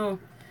oriental.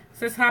 It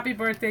says happy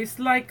birthday. It's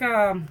like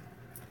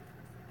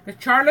the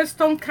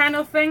Charleston kind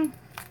of thing.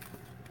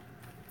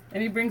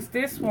 And he brings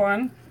this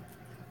one.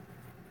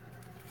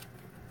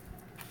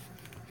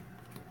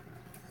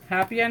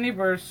 Happy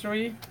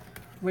anniversary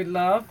with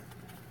love.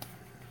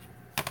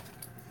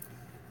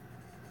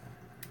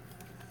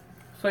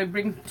 So he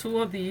brings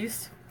 2 of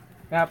these.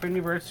 Happy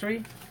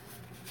anniversary.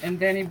 And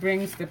then he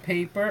brings the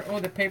paper. Oh,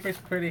 the paper is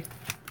pretty.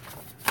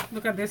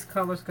 Look at these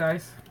colors,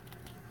 guys.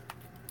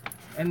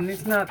 And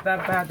it's not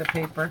that bad, the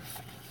paper.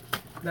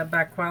 That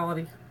bad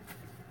quality.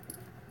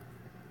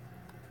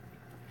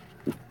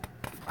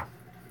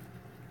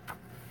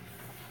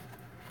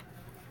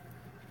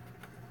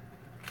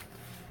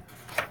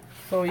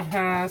 So he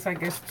has, I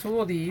guess,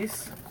 2 of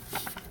these.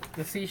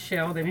 The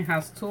seashell. Then he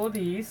has 2 of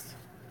these.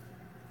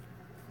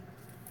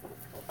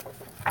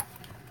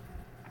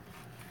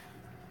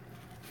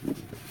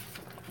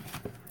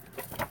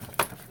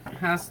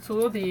 Has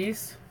 2 of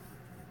these.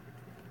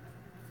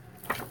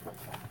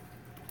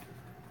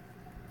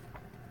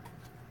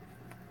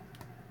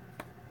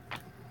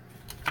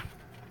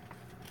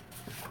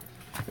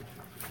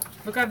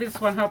 Look at this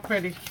one, how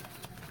pretty.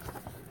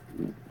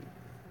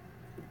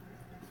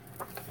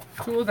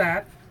 2 of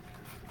that.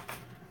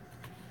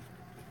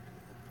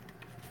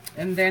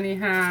 And then he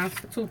has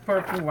 2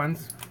 purple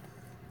ones.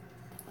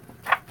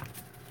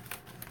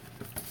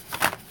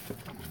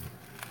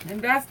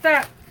 And that's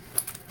that.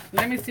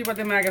 Let me see what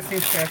the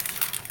magazine says.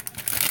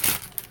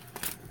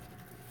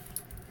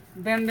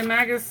 Then the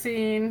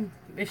magazine,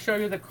 they show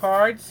you the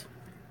cards.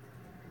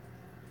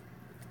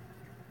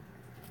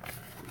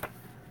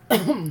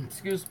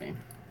 Excuse me.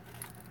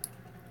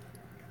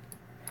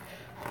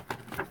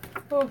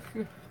 Oh,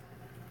 let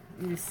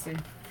me see.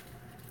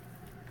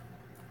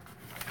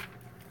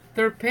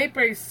 Their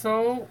paper is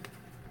so.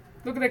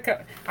 Look at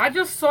the. I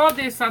just saw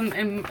this on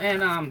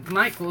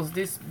Michaels.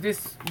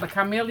 The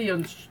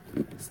chameleon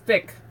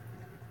stick.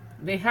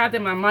 They had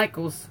them at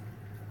Michaels.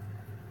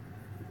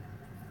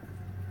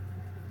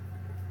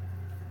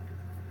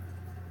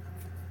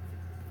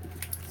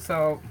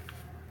 So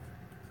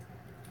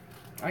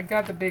I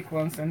got the big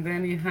ones, and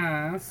then he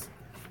has.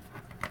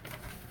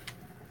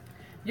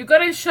 You're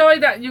gonna enjoy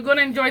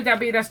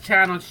Davita's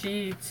channel.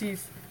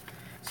 She's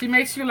She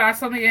makes you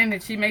laugh on the end,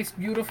 and she makes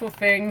beautiful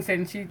things,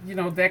 and she, you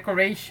know,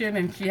 decoration,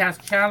 and she has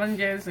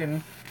challenges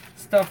and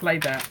stuff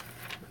like that.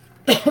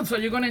 So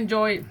you're gonna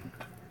enjoy.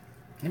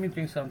 Let me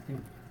drink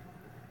something.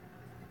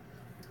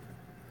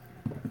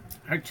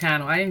 Her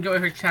channel. I enjoy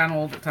her channel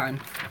all the time.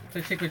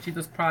 So check when she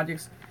does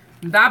projects.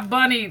 That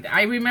bunny,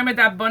 I remember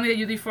that bunny that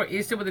you did for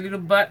Easter with the little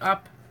butt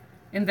up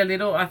in the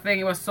little thing.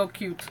 It was so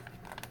cute.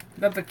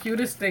 That's the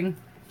cutest thing.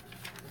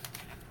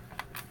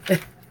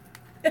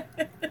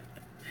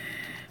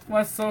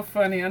 Was so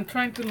funny. I'm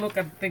trying to look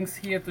at things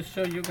here to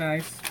show you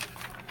guys.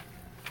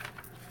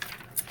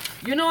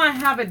 You know, I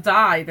have a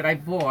die that I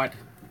bought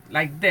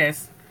like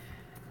this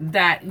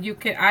that you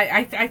can,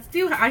 I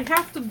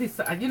have to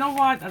decide. You know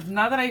what,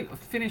 now that I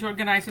finish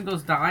organizing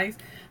those dies,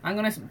 I'm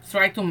gonna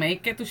try to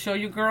make it to show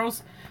you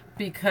girls,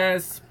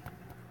 because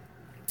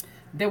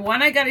the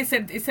one I got is a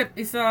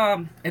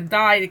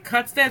die. It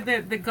cuts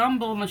the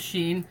gumball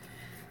machine,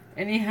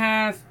 and it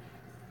has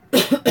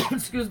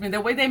excuse me,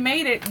 the way they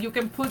made it, you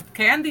can put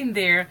candy in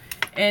there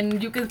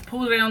and you can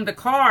put it on the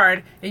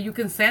card and you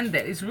can send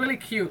it. It's really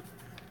cute.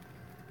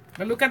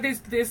 But look at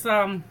this is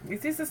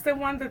this the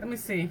one that, let me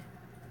see.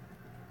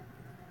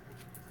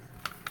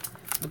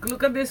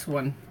 Look at this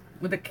one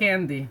with the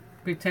candy.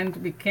 Pretend to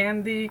be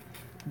candy.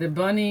 The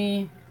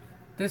bunny.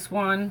 This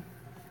one.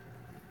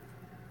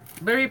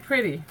 Very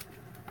pretty.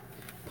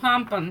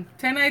 Pompon.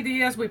 10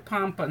 ideas with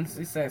pompons,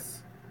 it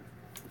says.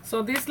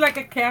 So this is like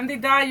a candy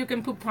die. You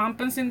can put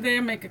pompons in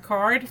there, make a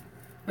card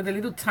with a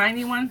little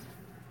tiny one.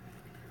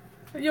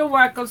 You're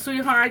welcome,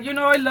 sweetheart. You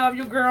know I love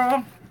you,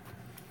 girl.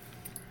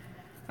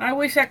 I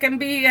wish I can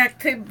be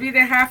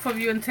the half of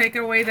you and take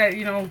away that,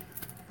 you know,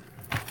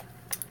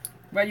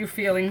 what you're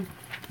feeling.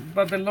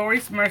 But the Lord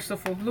is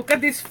merciful. Look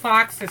at these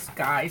foxes,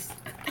 guys.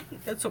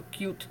 They're so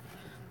cute.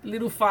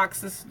 Little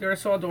foxes. They're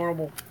so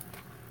adorable.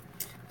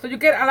 So you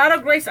get a lot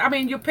of great, I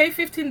mean, you pay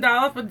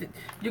 $15, but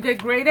you get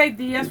great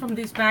ideas from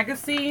these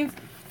magazines.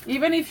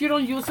 Even if you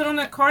don't use it on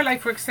a card,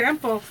 like for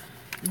example,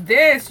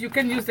 this, you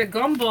can use the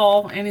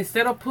gumball, and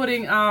instead of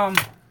putting,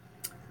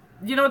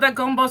 you know, the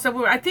gumballs that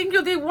I think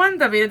you did one,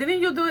 David, didn't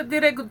you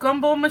did a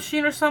gumball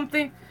machine or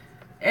something?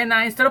 And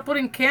instead of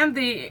putting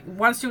candy,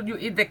 once you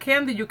eat the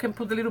candy, you can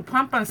put the little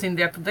pompons in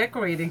there to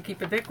decorate and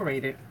keep it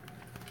decorated.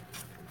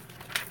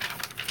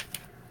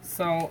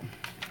 So,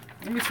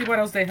 let me see what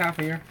else they have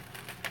here.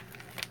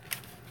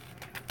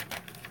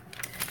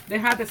 They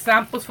have the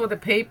samples for the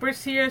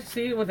papers here.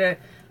 See, with the,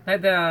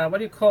 like the, what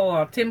do you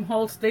call, Tim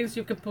Holtz things.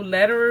 You can put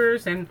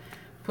letters and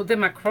put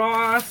them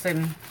across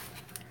and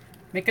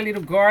make a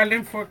little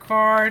garland for a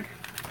card.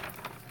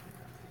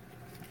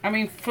 I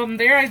mean, from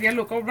their idea,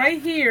 look, oh, right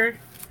here,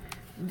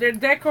 they're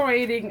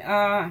decorating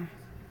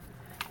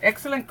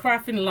Excellent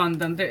Craft in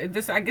London.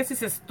 This, I guess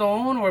it's a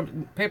stone or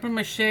paper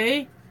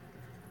mache.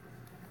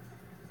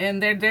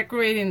 And they're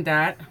decorating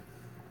that.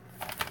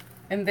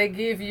 And they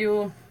give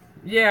you,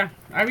 yeah,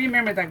 I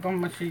remember that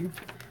gum machine.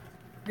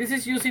 This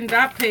is using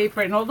that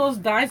paper and all those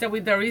dies that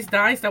there is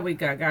dies that we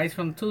got, guys,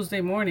 from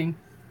Tuesday morning.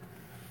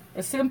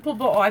 A simple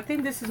bowl. Oh, I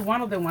think this is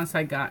one of the ones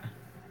I got.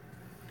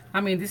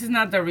 I mean, this is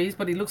not the Reese,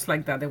 but it looks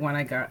like that, the one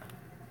I got.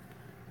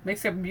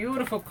 Makes a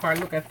beautiful card.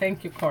 Look, a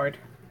thank you card.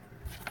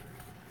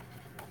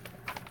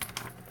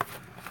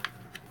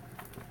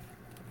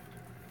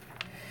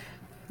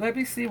 Let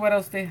me see what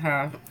else they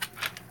have.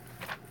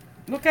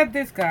 Look at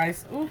this,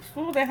 guys. Ooh,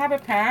 they have a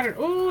pattern.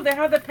 Ooh, they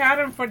have the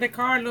pattern for the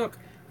card, look,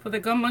 for the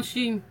gum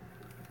machine.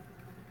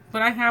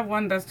 But I have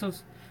one that's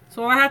just,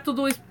 so all I have to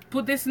do is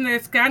put this in the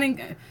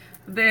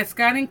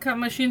scanning cut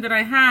machine that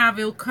I have.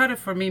 It'll cut it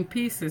for me in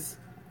pieces.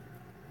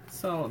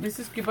 So this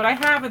is cute. But I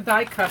have a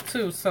die cut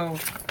too, so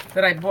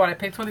that I bought. I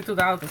paid $22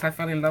 because I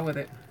fell in love with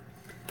it.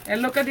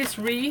 And look at this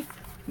wreath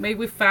made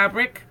with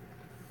fabric.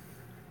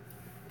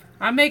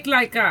 I make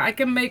like I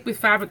can make with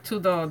fabric too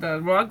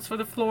the rugs for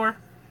the floor.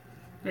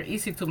 They're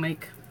easy to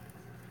make.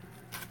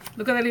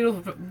 Look at the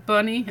little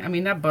bunny. I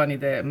mean, not bunny,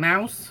 the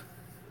mouse.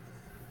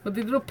 With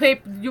the little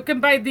paper. You can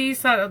buy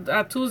these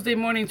Tuesday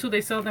morning too. They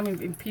sell them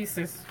in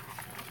pieces.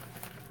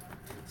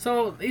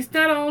 So it's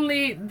not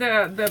only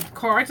the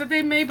cards that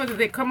they made, but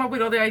they come up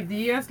with other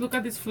ideas. Look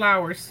at these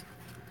flowers.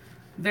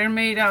 They're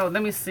made out,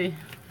 let me see,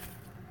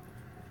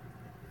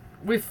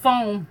 with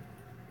foam.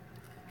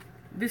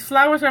 These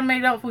flowers are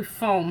made out with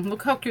foam.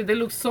 Look how cute. They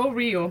look so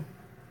real.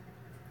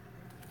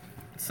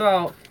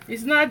 So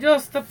it's not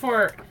just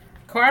for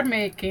card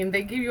making.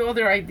 They give you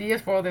other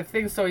ideas for other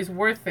things, so it's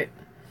worth it.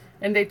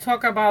 And they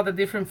talk about the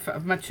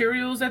different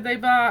materials that they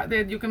buy,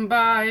 that you can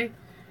buy,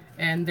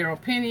 and their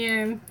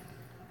opinion.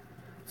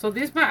 So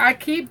this, I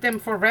keep them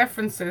for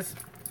references,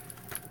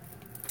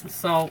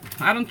 so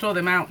I don't throw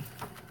them out.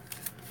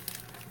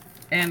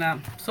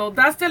 And so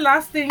that's the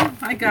last thing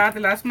I got, the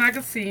last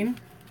magazine.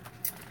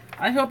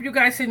 I hope you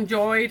guys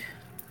enjoyed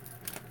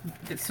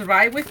this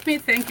ride with me.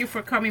 Thank you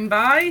for coming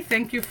by.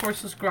 Thank you for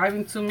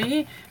subscribing to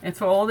me, and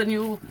for all the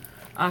new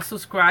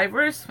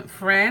subscribers,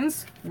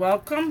 friends,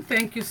 welcome.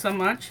 Thank you so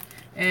much.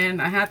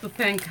 And I have to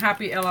thank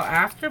Happy Ella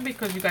After,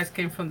 because you guys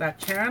came from that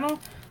channel.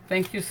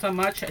 Thank you so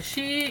much.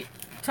 She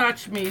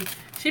touched me.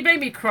 She made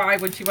me cry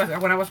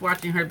when I was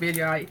watching her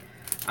video.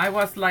 I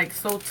was like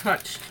so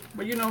touched.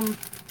 But you know,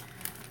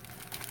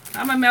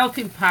 I'm a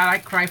melting pot. I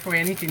cry for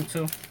anything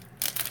too.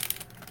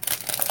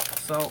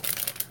 So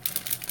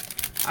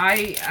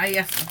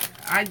I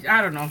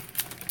don't know.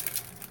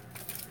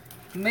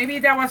 Maybe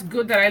that was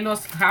good that I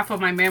lost half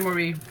of my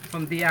memory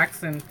from the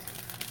accident.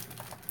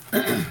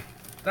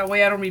 That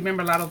way I don't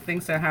remember a lot of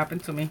things that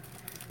happened to me.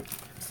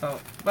 So,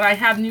 but I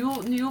have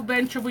new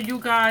venture with you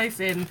guys,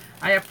 and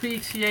I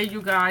appreciate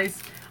you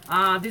guys.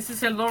 This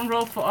is a long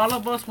road for all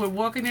of us. We're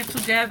walking it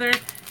together,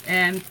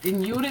 and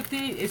in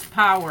unity is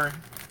power.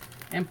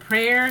 And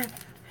prayer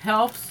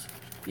helps,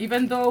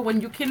 even though when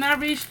you cannot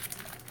reach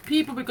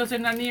people because they're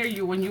not near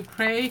you, when you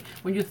pray,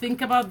 when you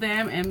think about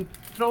them and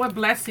throw a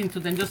blessing to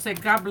them, just say,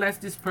 God bless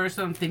this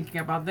person, I'm thinking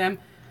about them.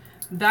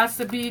 That's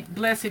the big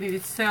blessing in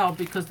itself,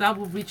 because that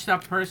will reach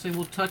that person, it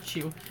will touch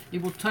you.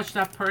 It will touch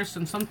that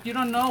person. You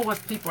don't know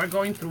what people are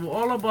going through.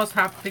 All of us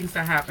have things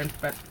that happen,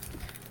 but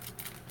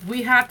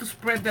we have to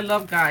spread the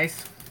love,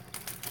 guys.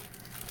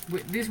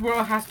 This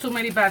world has too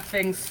many bad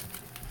things.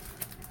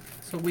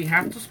 So we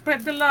have to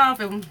spread the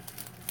love. And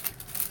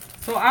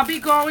so I'll be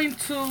going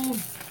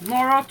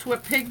tomorrow to a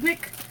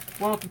picnic.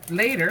 Well,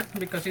 later,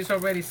 because it's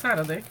already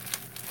Saturday.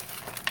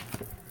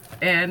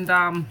 And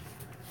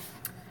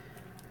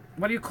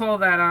what do you call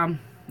that?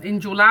 In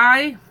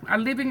July,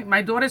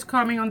 my daughter's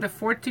coming on the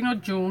 14th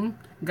of June,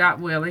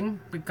 God willing,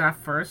 with God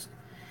first.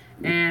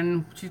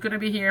 And she's going to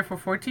be here for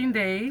 14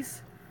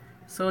 days.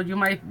 So you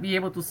might be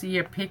able to see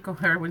a pic of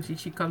her when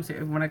she comes,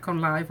 when I come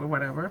live or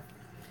whatever.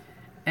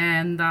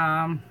 And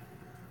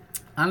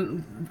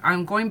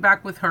I'm going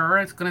back with her.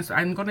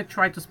 I'm gonna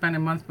try to spend a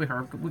month with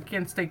her. We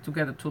can't stay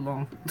together too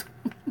long.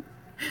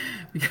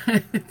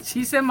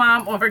 She's a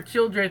mom of her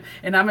children,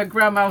 and I'm a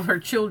grandma of her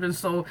children.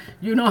 So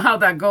you know how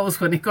that goes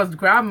when it goes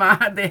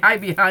grandma. They hide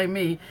behind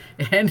me,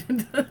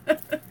 and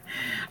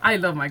I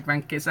love my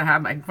grandkids. I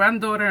have my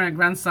granddaughter and a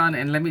grandson,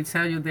 and let me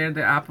tell you, they're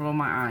the apple of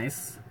my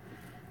eyes.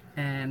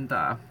 And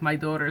my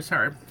daughters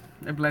are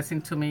a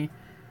blessing to me.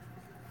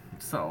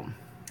 So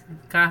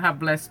God have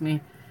blessed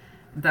me.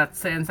 That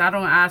sense, I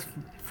don't ask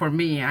for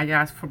me, I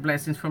ask for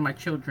blessings for my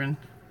children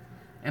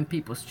and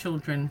people's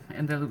children,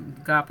 and they'll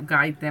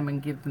guide them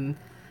and give them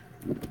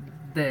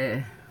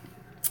the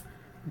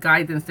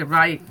guidance, the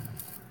right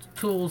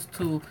tools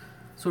to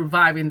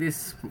survive in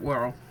this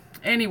world.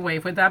 Anyway,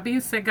 with that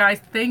being said, guys,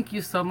 thank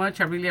you so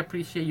much. I really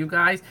appreciate you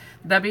guys.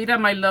 Davida,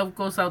 my love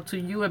goes out to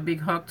you. A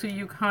big hug to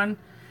you, hon,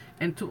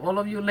 and to all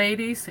of you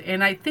ladies.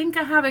 And I think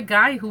I have a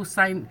guy who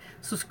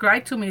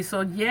subscribed to me,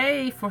 so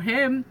yay for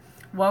him.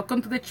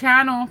 Welcome to the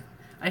channel.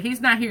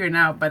 He's not here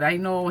now, but I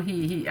know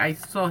I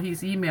saw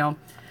his email.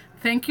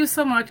 Thank you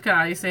so much,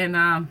 guys,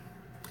 and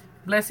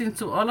blessings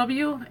to all of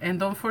you. And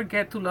don't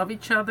forget to love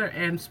each other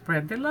and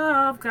spread the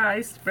love,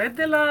 guys. Spread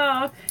the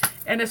love.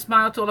 And a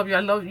smile to all of you. I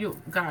love you,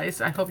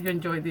 guys. I hope you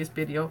enjoyed this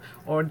video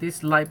or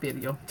this live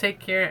video. Take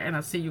care, and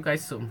I'll see you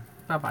guys soon.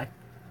 Bye-bye.